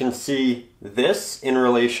that we can see this in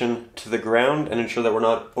relation to the ground and ensure that we're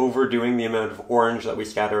not overdoing the amount of orange that we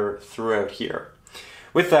scatter throughout here.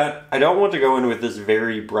 With that, I don't want to go in with this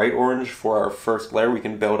very bright orange for our first layer. We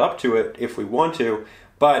can build up to it if we want to,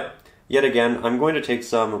 but yet again, I'm going to take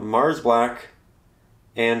some Mars Black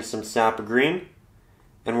and some Sap Green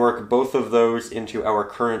and work both of those into our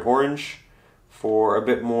current orange for a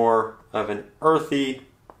bit more of an earthy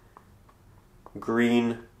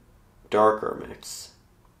green darker mix.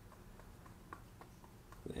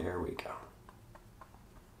 There we go.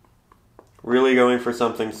 Really going for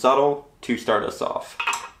something subtle to start us off.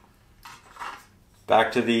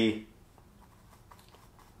 Back to the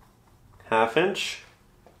 1/2 inch.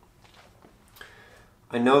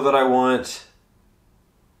 I know that I want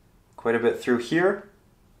quite a bit through here.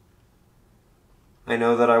 I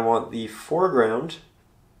know that I want the foreground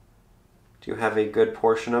to have a good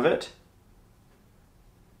portion of it.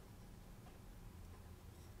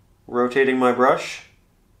 Rotating my brush.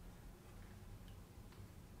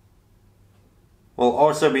 We'll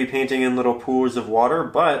also be painting in little pools of water,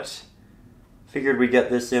 but figured we'd get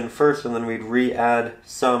this in first and then we'd re-add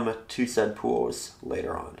some to said pools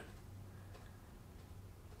later on.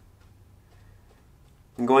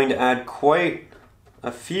 I'm going to add quite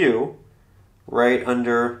a few right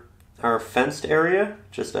under our fenced area,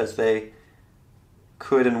 just as they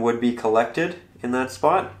could and would be collected in that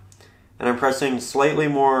spot. And I'm pressing slightly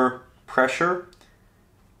more pressure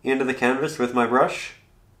into the canvas with my brush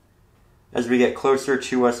as we get closer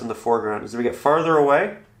to us in the foreground. As we get farther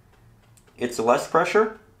away, it's less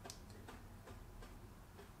pressure.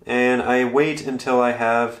 And I wait until I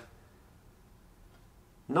have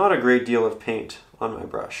not a great deal of paint on my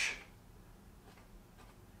brush.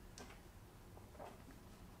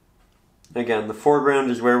 Again, the foreground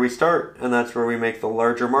is where we start, and that's where we make the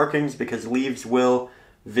larger markings because leaves will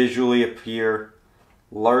visually appear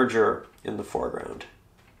larger in the foreground.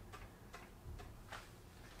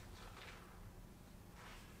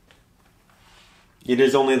 It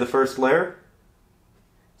is only the first layer,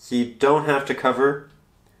 so you don't have to cover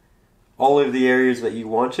all of the areas that you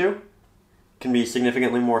want to. It can be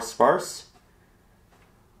significantly more sparse.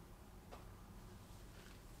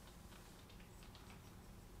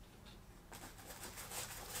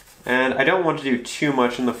 And I don't want to do too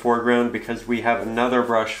much in the foreground because we have another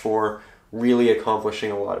brush for really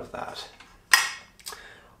accomplishing a lot of that.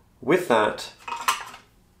 With that, I'm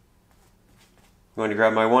going to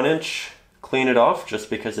grab my 1-inch, clean it off just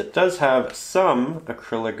because it does have some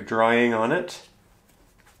acrylic drying on it.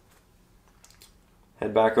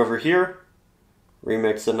 Head back over here,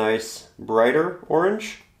 remix a nice brighter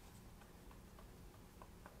orange.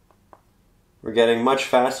 We're getting much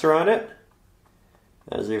faster at it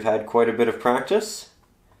as we've had quite a bit of practice.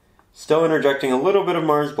 Still interjecting a little bit of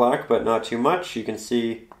Mars Black, but not too much. You can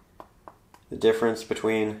see the difference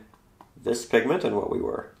between this pigment and what we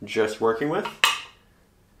were just working with.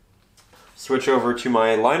 Switch over to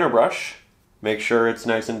my liner brush. Make sure it's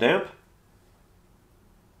nice and damp.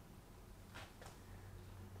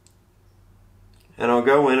 And I'll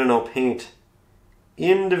go in and I'll paint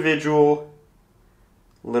individual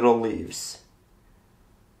little leaves.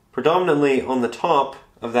 Predominantly on the top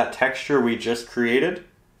of that texture we just created.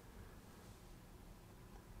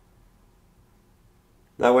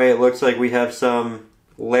 That way it looks like we have some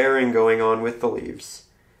layering going on with the leaves.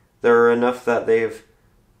 There are enough that they've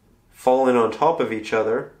fallen on top of each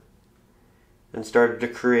other and started to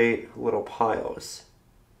create little piles.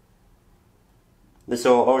 This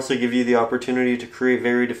will also give you the opportunity to create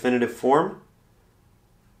very definitive form.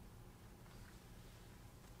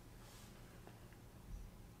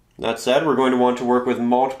 That said, we're going to want to work with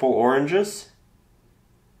multiple oranges.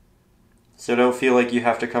 So don't feel like you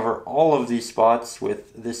have to cover all of these spots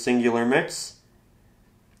with this singular mix.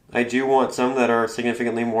 I do want some that are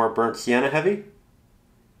significantly more burnt sienna heavy.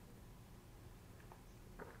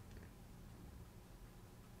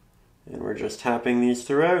 And we're just tapping these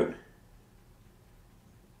throughout.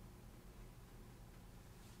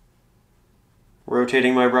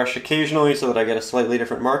 Rotating my brush occasionally so that I get a slightly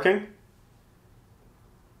different marking.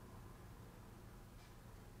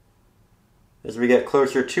 As we get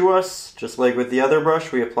closer to us, just like with the other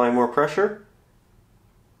brush, we apply more pressure.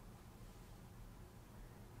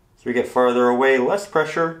 As we get farther away, less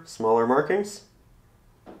pressure, smaller markings.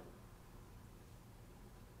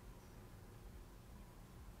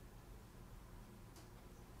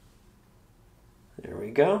 There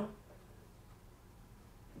we go.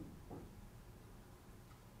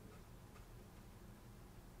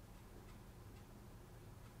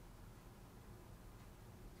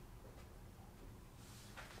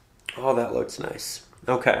 Oh, that looks nice.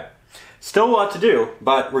 Okay. Still a lot to do,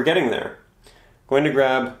 but we're getting there. Going to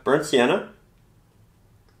grab burnt sienna,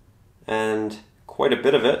 and quite a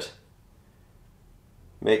bit of it.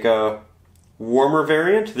 Make a warmer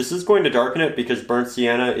variant. This is going to darken it because burnt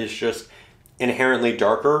sienna is just inherently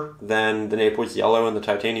darker than the Naples yellow and the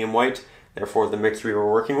titanium white, therefore the mix we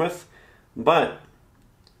were working with. But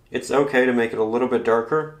it's okay to make it a little bit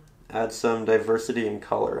darker, add some diversity in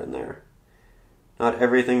color in there. Not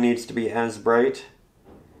everything needs to be as bright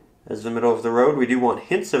as the middle of the road. We do want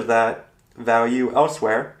hints of that value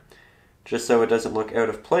elsewhere, just so it doesn't look out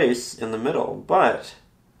of place in the middle. But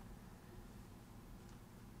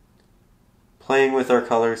playing with our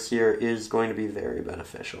colors here is going to be very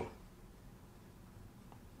beneficial.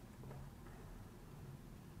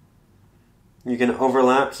 You can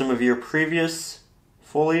overlap some of your previous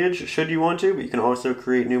foliage should you want to, but you can also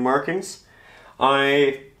create new markings.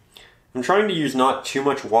 I'm trying to use not too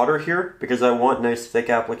much water here because I want nice thick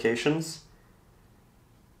applications.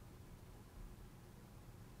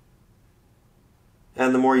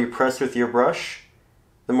 And the more you press with your brush,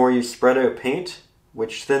 the more you spread out paint,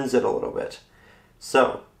 which thins it a little bit.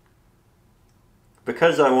 So,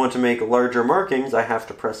 because I want to make larger markings, I have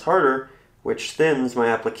to press harder, which thins my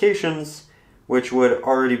applications, which would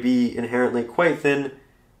already be inherently quite thin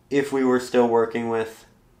if we were still working with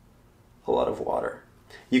a lot of water.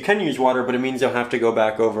 You can use water, but it means you'll have to go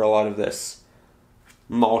back over a lot of this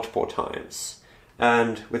multiple times.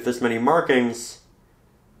 And with this many markings,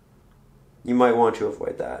 you might want to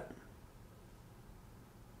avoid that.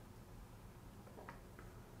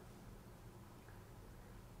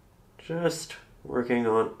 Just working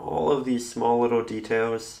on all of these small little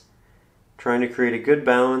details, trying to create a good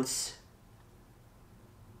balance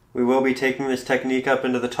We will be taking this technique up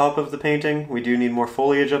into the top of the painting. We do need more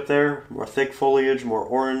foliage up there, more thick foliage, more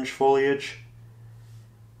orange foliage.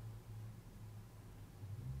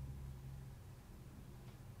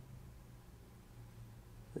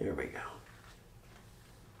 There we go.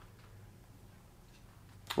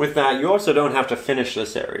 With that, you also don't have to finish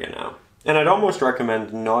this area now. And I'd almost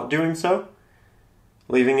recommend not doing so,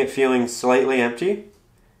 leaving it feeling slightly empty.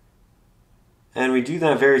 And we do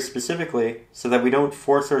that very specifically so that we don't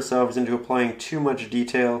force ourselves into applying too much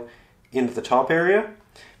detail into the top area,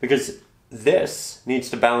 because this needs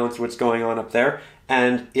to balance what's going on up there,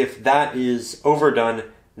 and if that is overdone,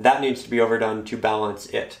 that needs to be overdone to balance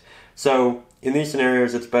it. So in these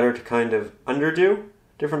scenarios, it's better to kind of underdo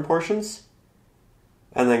different portions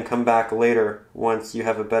and then come back later once you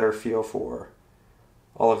have a better feel for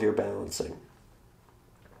all of your balancing.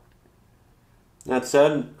 That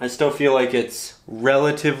said, I still feel like it's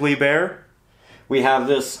relatively bare. We have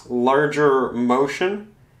this larger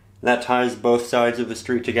motion that ties both sides of the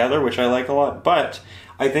street together, which I like a lot, but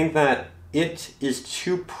I think that it is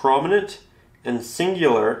too prominent and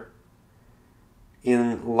singular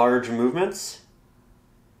in large movements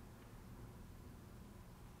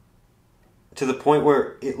to the point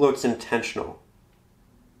where it looks intentional.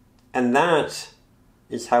 And that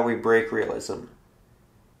is how we break realism.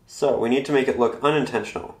 So we need to make it look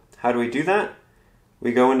unintentional. How do we do that?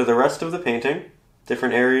 We go into the rest of the painting,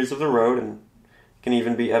 different areas of the road, and it can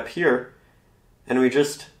even be up here, and we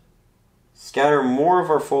just scatter more of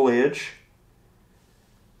our foliage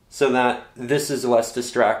so that this is less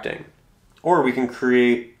distracting. Or we can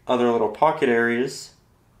create other little pocket areas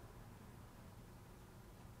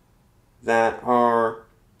that are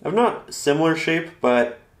of not similar shape,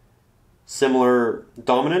 but similar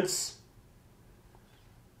dominance.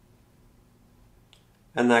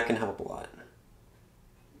 And that can help a lot.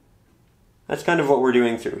 That's kind of what we're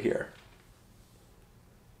doing through here.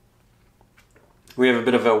 We have a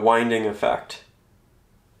bit of a winding effect.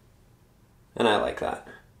 And I like that.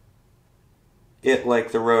 It,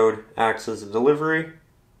 like the road, acts as a delivery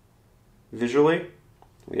visually.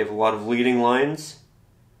 We have a lot of leading lines.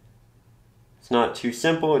 It's not too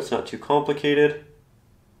simple, it's not too complicated.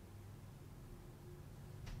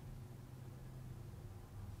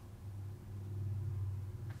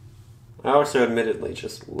 I also admittedly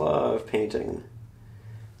just love painting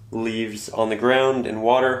leaves on the ground in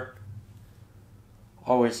water.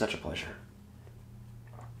 Always such a pleasure.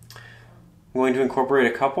 I'm going to incorporate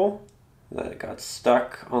a couple that got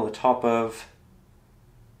stuck on the top of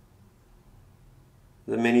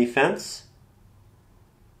the mini fence.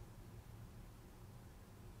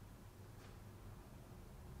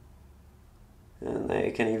 And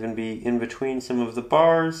they can even be in between some of the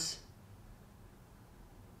bars.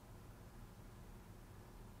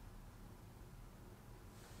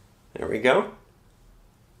 There we go.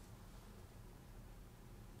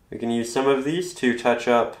 We can use some of these to touch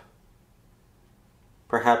up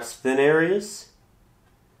perhaps thin areas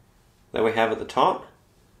that we have at the top.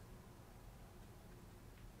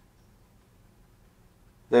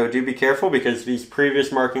 Though do be careful, because these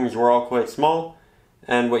previous markings were all quite small,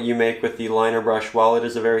 and what you make with the liner brush, while it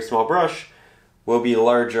is a very small brush, will be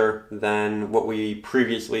larger than what we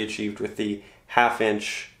previously achieved with the 1/2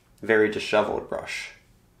 inch very disheveled brush.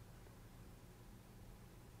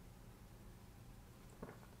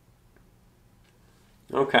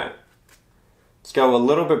 Okay, let's go a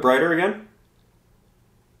little bit brighter again.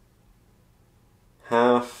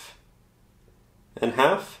 1/2 and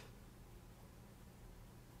 1/2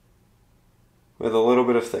 with a little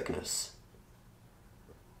bit of thickness.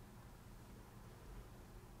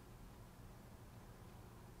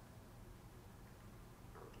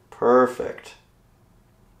 Perfect.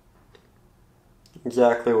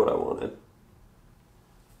 Exactly what I wanted.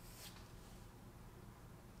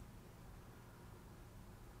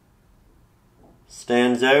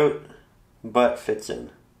 Stands out, but fits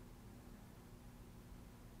in.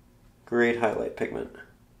 Great highlight pigment.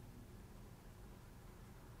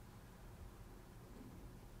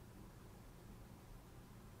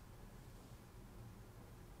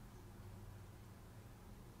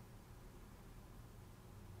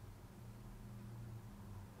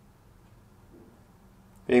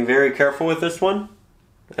 Being very careful with this one,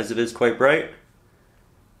 as it is quite bright.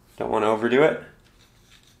 Don't want to overdo it.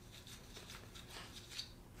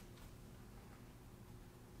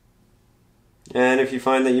 And if you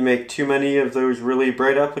find that you make too many of those really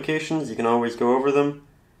bright applications, you can always go over them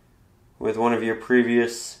with one of your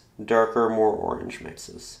previous darker, more orange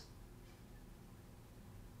mixes.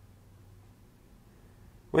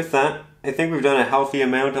 With that, I think we've done a healthy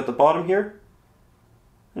amount at the bottom here.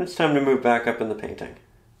 And it's time to move back up in the painting.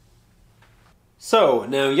 So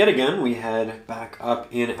now yet again we head back up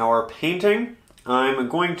in our painting. I'm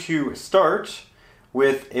going to start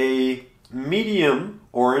with a medium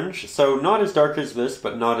orange, so not as dark as this,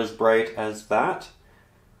 but not as bright as that.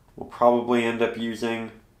 We'll probably end up using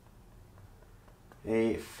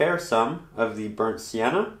a fair sum of the burnt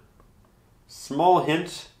sienna, small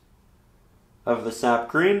hint of the sap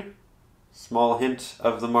green, small hint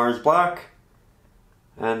of the Mars black,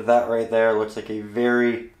 and that right there looks like a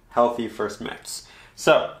very healthy first mix.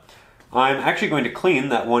 So I'm actually going to clean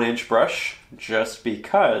that 1-inch brush just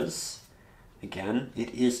because, again,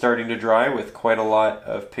 it is starting to dry with quite a lot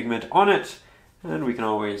of pigment on it, and we can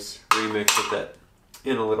always remix with it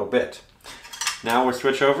in a little bit. Now we'll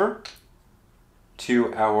switch over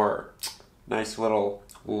to our nice little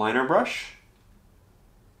liner brush.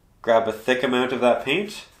 Grab a thick amount of that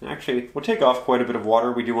paint. Actually, we'll take off quite a bit of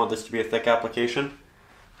water. We do want this to be a thick application.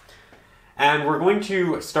 And we're going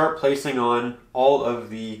to start placing on all of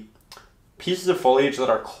the pieces of foliage that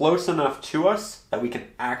are close enough to us that we can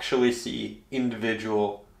actually see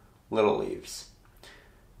individual little leaves.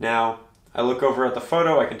 Now, I look over at the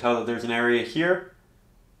photo, I can tell that there's an area here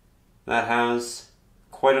that has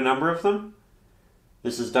quite a number of them.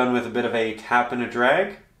 This is done with a bit of a tap and a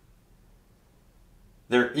drag.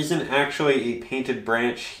 There isn't actually a painted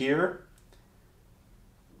branch here.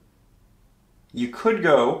 You could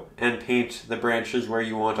go and paint the branches where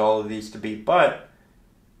you want all of these to be, but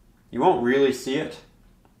you won't really see it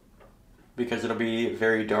because it'll be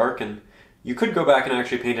very dark, and you could go back and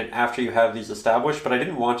actually paint it after you have these established, but I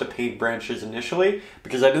didn't want to paint branches initially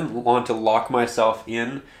because I didn't want to lock myself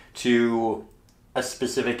in to a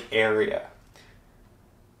specific area.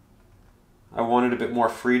 I wanted a bit more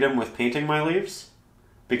freedom with painting my leaves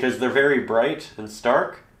because they're very bright and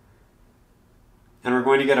stark. And we're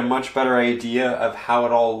going to get a much better idea of how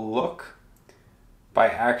it all look by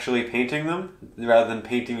actually painting them, rather than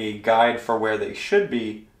painting a guide for where they should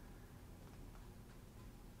be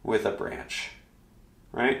with a branch,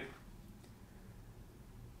 right?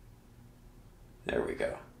 There we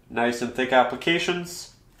go. Nice and thick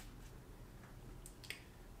applications.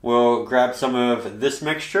 We'll grab some of this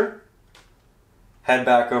mixture, head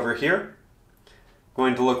back over here.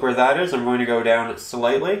 Going to look where that is. I'm going to go down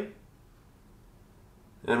slightly,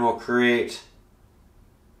 and we'll create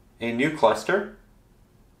a new cluster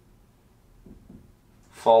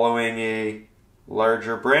following a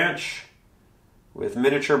larger branch with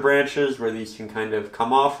miniature branches where these can kind of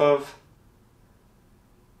come off of.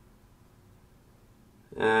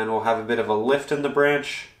 And we'll have a bit of a lift in the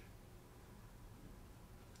branch.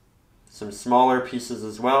 Some smaller pieces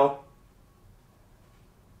as well.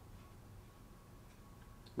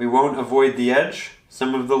 We won't avoid the edge.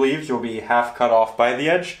 Some of the leaves will be half cut off by the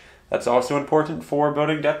edge. That's also important for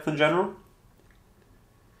building depth in general.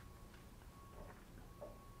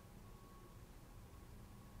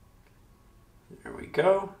 There we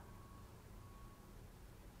go.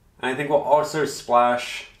 And I think we'll also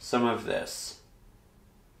splash some of this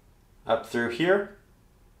up through here.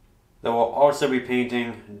 Then we'll also be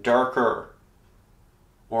painting darker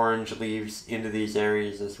orange leaves into these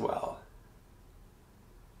areas as well.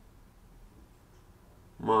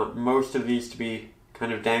 Want most of these to be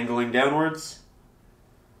kind of dangling downwards.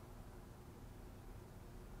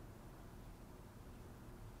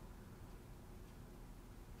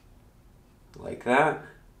 Like that.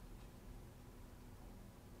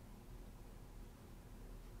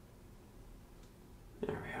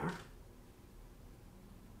 There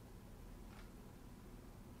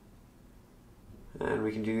we are. And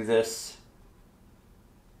we can do this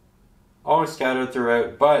all scattered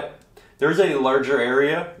throughout, but there's a larger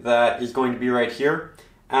area that is going to be right here,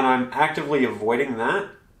 and I'm actively avoiding that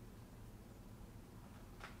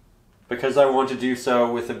because I want to do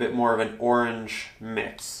so with a bit more of an orange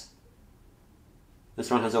mix.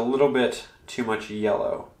 This one has a little bit too much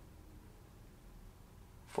yellow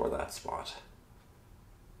for that spot.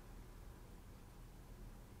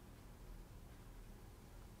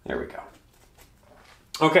 There we go.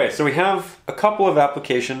 Okay, so we have a couple of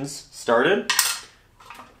applications started.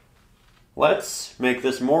 Let's make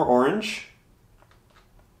this more orange.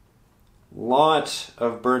 Lot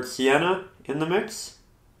of burnt sienna in the mix.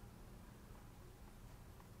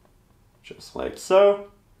 Just like so.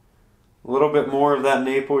 A little bit more of that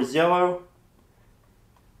Naples yellow.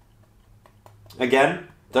 Again,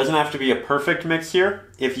 doesn't have to be a perfect mix here.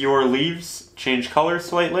 If your leaves change color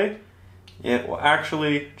slightly, it will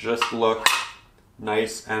actually just look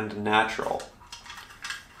nice and natural.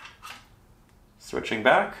 Switching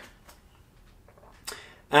back.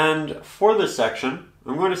 And for this section,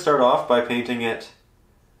 I'm going to start off by painting it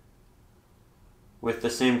with the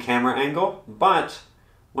same camera angle, but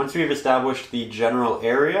once we've established the general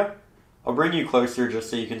area, I'll bring you closer just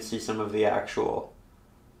so you can see some of the actual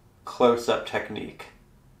close-up technique,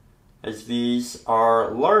 as these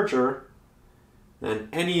are larger than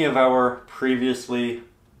any of our previously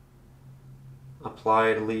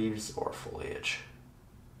applied leaves or foliage.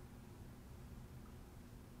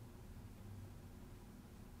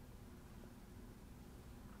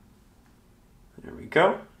 There we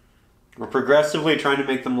go. We're progressively trying to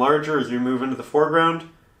make them larger as we move into the foreground,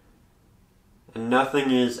 and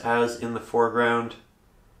nothing is as in the foreground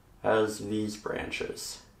as these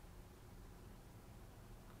branches.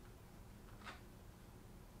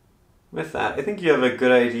 With that, I think you have a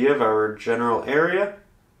good idea of our general area,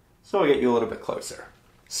 so I'll get you a little bit closer.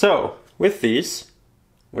 So, with these,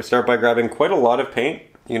 we'll start by grabbing quite a lot of paint.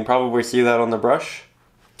 You can probably see that on the brush.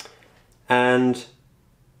 And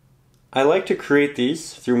I like to create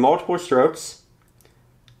these through multiple strokes.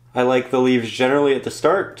 I like the leaves generally at the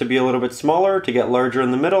start to be a little bit smaller, to get larger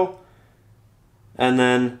in the middle, and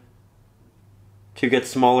then to get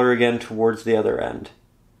smaller again towards the other end.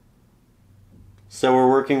 So we're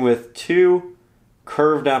working with two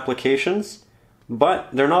curved applications, but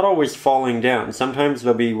they're not always falling down. Sometimes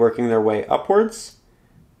they'll be working their way upwards,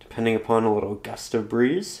 depending upon a little gust of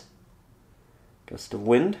breeze, gust of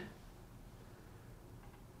wind.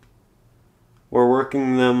 We're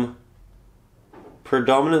working them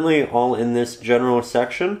predominantly all in this general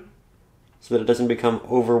section so that it doesn't become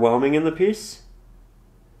overwhelming in the piece.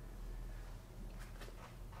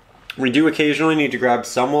 We do occasionally need to grab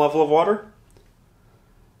some level of water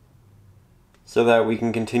so that we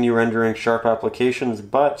can continue rendering sharp applications,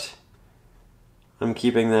 but I'm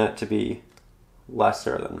keeping that to be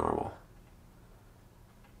lesser than normal.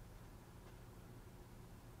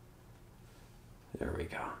 There we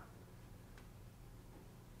go.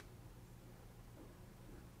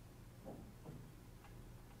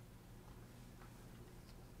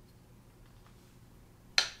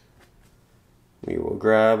 We will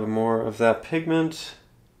grab more of that pigment,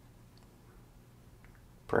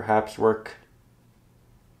 perhaps work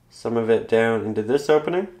some of it down into this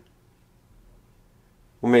opening.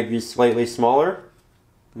 We'll make these slightly smaller,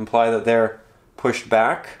 imply that they're pushed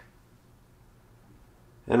back,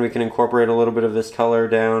 and we can incorporate a little bit of this color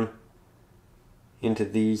down into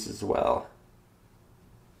these as well.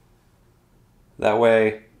 That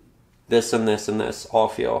way, this and this and this all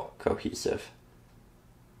feel cohesive.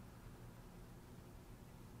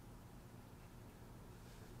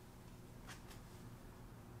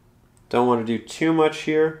 Don't want to do too much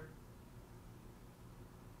here.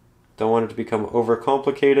 Don't want it to become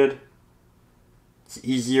overcomplicated. It's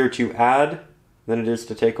easier to add than it is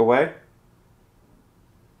to take away.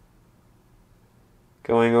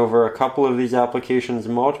 Going over a couple of these applications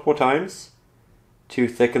multiple times to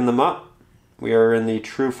thicken them up. We are in the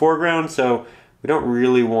true foreground, so we don't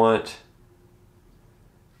really want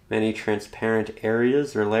many transparent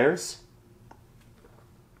areas or layers.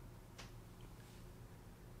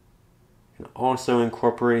 Also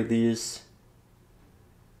incorporate these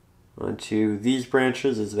onto these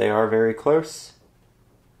branches as they are very close.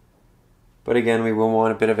 But again, we will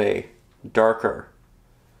want a bit of a darker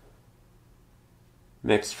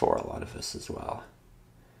mix for a lot of this as well.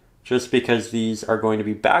 Just because these are going to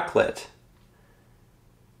be backlit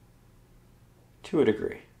to a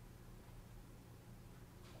degree.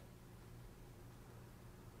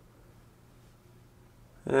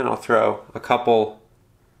 And I'll throw a couple,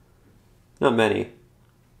 not many,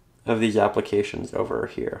 of these applications over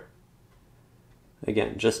here.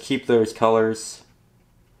 Again, just keep those colors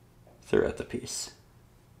throughout the piece.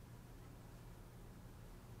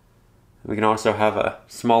 We can also have a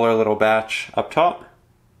smaller little batch up top.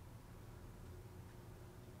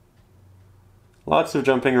 Lots of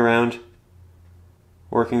jumping around,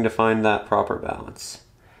 working to find that proper balance.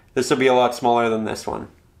 This will be a lot smaller than this one.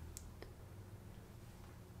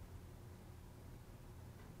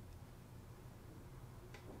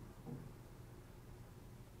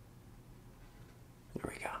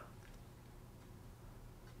 There we go.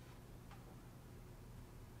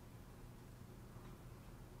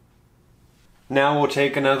 Now we'll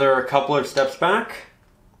take another couple of steps back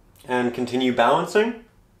and continue balancing.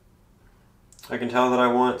 I can tell that I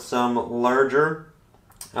want some larger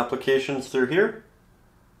applications through here.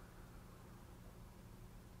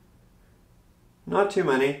 Not too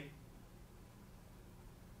many,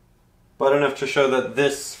 but enough to show that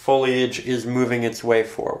this foliage is moving its way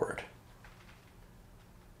forward.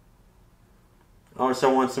 I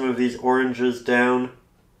also want some of these oranges down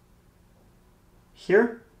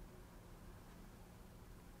here,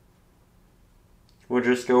 we'll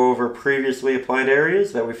just go over previously applied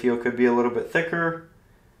areas that we feel could be a little bit thicker,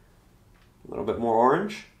 a little bit more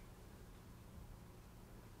orange.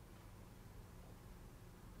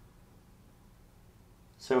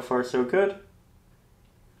 So far, so good.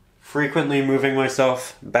 Frequently moving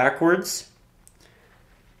myself backwards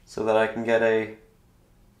so that I can get a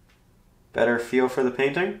better feel for the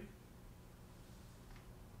painting.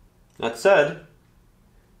 That said,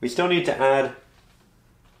 we still need to add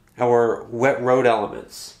our wet road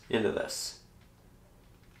elements into this.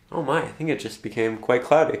 Oh my, I think it just became quite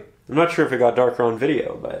cloudy. I'm not sure if it got darker on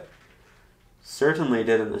video, but certainly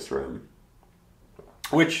did in this room.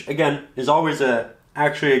 Which, again, is always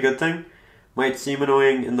actually a good thing. Might seem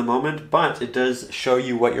annoying in the moment, but it does show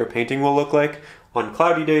you what your painting will look like on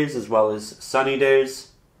cloudy days as well as sunny days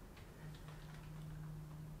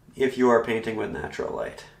if you are painting with natural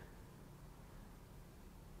light.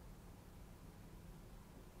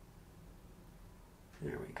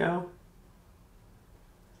 There we go.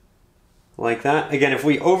 Like that. Again, if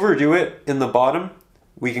we overdo it in the bottom,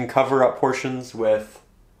 we can cover up portions with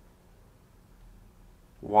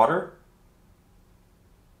water,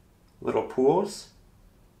 little pools,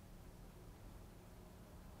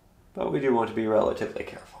 but we do want to be relatively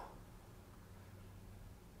careful.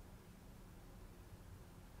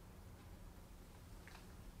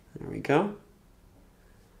 There we go.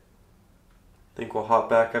 I think we'll hop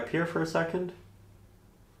back up here for a second.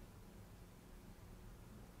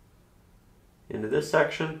 Into this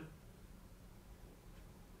section.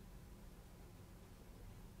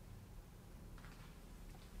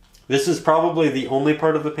 This is probably the only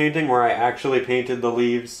part of the painting where I actually painted the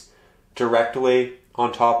leaves directly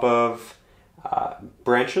on top of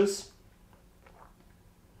branches.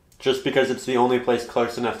 Just because it's the only place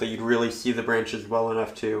close enough that you'd really see the branches well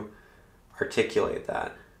enough to articulate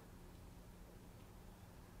that.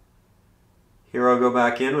 Here I'll go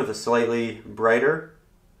back in with a slightly brighter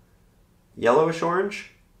yellowish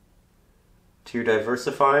orange to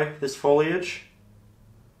diversify this foliage.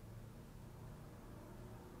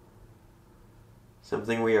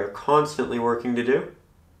 Something we are constantly working to do.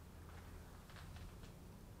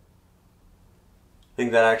 I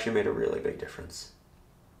think that actually made a really big difference.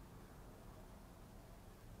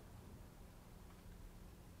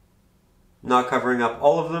 Not covering up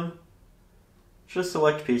all of them, just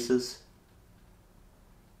select pieces.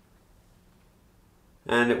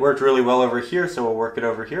 And it worked really well over here, so we'll work it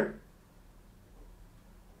over here.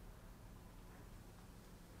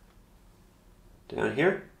 Down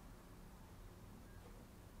here.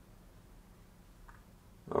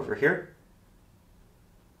 Over here.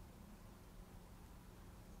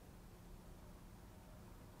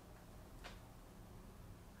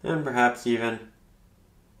 And perhaps even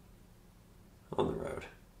on the road.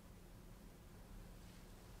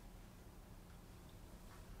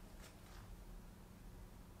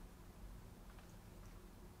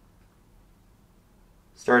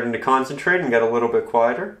 Starting to concentrate and get a little bit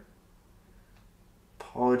quieter.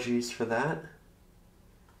 Apologies for that.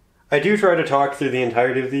 I do try to talk through the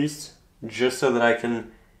entirety of these, just so that I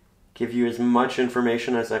can give you as much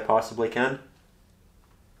information as I possibly can.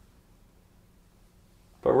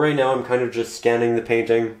 But right now I'm kind of just scanning the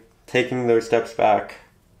painting, taking those steps back,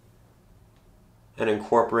 and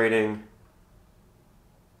incorporating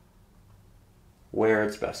where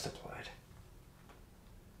it's best applied.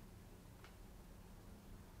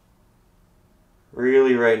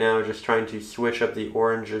 Really right now just trying to switch up the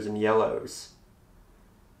oranges and yellows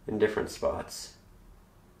in different spots.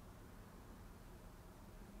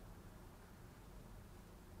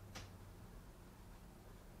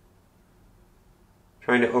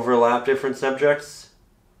 Trying to overlap different subjects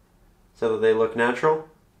so that they look natural.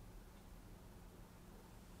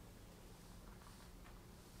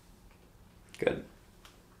 Good.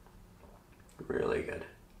 Really good.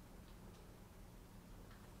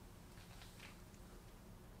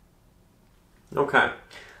 Okay,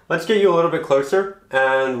 let's get you a little bit closer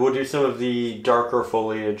and we'll do some of the darker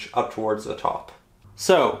foliage up towards the top.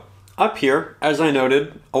 So, up here, as I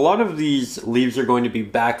noted, a lot of these leaves are going to be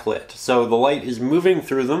backlit. So the light is moving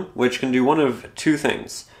through them, which can do one of two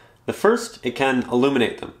things. The first, it can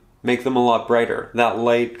illuminate them, make them a lot brighter. That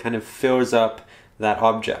light kind of fills up that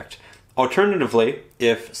object. Alternatively,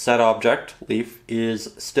 if said object, leaf,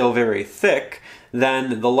 is still very thick,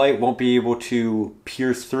 then the light won't be able to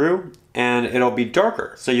pierce through and it'll be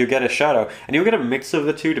darker. So you get a shadow and you'll get a mix of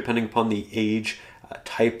the two depending upon the age,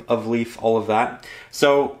 type of leaf, all of that.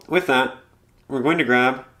 So with that, we're going to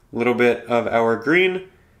grab a little bit of our green,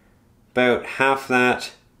 about half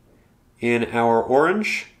that in our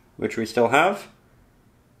orange, which we still have,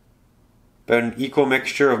 about an equal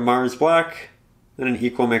mixture of Mars Black, and an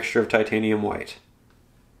equal mixture of titanium white.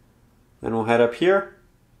 Then we'll head up here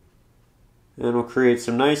and we'll create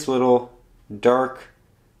some nice little dark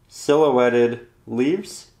silhouetted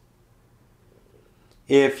leaves.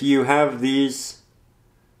 If you have these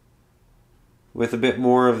with a bit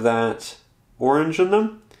more of that orange in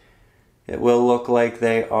them, it will look like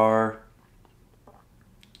they are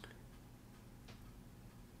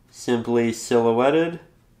simply silhouetted.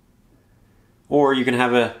 Or you can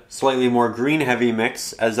have a slightly more green heavy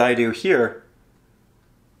mix, as I do here,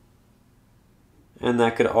 and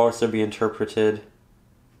that could also be interpreted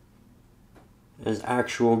as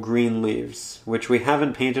actual green leaves, which we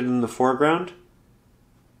haven't painted in the foreground,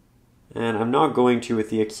 and I'm not going to, with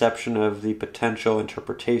the exception of the potential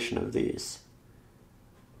interpretation of these,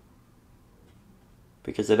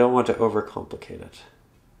 because I don't want to overcomplicate it.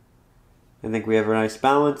 I think we have a nice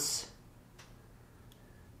balance,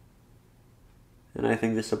 and I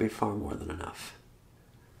think this will be far more than enough.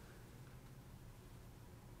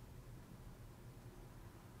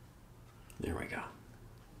 There we go.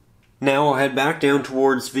 Now we'll head back down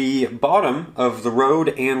towards the bottom of the road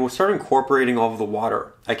and we'll start incorporating all of the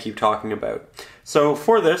water I keep talking about. So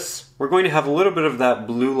for this, we're going to have a little bit of that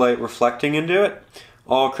blue light reflecting into it.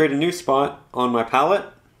 I'll create a new spot on my palette.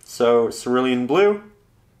 So Cerulean blue,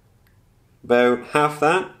 about half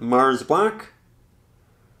that Mars black,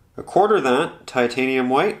 a quarter that titanium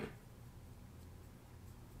white,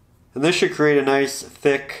 and this should create a nice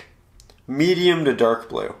thick medium to dark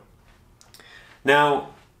blue. Now,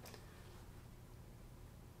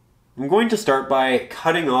 I'm going to start by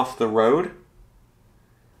cutting off the road,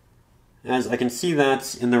 as I can see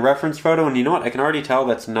that's in the reference photo, and you know what, I can already tell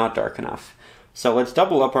that's not dark enough. So let's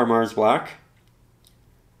double up our Mars black.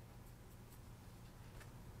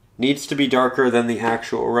 Needs to be darker than the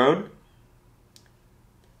actual road.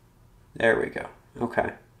 There we go.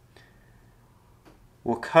 Okay.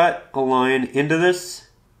 We'll cut a line into this.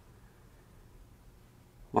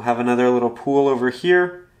 We'll have another little pool over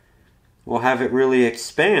here. We'll have it really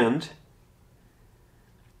expand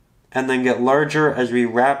and then get larger as we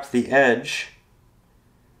wrap the edge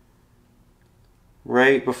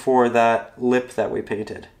right before that lip that we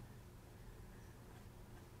painted.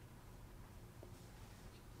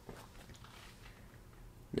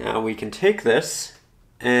 Now we can take this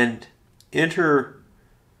and interwind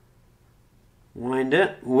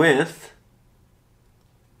it with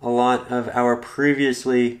a lot of our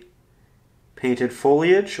previously painted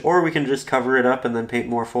foliage, or we can just cover it up and then paint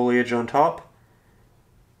more foliage on top.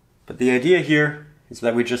 But the idea here is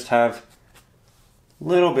that we just have a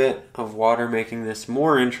little bit of water making this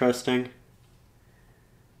more interesting,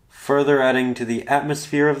 further adding to the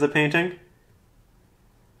atmosphere of the painting.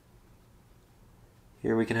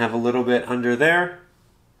 Here we can have a little bit under there.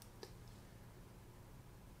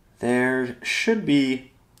 There should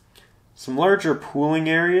be some larger pooling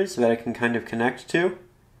areas that I can kind of connect to,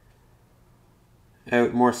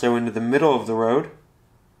 out more so into the middle of the road,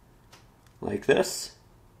 like this.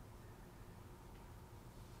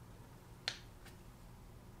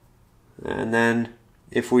 And then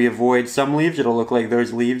if we avoid some leaves, it'll look like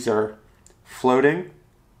those leaves are floating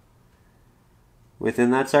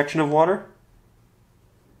within that section of water,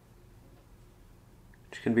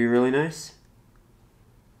 which can be really nice.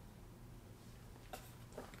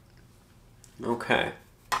 Okay,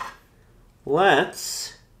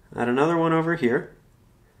 let's add another one over here.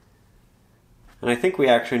 And I think we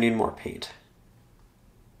actually need more paint.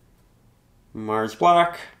 Mars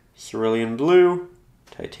black, cerulean blue,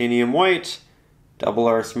 titanium white, double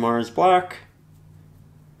our Mars black,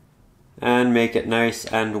 and make it nice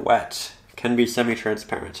and wet. Can be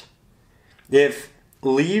semi-transparent. If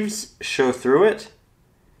leaves show through it,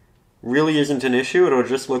 really isn't an issue. It'll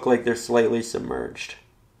just look like they're slightly submerged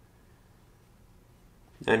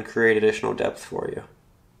and create additional depth for you.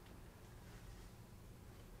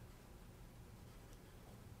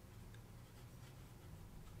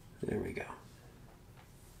 There we go.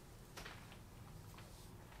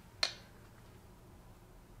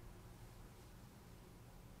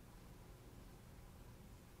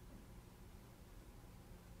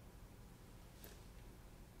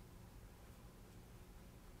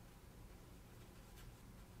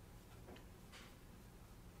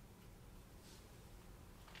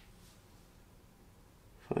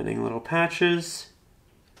 Finding little patches.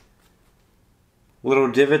 Little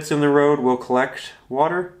divots in the road will collect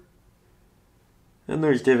water. And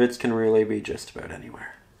those divots can really be just about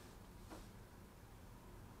anywhere.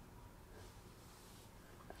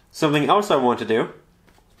 Something else I want to do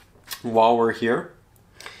while we're here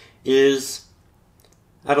is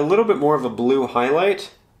add a little bit more of a blue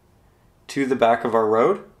highlight to the back of our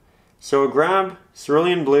road. So grab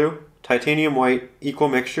cerulean blue, titanium white, equal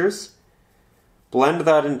mixtures, blend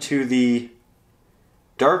that into the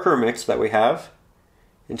darker mix that we have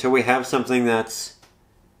until we have something that's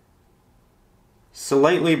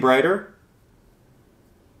slightly brighter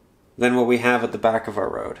than what we have at the back of our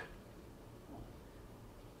road.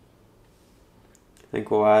 I think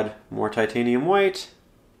we'll add more titanium white.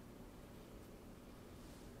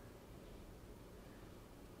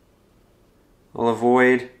 I'll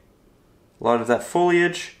avoid a lot of that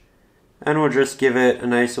foliage, and we'll just give it a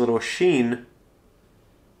nice little sheen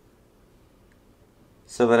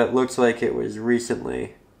so that it looks like it was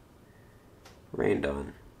recently rained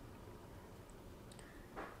on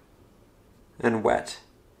and wet.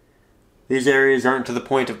 These areas aren't to the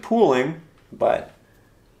point of pooling, but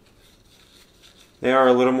they are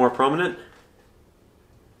a little more prominent.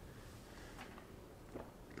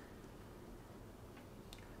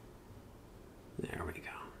 There we go.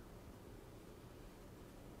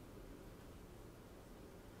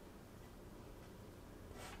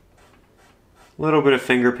 A little bit of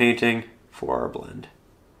finger painting for our blend.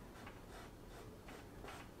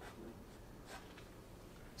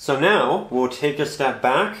 So now we'll take a step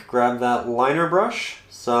back, grab that liner brush,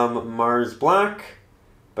 some Mars Black,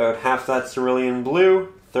 about half that cerulean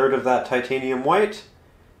blue, third of that titanium white,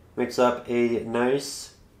 mix up a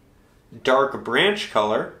nice dark branch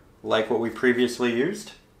color like what we previously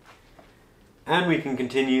used, and we can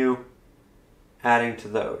continue adding to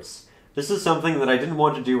those. This is something that I didn't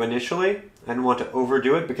want to do initially. I didn't want to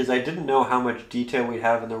overdo it because I didn't know how much detail we'd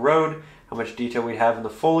have in the road, how much detail we'd have in the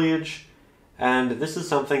foliage, and this is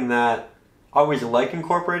something that I always like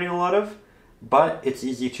incorporating a lot of, but it's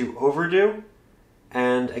easy to overdo,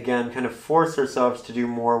 and again, kind of force ourselves to do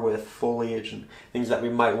more with foliage and things that we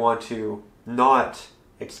might want to not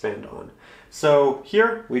expand on. So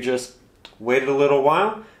here, we just waited a little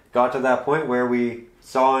while, got to that point where we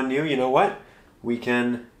saw and knew, you know what, we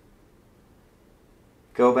can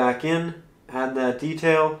go back in, add that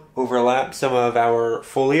detail, overlap some of our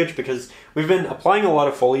foliage, because we've been applying a lot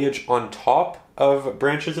of foliage on top of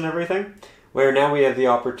branches and everything, where now we have the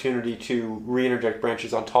opportunity to re-interject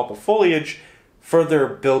branches on top of foliage, further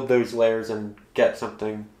build those layers and get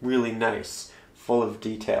something really nice, full of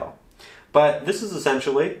detail. But this is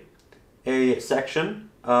essentially a section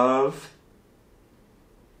of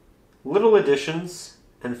little additions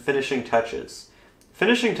and finishing touches.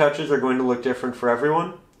 Finishing touches are going to look different for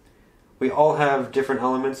everyone. We all have different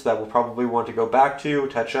elements that we'll probably want to go back to,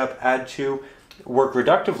 touch up, add to, work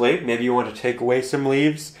reductively. Maybe you want to take away some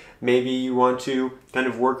leaves. Maybe you want to kind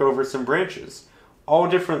of work over some branches. All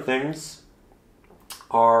different things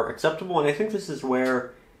are acceptable, and I think this is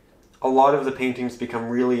where a lot of the paintings become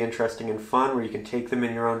really interesting and fun, where you can take them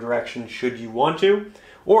in your own direction should you want to,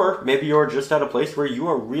 or maybe you're just at a place where you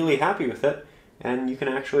are really happy with it and you can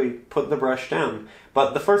actually put the brush down.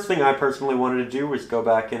 But the first thing I personally wanted to do was go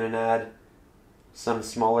back in and add some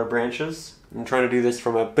smaller branches. I'm trying to do this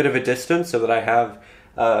from a bit of a distance so that I have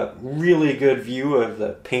a really good view of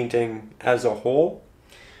the painting as a whole.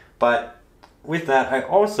 But with that, I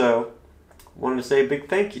also wanted to say a big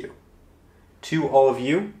thank you to all of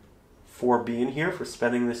you for being here, for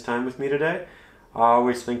spending this time with me today. I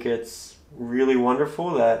always think it's really wonderful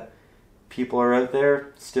that people are out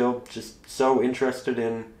there still just so interested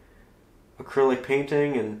in acrylic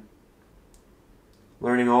painting and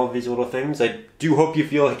learning all of these little things. I do hope you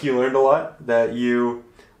feel like you learned a lot, that you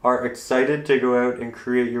are excited to go out and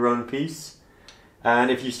create your own piece. And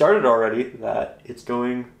if you started already, that it's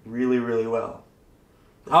going really, really well.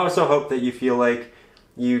 I also hope that you feel like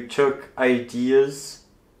you took ideas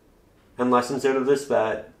and lessons out of this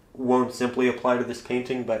that won't simply apply to this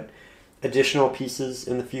painting, but additional pieces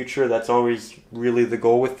in the future. That's always really the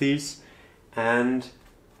goal with these. And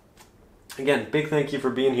again, big thank you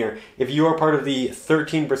for being here. If you are part of the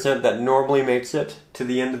 13% that normally makes it to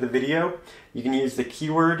the end of the video, you can use the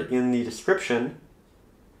keyword in the description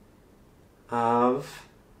of,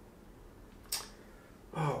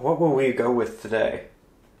 what will we go with today?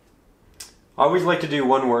 I always like to do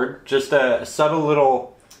one word, just a subtle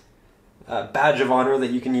little badge of honor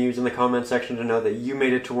that you can use in the comment section to know that you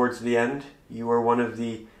made it towards the end. You are one of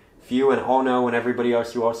the few, and I'll know, and everybody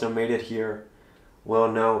else who also made it here will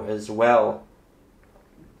know as well.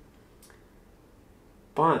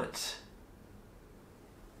 But,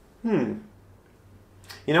 you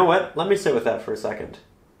know what? Let me sit with that for a second.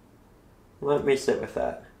 Let me sit with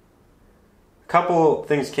that. A couple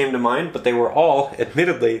things came to mind, but they were all,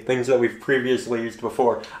 admittedly, things that we've previously used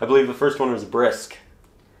before. I believe the first one was brisk.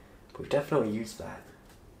 But we've definitely used that.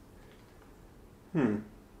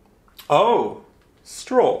 Oh,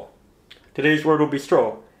 stroll. Today's word will be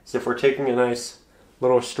stroll. as if we're taking a nice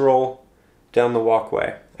little stroll down the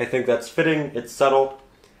walkway. I think that's fitting, it's subtle.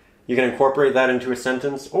 You can incorporate that into a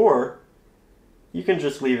sentence, or you can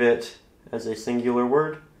just leave it as a singular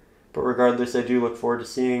word. But regardless, I do look forward to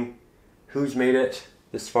seeing who's made it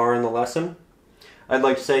this far in the lesson. I'd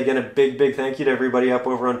like to say again a big thank you to everybody up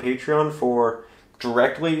over on Patreon for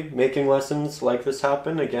directly making lessons like this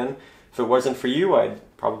happen. Again, if it wasn't for you, I'd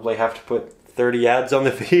probably have to put 30 ads on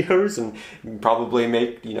the videos and probably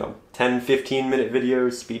make, 10, 15-minute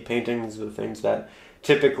videos. Speed paintings are the things that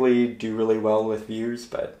typically do really well with views,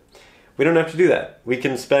 but we don't have to do that. We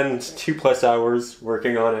can spend 2+ hours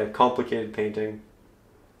working on a complicated painting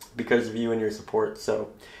because of you and your support.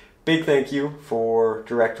 So big thank you for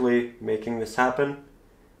directly making this happen.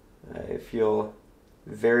 I feel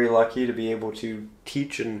very lucky to be able to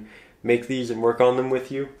teach and make these and work on them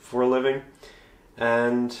with you for a living.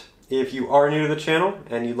 And if you are new to the channel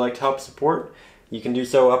and you'd like to help support, you can do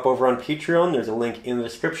so up over on Patreon. There's a link in the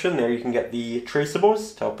description. There you can get the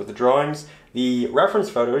traceables to help with the drawings, the reference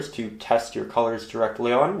photos to test your colors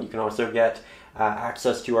directly on. You can also get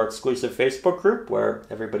access to our exclusive Facebook group where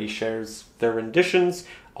everybody shares their renditions,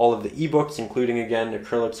 all of the ebooks, including, again,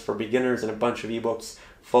 Acrylics for Beginners and a bunch of ebooks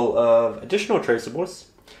full of additional traceables.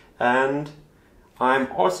 And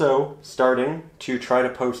I'm also starting to try to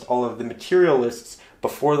post all of the material lists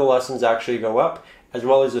before the lessons actually go up, as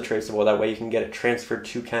well as the traceable. That way you can get it transferred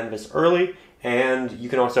to Canvas early, and you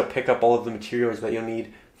can also pick up all of the materials that you'll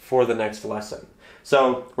need for the next lesson.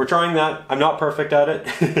 So we're trying that. I'm not perfect at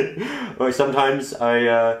it. Sometimes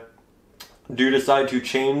I do decide to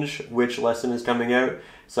change which lesson is coming out.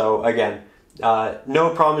 So again,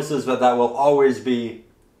 no promises that that will always be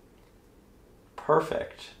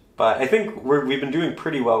perfect. But I think we've been doing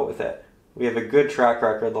pretty well with it. We have a good track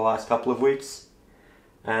record the last couple of weeks.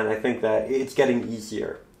 And I think that it's getting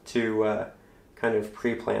easier to kind of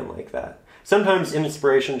pre-plan like that. Sometimes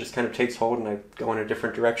inspiration just kind of takes hold and I go in a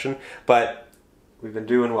different direction, but we've been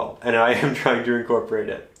doing well, and I am trying to incorporate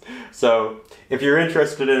it. So if you're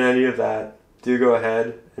interested in any of that, do go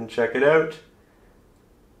ahead and check it out.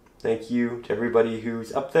 Thank you to everybody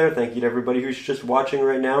who's up there. Thank you to everybody who's just watching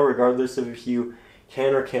right now, regardless of if you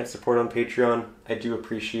can or can't support on Patreon. I do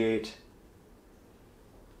appreciate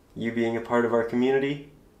you being a part of our community.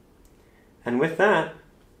 And with that,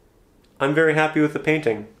 I'm very happy with the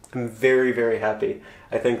painting. I'm very happy.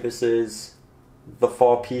 I think this is the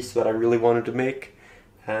fall piece that I really wanted to make,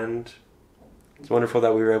 and it's wonderful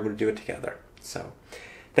that we were able to do it together. So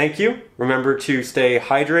thank you. Remember to stay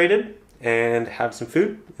hydrated and have some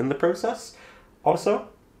food in the process. Also,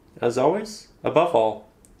 as always, above all,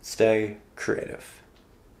 stay creative.